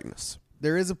political correctness.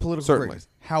 There is a political Certainly. correctness.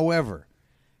 However,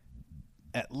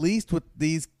 at least with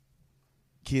these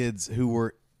kids who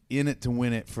were in it to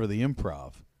win it for the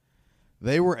improv.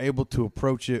 They were able to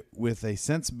approach it with a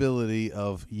sensibility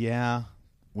of, yeah,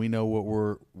 we know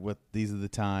what these are the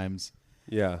times.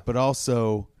 Yeah. But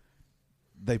also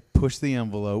they push the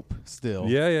envelope still.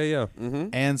 Yeah. Mm-hmm.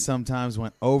 And sometimes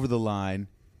went over the line,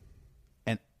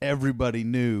 and everybody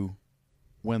knew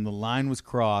when the line was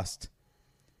crossed,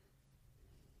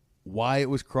 why it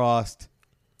was crossed,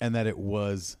 and that it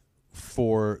was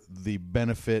for the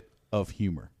benefit of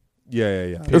humor. Yeah.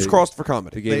 It was crossed for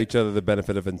comedy. They gave each other the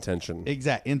benefit of intention.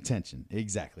 Intention.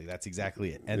 Exactly. That's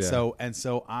exactly it. And Yeah.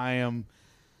 so I am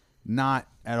not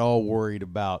at all worried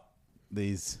about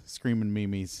these screaming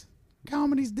memes.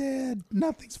 Comedy's dead.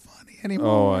 Nothing's funny anymore.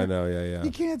 Oh, I know. Yeah.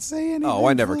 You can't say anything. Oh,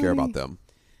 I never care funny. about them.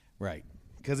 Right.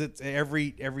 Because it's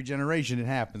every generation it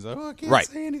happens. Oh, I can't Right.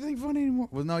 say anything funny anymore.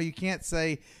 Well, no, you can't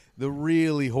say the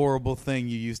really horrible thing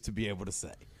you used to be able to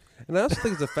say. And I also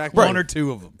think it's a factor. One or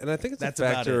two of them. And I think it's That's a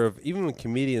about factor it. of, even when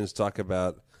comedians talk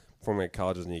about performing at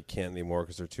colleges and you can't anymore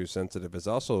because they're too sensitive, it's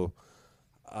also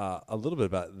a little bit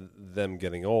about them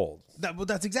getting old.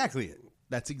 That's exactly it.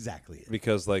 That's exactly it.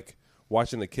 Because, like,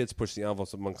 watching the kids push the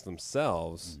envelopes amongst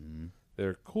themselves,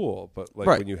 they're cool. But, like,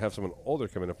 Right. when you have someone older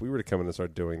come in, if we were to come in and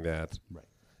start doing that,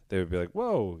 they would be like,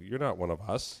 whoa, you're not one of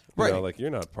us. You Right. know, like, you're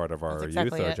not part of our That's youth,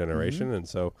 exactly our it. generation. And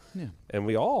so, and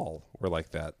we all were like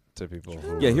that to people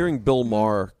who Yeah, were- hearing Bill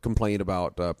Maher complain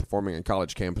about performing on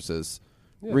college campuses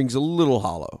rings a little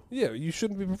hollow. Yeah, you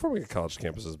shouldn't be performing at college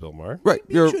campuses, Bill Maher. Right.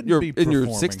 He You're shouldn't be in your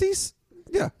performing. 60s?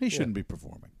 Yeah. He shouldn't be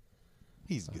performing.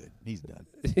 He's good. He's done.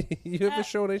 You have a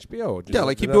show on HBO. Yeah,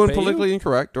 like keep doing politically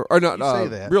incorrect or not You say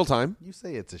that. real time. You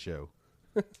say it's a show.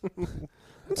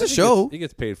 It's a show. He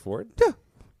gets paid for it. Yeah.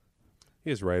 He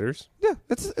has writers. Yeah,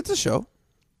 it's a show.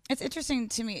 It's interesting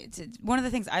to me. One of the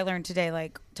things I learned today,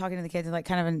 like talking to the kids, and like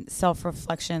kind of in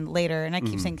self-reflection later, and I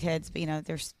keep saying kids, but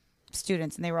they're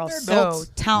students, and they were all They're so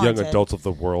adults. talented. Young adults of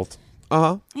the world.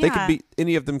 Uh-huh. They could Yeah. be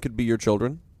any of them could be your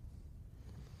children.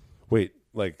 Wait,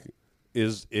 like,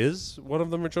 is one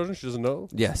of them your children? She doesn't know.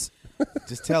 Yes.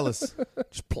 Just tell us.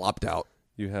 Just plopped out.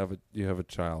 You have a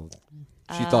child.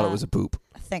 She thought it was a poop.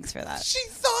 Thanks for that. She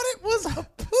thought it was a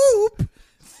poop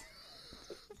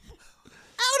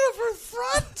out of her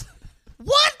front.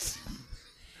 What?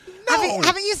 No.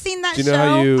 Haven't you seen that Do you know show?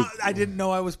 how you? I didn't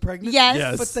know I was pregnant.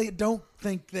 Yes. But they don't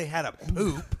think they had a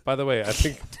poop. By the way, I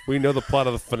think we know the plot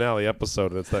of the finale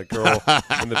episode. It's that girl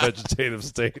in the vegetative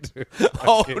state.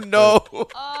 Oh no.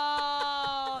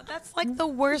 Oh, that's like the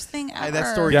worst thing ever.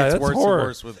 That story Yeah, gets that's worse horror. and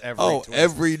worse with every Oh, twist.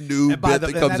 every new And by bit the-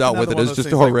 that and comes that's out with another it one is of just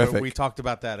those things, like, horrific. we talked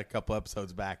about that a couple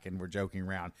episodes back, and we're joking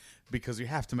around because you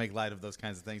have to make light of those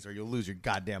kinds of things, or you'll lose your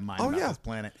goddamn mind Oh, about yeah. this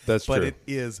planet. That's but true. it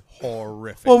is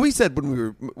horrific. Well, we said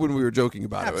when we were joking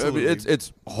about Absolutely. it. I mean,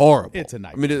 it's horrible. It's a I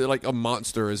nightmare. mean, like a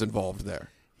monster is involved there.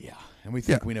 yeah, and we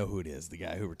think we know who it is—the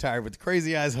guy who retired with the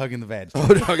crazy eyes, hugging the vag. Oh,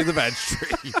 talking the bad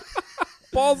tree.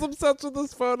 Paul's obsessed with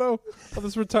this photo of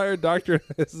this retired doctor.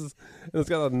 And it's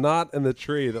got a knot in the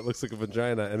tree that looks like a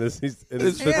vagina, and It's the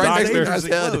right doctor. next to his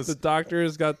head. The doctor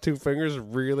has got two fingers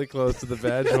really close to the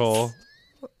vag hole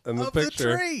in the Of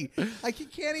picture. the tree, like he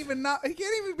can't even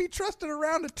be trusted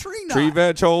around a tree knot. Tree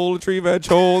veg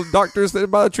hole. Doctor's sitting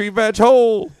by the tree veg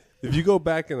hole. If you go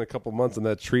back in a couple months and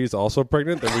that tree's also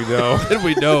pregnant, then we know. And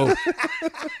we know.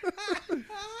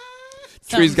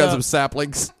 Tree's got up. some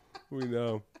saplings. We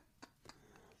know.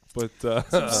 But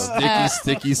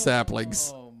Sticky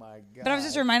saplings. Oh my god! But I was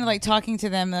just reminded, like talking to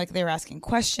them, like they were asking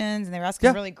questions, and they were asking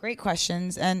Yeah. really great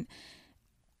questions, and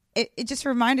it just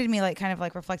reminded me, like kind of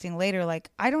like reflecting later, like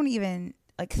I don't even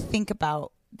like think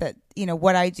about that.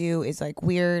 What I do is like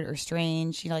weird or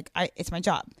strange. It's my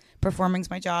job. Performing's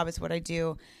my job. It's what I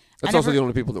do. That's also the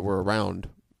only people that were around.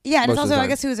 Yeah, and most it's of the also, I time.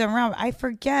 guess, who's around. I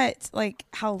forget, like,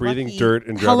 how breathing lucky, dirt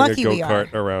and how driving a lucky we are.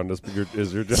 go-kart around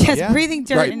is your job. Yes, Yeah. breathing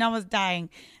dirt Right. and almost dying.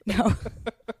 No.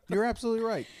 You're absolutely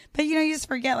right. But, you just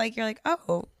forget, like, you're like,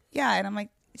 oh, yeah. And I'm, like,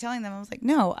 telling them, I was like,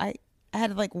 no, I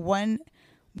had, like, one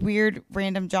weird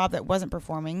random job that wasn't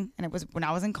performing. And it was when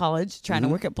I was in college trying to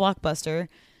work at Blockbuster.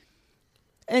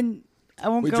 And I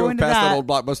won't We go drove into past that that. old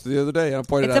Blockbuster the other day, and I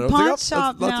pointed It's out. a I was like, pawn oh,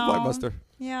 shop that's now. a Blockbuster.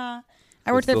 Yeah.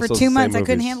 I worked there still for sells 2 the months. same I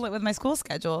couldn't movies. handle it with my school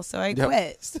schedule, so I Yep.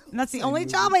 quit. And that's the only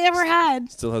job I ever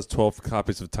had. Still has 12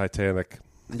 copies of Titanic.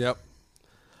 Yep.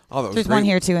 Oh, that was There's great. one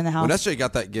here, too, in the house. When SJ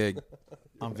got that gig,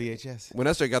 On VHS, when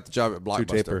SJ got the job at Blockbuster,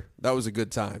 taper. that was a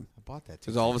good time. I bought that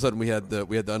too. Because all of a sudden we had the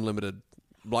unlimited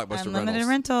Blockbuster Unlimited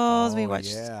rentals. rentals. We Oh,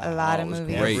 watched yeah. a lot Oh, of it was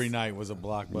movies. great. Every night was a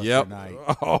Blockbuster Yep. night.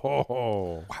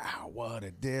 Oh. Wow, what a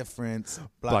difference.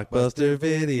 Blockbuster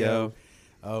Video.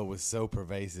 Oh, it was so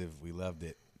pervasive. We loved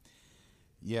it.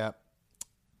 Yeah.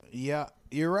 Yeah,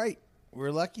 you're right.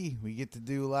 We're lucky. We get to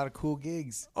do a lot of cool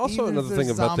gigs. Also, Even another if thing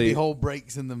there's about zombie the hole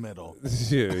breaks in the middle.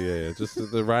 yeah. Just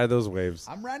to ride those waves.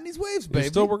 I'm riding these waves, You're baby.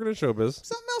 still working in showbiz.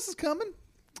 Something else is coming.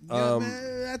 Yeah,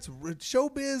 man, that's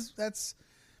showbiz. That's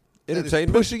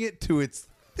Entertainment? pushing it to its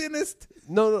thinnest.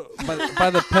 No. By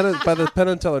the Penn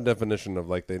and Teller definition of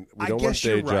like we don't want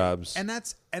day jobs. And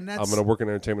that's I'm going to work in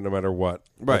entertainment no matter what.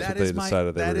 Right. That's what they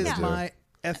decided they were going to do. That is my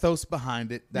ethos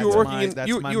behind it. That's You were working my, in- that's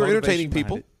you- my you were entertaining motivation behind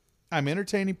people. it. I'm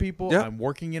entertaining people. Yeah. I'm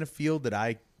working in a field that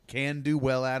I can do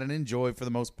well at and enjoy for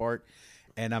the most part,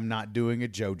 and I'm not doing a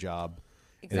Joe job.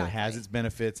 And it has its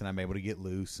benefits, and I'm able to get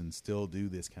loose and still do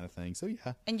this kind of thing. So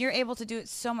yeah, And you're able to do it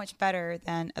so much better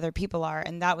than other people are.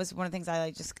 And that was one of the things I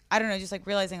don't know, just like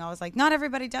realizing I was like, not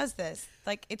everybody does this.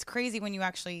 Like, it's crazy when you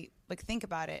actually like think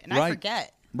about it. And I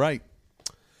forget. Right.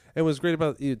 And what's great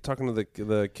about you talking to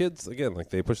the kids again, like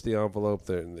they push the envelope.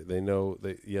 They know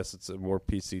yes, it's a more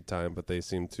PC time, but they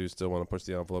seem to still want to push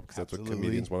the envelope because that's what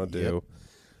comedians want to do.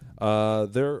 All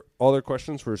their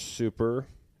questions were super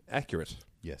accurate.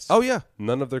 Yes. Oh yeah.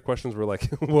 None of their questions were like,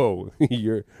 "Whoa,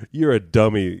 you're a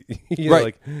dummy." Right.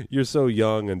 Like you're so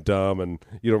young and dumb, and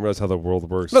you don't realize how the world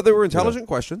works. No, they were intelligent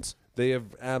questions. They have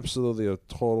absolutely a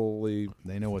totally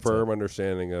firm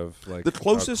understanding of like the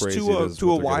closest how crazy to it a is to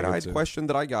a what they're getting wide-eyed into. question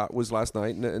that I got was last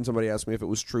night, and somebody asked me if it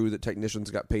was true that technicians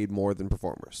got paid more than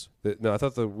performers. No, I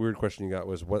thought the weird question you got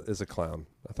was, "What is a clown?"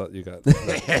 I thought you got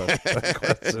that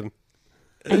question.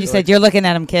 And you said, you're looking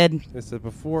at him, kid. I said,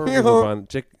 before we move on,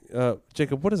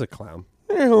 Jacob, what is a clown?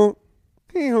 It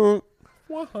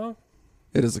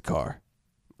is a car.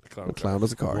 A clown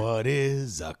is a car. What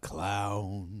is a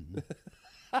clown?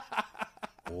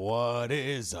 What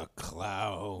is a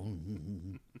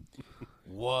clown?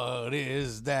 What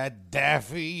is that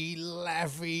daffy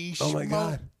laffy Oh my schmo-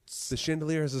 God, the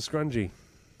chandelier has a scrunchie.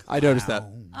 I noticed that.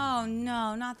 Oh,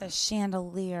 no, not the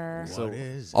chandelier. So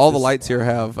All the lights here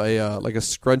have a like a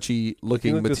scrunchy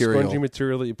looking like material. The scrunchie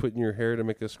material that you put in your hair to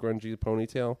make a scrunchy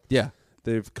ponytail. Yeah.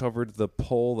 They've covered the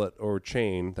pole or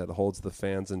chain that holds the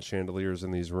fans and chandeliers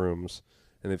in these rooms,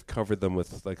 and they've covered them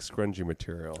with like scrunchie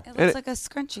material. It looks like a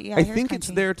scrunchie. Yeah, I hair think it's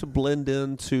scrunchie. there to blend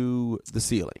into the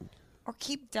ceiling. Or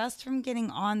keep dust from getting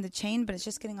on the chain, but it's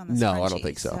just getting on the No, scrunchie. I don't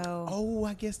think so. Oh,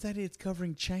 I guess that is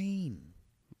covering chain.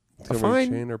 Fine.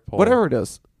 Chain or pole. Whatever it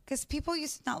is. Because people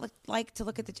used to not like to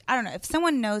look at the. I don't know. If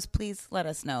someone knows, please let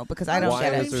us know because I don't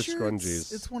get is it. there Sure,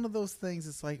 scrunchies? it's one of those things.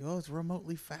 It's like, oh, it's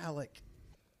remotely phallic.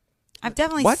 I've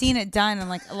definitely What? seen it done in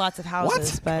like lots of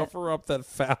houses, but Cover up that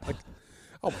phallic.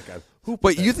 Oh my God! Who put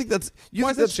Wait, that? you think that's you Why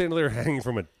think is that that's chandelier hanging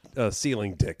from a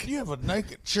ceiling dick? You have a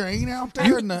naked chain out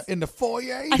there in the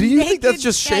foyer. Do you think that's naked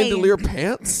just chain. chandelier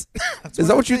pants? That's Is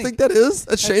that I what you think that is?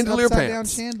 That's chandelier upside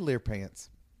pants. down chandelier pants.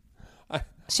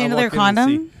 Chandelier I walk in and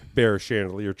condom? see bare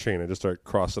chandelier chain. I just start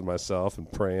crossing myself and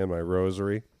praying my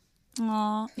rosary.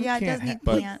 Aw, yeah, it does can't need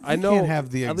But pants. I know Can't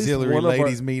have the at least auxiliary one of our-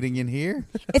 ladies meeting in here.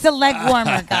 It's a leg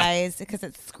warmer, guys, because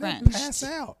it's scrunched. Pass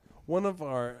out. One of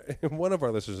our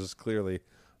listeners is clearly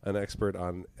an expert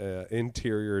on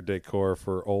interior decor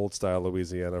for old style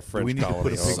Louisiana French we need to colony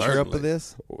put a homes. picture up of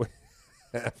this?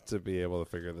 We have to be able to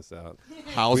figure this out.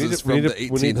 Houses from the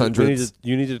we need 1800s.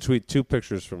 you need to tweet 2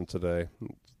 pictures from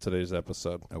today's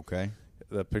episode. Okay.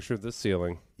 The picture of the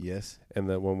ceiling. Yes. And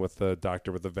the one with the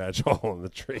doctor with the vag hole in the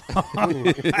tree.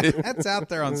 That's out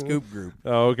there on Scoop Group.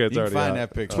 Oh, okay. It's You can already find out.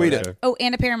 that picture. Tweet Okay. it. Oh,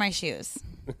 and a pair of my shoes.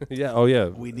 Yeah. Oh, yeah.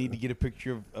 We need to get a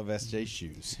picture of SJ's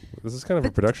shoes. This is kind of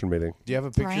a production meeting. Do you have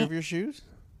a picture Right? of your shoes?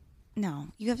 No,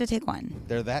 you have to take one.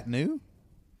 They're that new?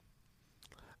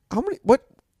 How many? What?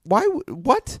 Why?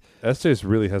 What? SJ's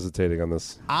really hesitating on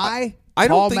this. I don't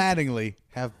Paul think- Mattingly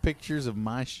have pictures of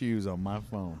my shoes on my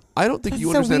phone. I don't think That's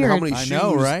you so understand how weird. many I shoes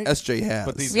know, right? SJ has.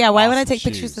 But these Yeah, are why would I awesome take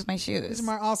pictures shoes. of my shoes? These are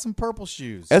my awesome purple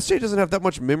shoes. SJ doesn't have that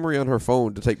much memory on her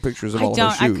phone to take pictures of I all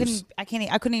don't. her I shoes. couldn't. I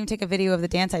can't. I couldn't even take a video of the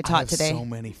dance I I taught have today. so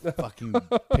many fucking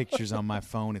pictures on my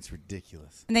phone. It's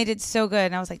ridiculous. And they did so good.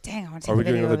 And I was like, dang, I want to take Are we a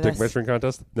doing video another of dick this. measuring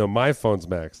contest? No, my phone's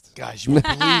maxed. Guys, you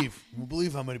won't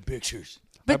believe how many pictures.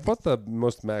 I bought the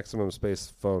most maximum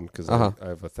space phone because Uh-huh. I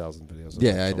have 1,000 videos. of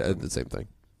Yeah, my I phone. did the same thing.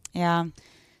 Yeah.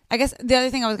 I guess the other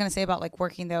thing I was going to say about like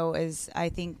working though is I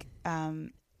think I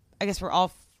guess we're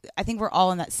all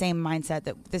in that same mindset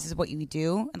that this is what you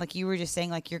do. And like you were just saying,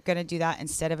 like you're going to do that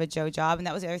instead of a Joe job. And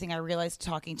that was the other thing I realized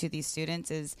talking to these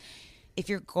students is if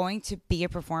you're going to be a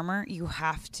performer, you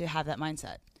have to have that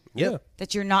mindset. Yeah.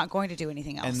 That you're not going to do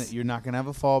anything else. And that you're not going to have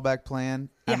a fallback plan.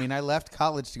 Yeah. I mean, I left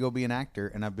college to go be an actor,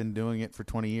 and I've been doing it for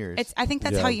 20 years. I think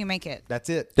that's Yeah. how you make it. That's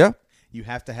it. Yeah. You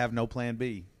have to have no plan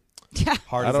B. Yeah.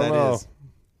 Hard I as don't that know. is.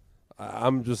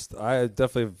 I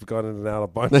definitely have gone in and out a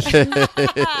bunch,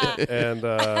 and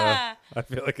I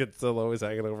feel like it's still always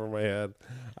hanging over my head.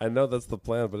 I know that's the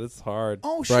plan, but it's hard.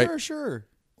 Oh, sure, sure.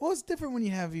 Well, it's different when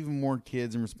you have even more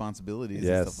kids and responsibilities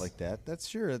and stuff like that. That's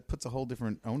sure. It puts a whole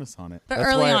different onus on it. But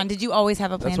early on, did you always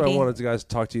have a plan B? That's why B? I wanted to guys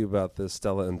talk to you about this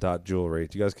Stella and Dot jewelry.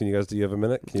 Do you have a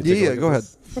minute? Can you Yeah, go ahead.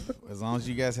 As long as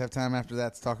you guys have time after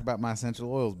that to talk about my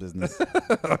essential oils business.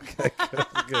 Okay,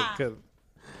 good.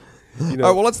 All right,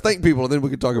 well, let's thank people, and then we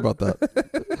can talk about that.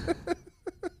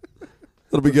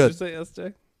 That'll be good. Did you say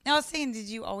SJ? I was saying, did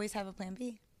you always have a plan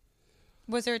B?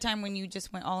 Was there a time when you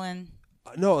just went all in?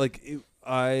 No, like You've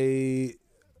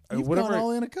whatever. gone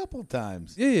all in a couple of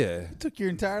times. Yeah. You took your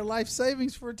entire life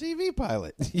savings for a TV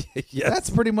pilot. Yes. That's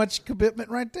pretty much commitment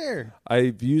right there.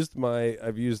 I've used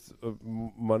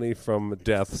money from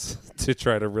deaths to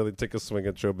try to really take a swing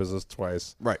at show business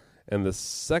twice. Right. And the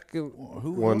second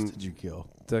Who one, else did you kill?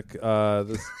 This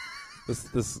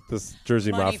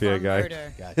Jersey Money Mafia for guy.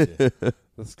 murder. Gotcha.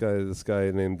 This guy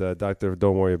named Doctor.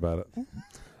 Don't worry about it.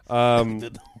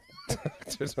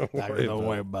 Doctor, Don't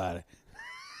worry about it.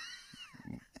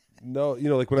 No,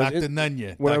 like when Dr. I was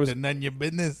Nunya. when I was Dr. Nunya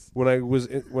business.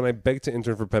 when I begged to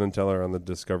intern for Penn and Teller on the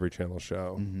Discovery Channel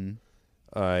show,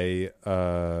 I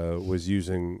was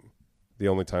using the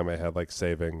only time I had like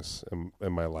savings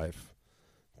in my life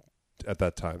at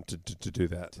that time to do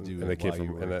that. And it came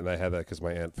from and I had that because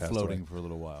my aunt passed Floating away for a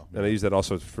little while. and I used that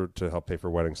also to help pay for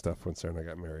wedding stuff when Sarah and I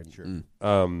got married. Sure.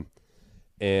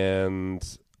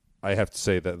 And I have to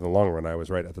say that in the long run, I was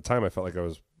right. At the time, I felt like I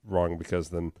was wrong because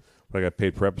then what I got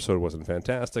paid per episode wasn't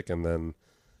fantastic, and then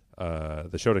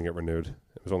the show didn't get renewed.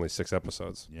 It was only 6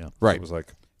 episodes. Yeah. Right. So it was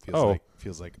like,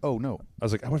 feels like, oh no. I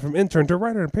was like, I went from intern to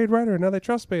writer and paid writer, and now they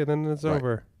trust me, and then it's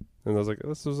over. And I was like,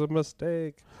 this was a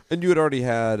mistake. And you had already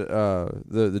had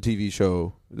the TV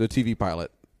show, the TV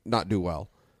pilot, not do well.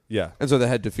 Yeah. And so they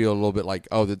had to feel a little bit like,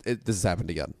 this has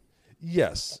happened again.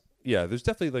 Yes. Yeah, there's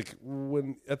definitely like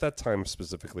when at that time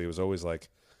specifically, it was always like,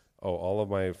 oh, all of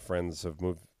my friends have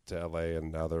moved to LA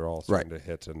and now they're all starting to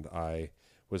hit, and I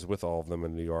was with all of them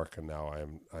in New York, and now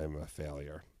I'm a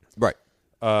failure. Right.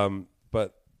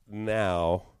 But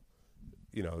now,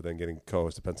 then getting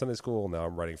co-host of Penn Sunday School. Now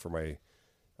I'm writing for my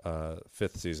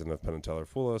 5th season of Penn and Teller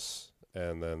Fool Us,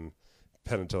 and then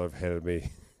Penn and Teller have handed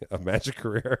me a magic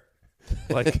career.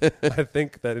 Like I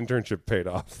think that internship paid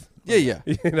off. Yeah.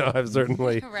 I've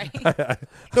certainly Right.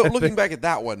 Looking back at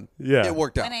that one, it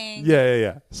worked out.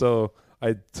 Yeah. So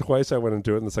twice I went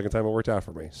into it, and the second time it worked out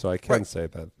for me. So I can say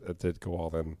that it did go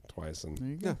all in twice.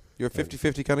 And you're a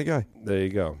 50-50 kind of guy. There you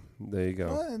go.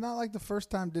 Well, not like the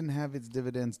first time didn't have its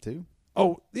dividends too.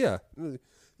 Oh yeah.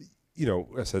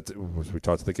 I said we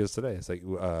talked to the kids today. It's like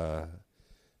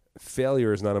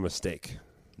failure is not a mistake.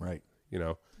 Right.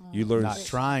 You learn. Not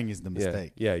trying is the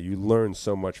mistake. Yeah, you learn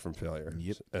so much from failure.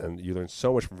 Yep. And you learn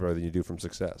so much from failure than you do from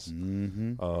success.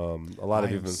 Mm-hmm. A lot of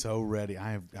I even am so ready.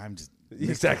 I'm just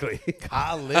exactly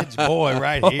college boy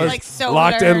right here. Like so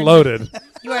locked learned. and loaded.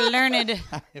 You are learned.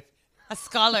 A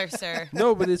scholar, sir.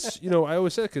 No, but it's I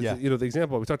always say because the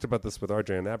example we talked about this with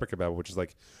RJ and Abracadabra, which is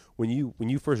like when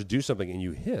you first do something and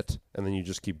you hit and then you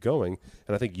just keep going,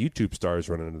 and I think YouTube stars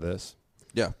run into this.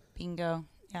 Yeah. Bingo.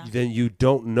 Yeah. Then you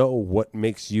don't know what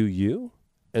makes you,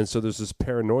 and so there's this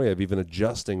paranoia of even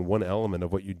adjusting one element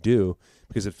of what you do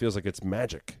because it feels like it's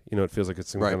magic. It feels like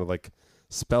it's some kind of like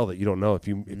spell that you don't know. If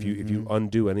you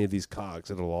undo any of these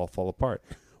cogs, it'll all fall apart.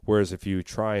 Whereas if you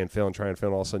try and fail, and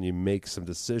all of a sudden you make some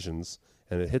decisions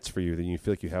and it hits for you, then you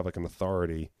feel like you have like an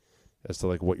authority as to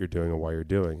like what you're doing and why you're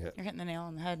doing it. You're hitting the nail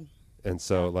on the head. And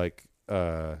so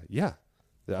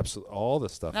absolutely all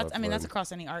this stuff. That's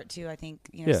across any art too. I think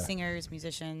singers,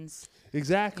 musicians,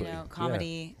 exactly,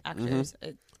 comedy actors.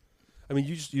 Mm-hmm.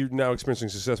 You're now experiencing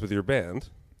success with your band.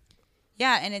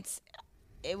 Yeah, and it's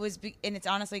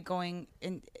honestly going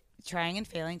and trying and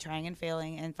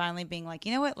failing, and finally being like,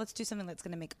 you know what? Let's do something that's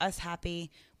going to make us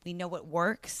happy. We know what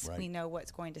works. Right. We know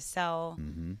what's going to sell.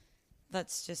 Mm-hmm.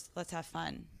 Let's have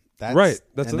fun. That's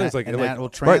the thing. It's like, and that will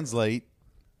translate.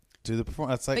 To the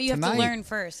performance, like but you tonight. have to learn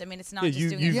first. I mean, it's not just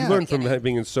doing it. You've learned from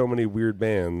being in so many weird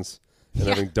bands and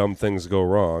having dumb things go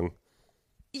wrong.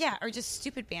 Yeah, or just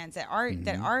stupid bands that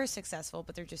are successful,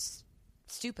 but they're just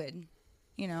stupid.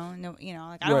 I don't want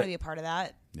to be a part of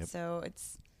that. Yep. So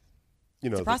it's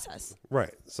a process.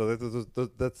 Right. So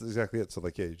that's exactly it. So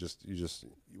like, you just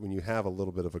when you have a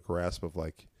little bit of a grasp of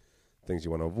like things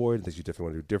you want to avoid, things you definitely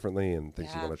want to do differently, and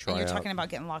things you want to try. And you're out. talking about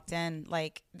getting locked in,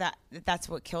 like that's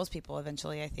what kills people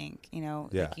eventually, I think.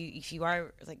 Like if you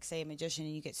are like say a magician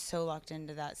and you get so locked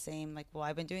into that same like, well,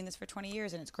 I've been doing this for 20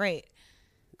 years and it's great.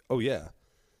 Oh yeah,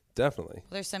 definitely.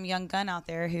 Well, there's some young gun out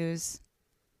there who's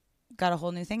got a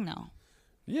whole new thing now.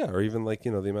 Yeah, or even like, the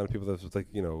amount of people that's like,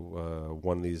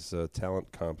 won these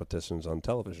talent competitions on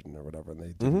television or whatever, and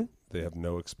they didn't, they have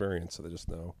no experience, so they just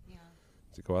know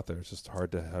to go out there. It's just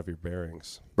hard to have your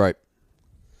bearings. Right.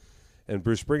 And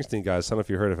Bruce Springsteen, guys, I don't know if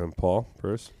you heard of him, Paul.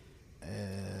 Bruce?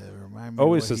 Remind me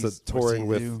Always what says that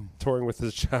touring with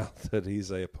his childhood,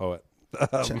 he's a poet.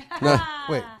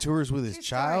 Wait, tours with his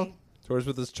child? Tours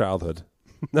with his childhood.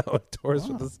 No, tours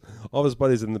with all of his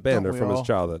buddies in the band are from his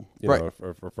childhood, know,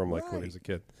 or from like when he was a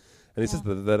kid. And he says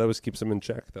that always keeps him in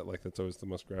check. That like that's always the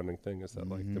most grounding thing is that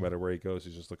like no matter where he goes,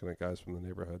 he's just looking at guys from the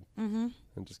neighborhood and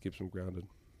just keeps him grounded.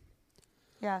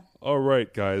 Yeah. All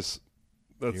right, guys.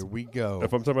 Here we go.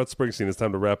 If I'm talking about Springsteen, it's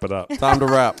time to wrap it up. Time to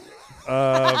wrap.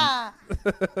 I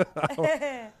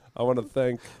want to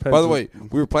thank. By the way,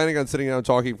 we were planning on sitting down and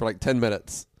talking for like 10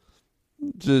 minutes,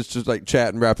 just like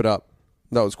chat and wrap it up.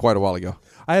 That was quite a while ago.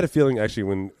 I had a feeling actually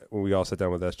when we all sat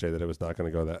down with SJ that it was not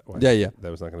going to go that way. Yeah. That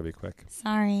was not going to be quick.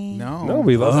 Sorry. No,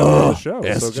 we love having you on the show.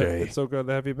 It's so SJ. good. It's so good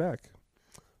to have you back.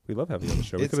 We love having you on the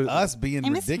show. It's us being I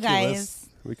miss you ridiculous. guys.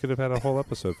 We could have had a whole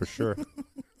episode for sure.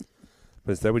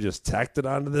 But instead, we just tacked it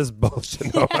onto this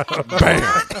bullshit.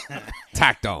 Bam!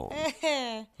 Tacked on.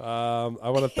 I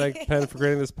want to thank Penn for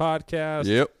creating this podcast.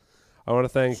 Yep. I want to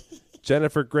thank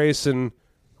Jennifer Grayson,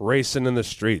 Racing in the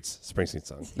Streets. Springsteen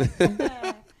song.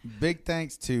 Big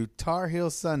thanks to Tar Heel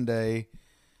Sunday.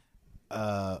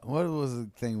 What was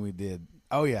the thing we did?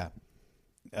 Oh, yeah.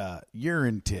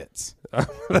 Urine tits.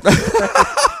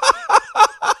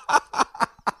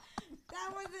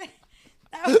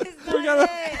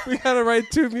 We gotta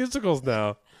write 2 musicals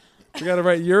now. We gotta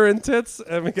write Urine Tits,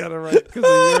 and we gotta write because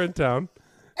of Urinetown,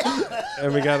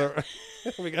 and we gotta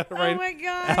write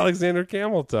Alexander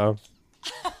Cameltown.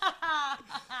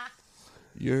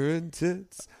 Urine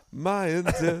tits, my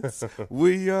tits.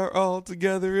 We are all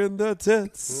together in the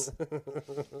tits.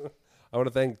 I want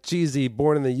to thank Cheesy,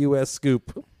 born in the U.S.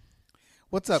 Scoop.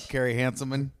 What's up, Carrie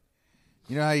Hanselman?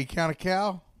 You know how you count a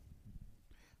cow?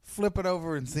 Flip it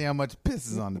over and see how much piss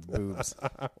is on its boobs.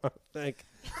 Thank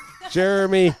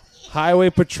Jeremy, Highway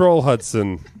Patrol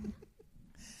Hudson.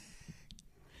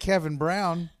 Kevin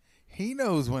Brown, he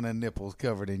knows when a nipple's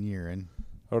covered in urine.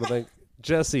 I want to thank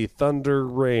Jesse, Thunder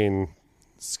Rain.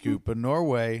 Scoop of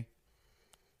Norway.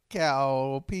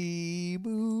 Cow pee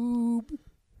boob.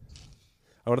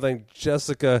 I want to thank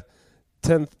Jessica,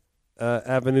 10th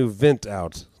Avenue Vent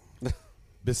Out.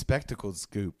 Bespectacled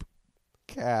Scoop.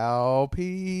 Cow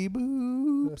pee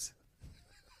boobs.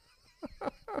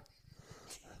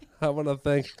 I want to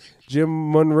thank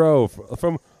Jim Monroe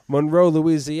from Monroe,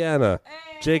 Louisiana,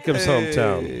 Jacob's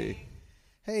hometown.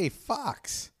 Hey,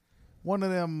 Fox. One of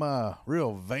them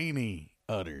real veiny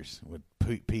udders with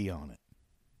pee on it.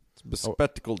 It's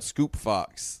bespectacled Scoop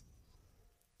Fox.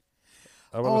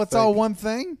 Oh, it's all one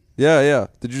thing? Yeah.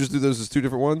 Did you just do those as 2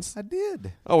 different ones? I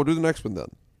did. Oh, we'll do the next one then.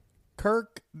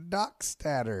 Kirk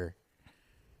Dockstader.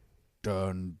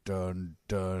 Dun, dun,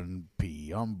 dun.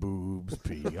 Pee on boobs,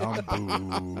 pee on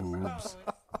boobs.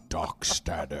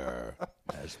 Dockstader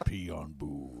has pee on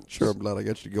boobs. Sure, I'm glad I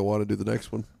got you to go on and do the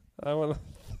next one. I want to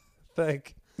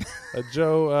thank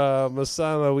Joe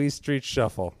Masano East Street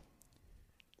Shuffle.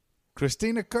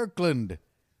 Christina Kirkland.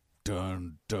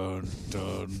 Dun, dun,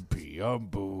 dun. Pee on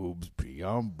boobs, pee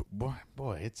on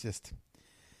boy, it's just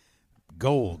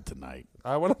gold tonight.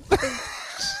 I want to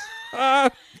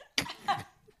thank...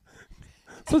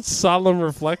 Such solemn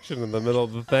reflection in the middle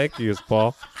of the thank yous,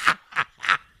 Paul.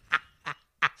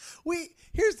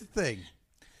 Here's the thing.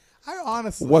 I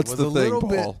honestly What's was the a thing, little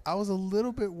Paul? bit. I was a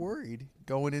little bit worried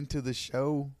going into the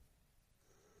show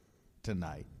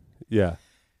tonight Yeah.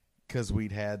 because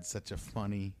we'd had such a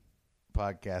funny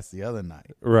podcast the other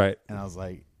night, Right. and I was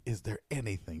like, "Is there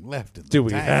anything left in the Do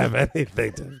we tank?" have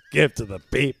anything to give to the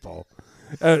people?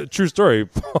 True story.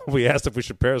 Paul, we asked if we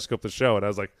should Periscope the show, and I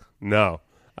was like, no.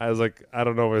 I was like, I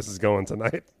don't know where this is going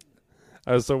tonight.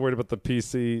 I was so worried about the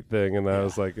PC thing, and I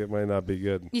was like, it might not be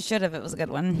good. You should have. It was a good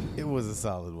one. It was a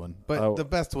solid one, but the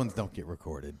best ones don't get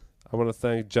recorded. I want to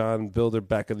thank John Builder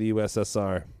back of the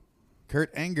USSR.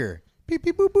 Kurt Anger. Beep,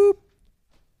 beep, boop, boop.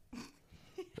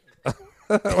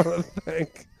 I want to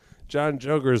thank John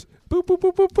Jokers. Boop, boop,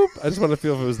 boop, boop, boop. I just want to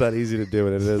feel if it was that easy to do,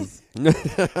 and it is.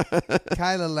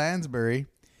 Kyla Lansbury.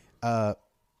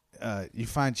 You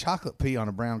find chocolate pee on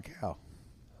a brown cow.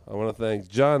 I want to thank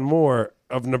John Moore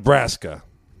of Nebraska.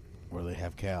 Where they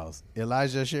have cows.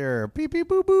 Elijah Scherer. Beep, beep,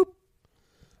 boop, boop.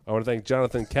 I want to thank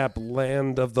Jonathan Kapp,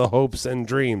 Land of the Hopes and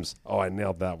Dreams. Oh, I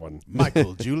nailed that one.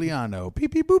 Michael Giuliano.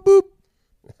 Beep, beep, boop, boop.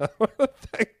 I want to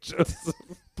thank Joseph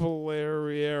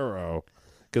Polariero.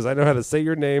 Because I know how to say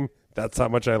your name. That's how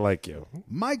much I like you.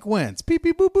 Mike Wentz. Beep,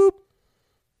 beep, boop, boop.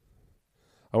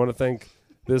 I want to thank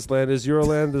This Land Is Your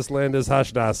Land, This Land Is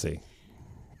Hashdasi.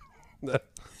 That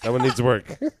one needs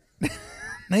work.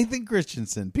 Nathan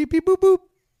Christensen. Beep, beep, boop, boop.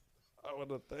 I want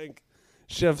to thank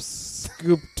Chef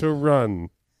Scoop to Run.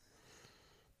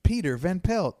 Peter Van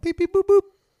Pelt. Beep, beep, boop, boop.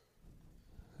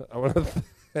 I want to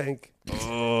thank my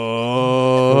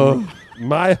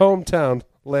hometown,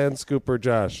 Land Scooper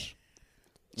Josh.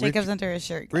 Jacob's under his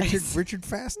shirt. Guys. Richard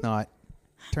Fastnot.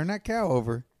 Turn that cow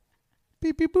over.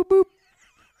 Beep, beep, boop, boop.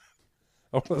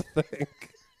 I want to thank,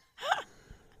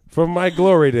 from my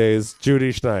glory days,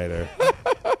 Judy Schneider.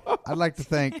 I'd like to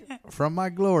thank, from my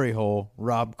glory hole,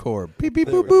 Rob Korb. Beep, beep,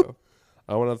 boop, boop.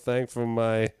 I want to thank, from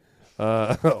my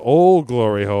old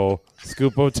glory hole,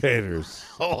 Scoopo Taters.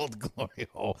 Old glory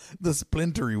hole. The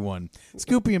splintery one.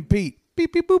 Scoopy and Pete.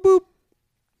 Beep, beep, boop, boop.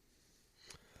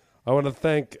 I want to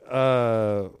thank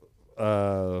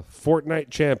Fortnite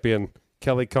champion,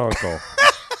 Kelly Conkle.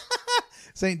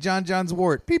 St. John's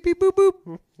Wort. Beep, beep, boop,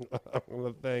 boop. I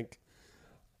want to thank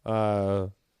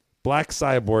Black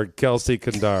Cyborg, Kelsey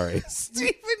Kandari.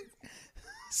 Stephen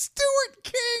Stuart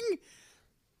King.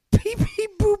 Beep,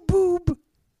 beep, boop, boop.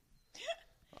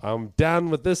 I'm down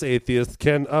with this atheist,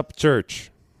 Ken Upchurch.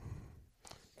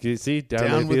 Can you see?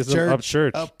 Down with atheism, church, up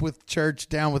church. Up with church,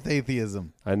 down with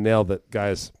atheism. I nailed it,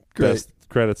 guys. Great. Best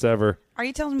credits ever. Are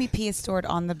you telling me pee is stored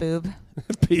on the boob?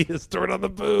 Pee is stored on the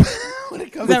boob. When it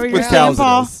Is comes that to what you're cows saying, it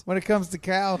Paul? is. When it comes to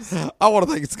cows. I want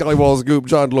to thank Scully Walls, Goop,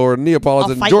 John Lord, I'll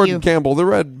Neapolitan, fight Jordan you. Campbell, The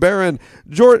Red Baron,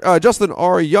 Justin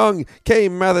R. Young, Kay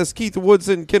Mathis, Keith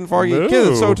Woodson, Ken Fargy, No.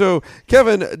 Kenneth Soto,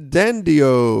 Kevin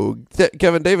Dandio,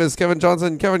 Kevin Davis, Kevin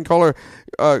Johnson, Kevin Kohler,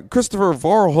 Christopher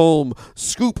Varholm,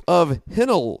 Scoop of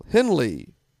Henley,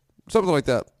 something like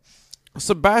that.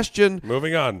 Sebastian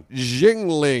Moving on.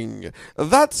 Jingling.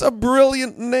 That's a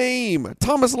brilliant name.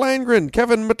 Thomas Landgren,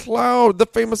 Kevin McLeod, The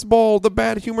Famous Ball, The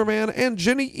Bad Humor Man, and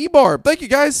Jenny Ebar. Thank you,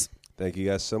 guys. Thank you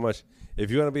guys so much. If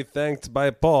you want to be thanked by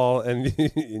Paul,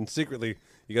 and secretly,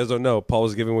 you guys don't know, Paul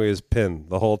was giving away his pin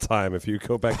the whole time. If you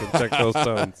go back and check those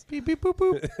tones, Beep, beep, boop,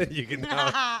 boop. you can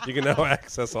now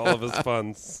access all of his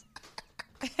funds.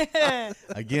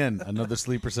 Again, another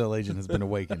sleeper cell agent has been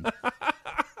awakened.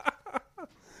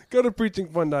 Go to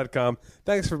preachingfun.com.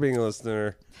 Thanks for being a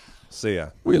listener. See ya.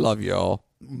 We love y'all.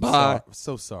 Bye.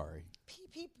 So sorry. Pee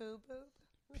pee boo boo.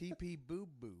 Pee pee boob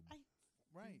boob.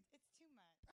 Right.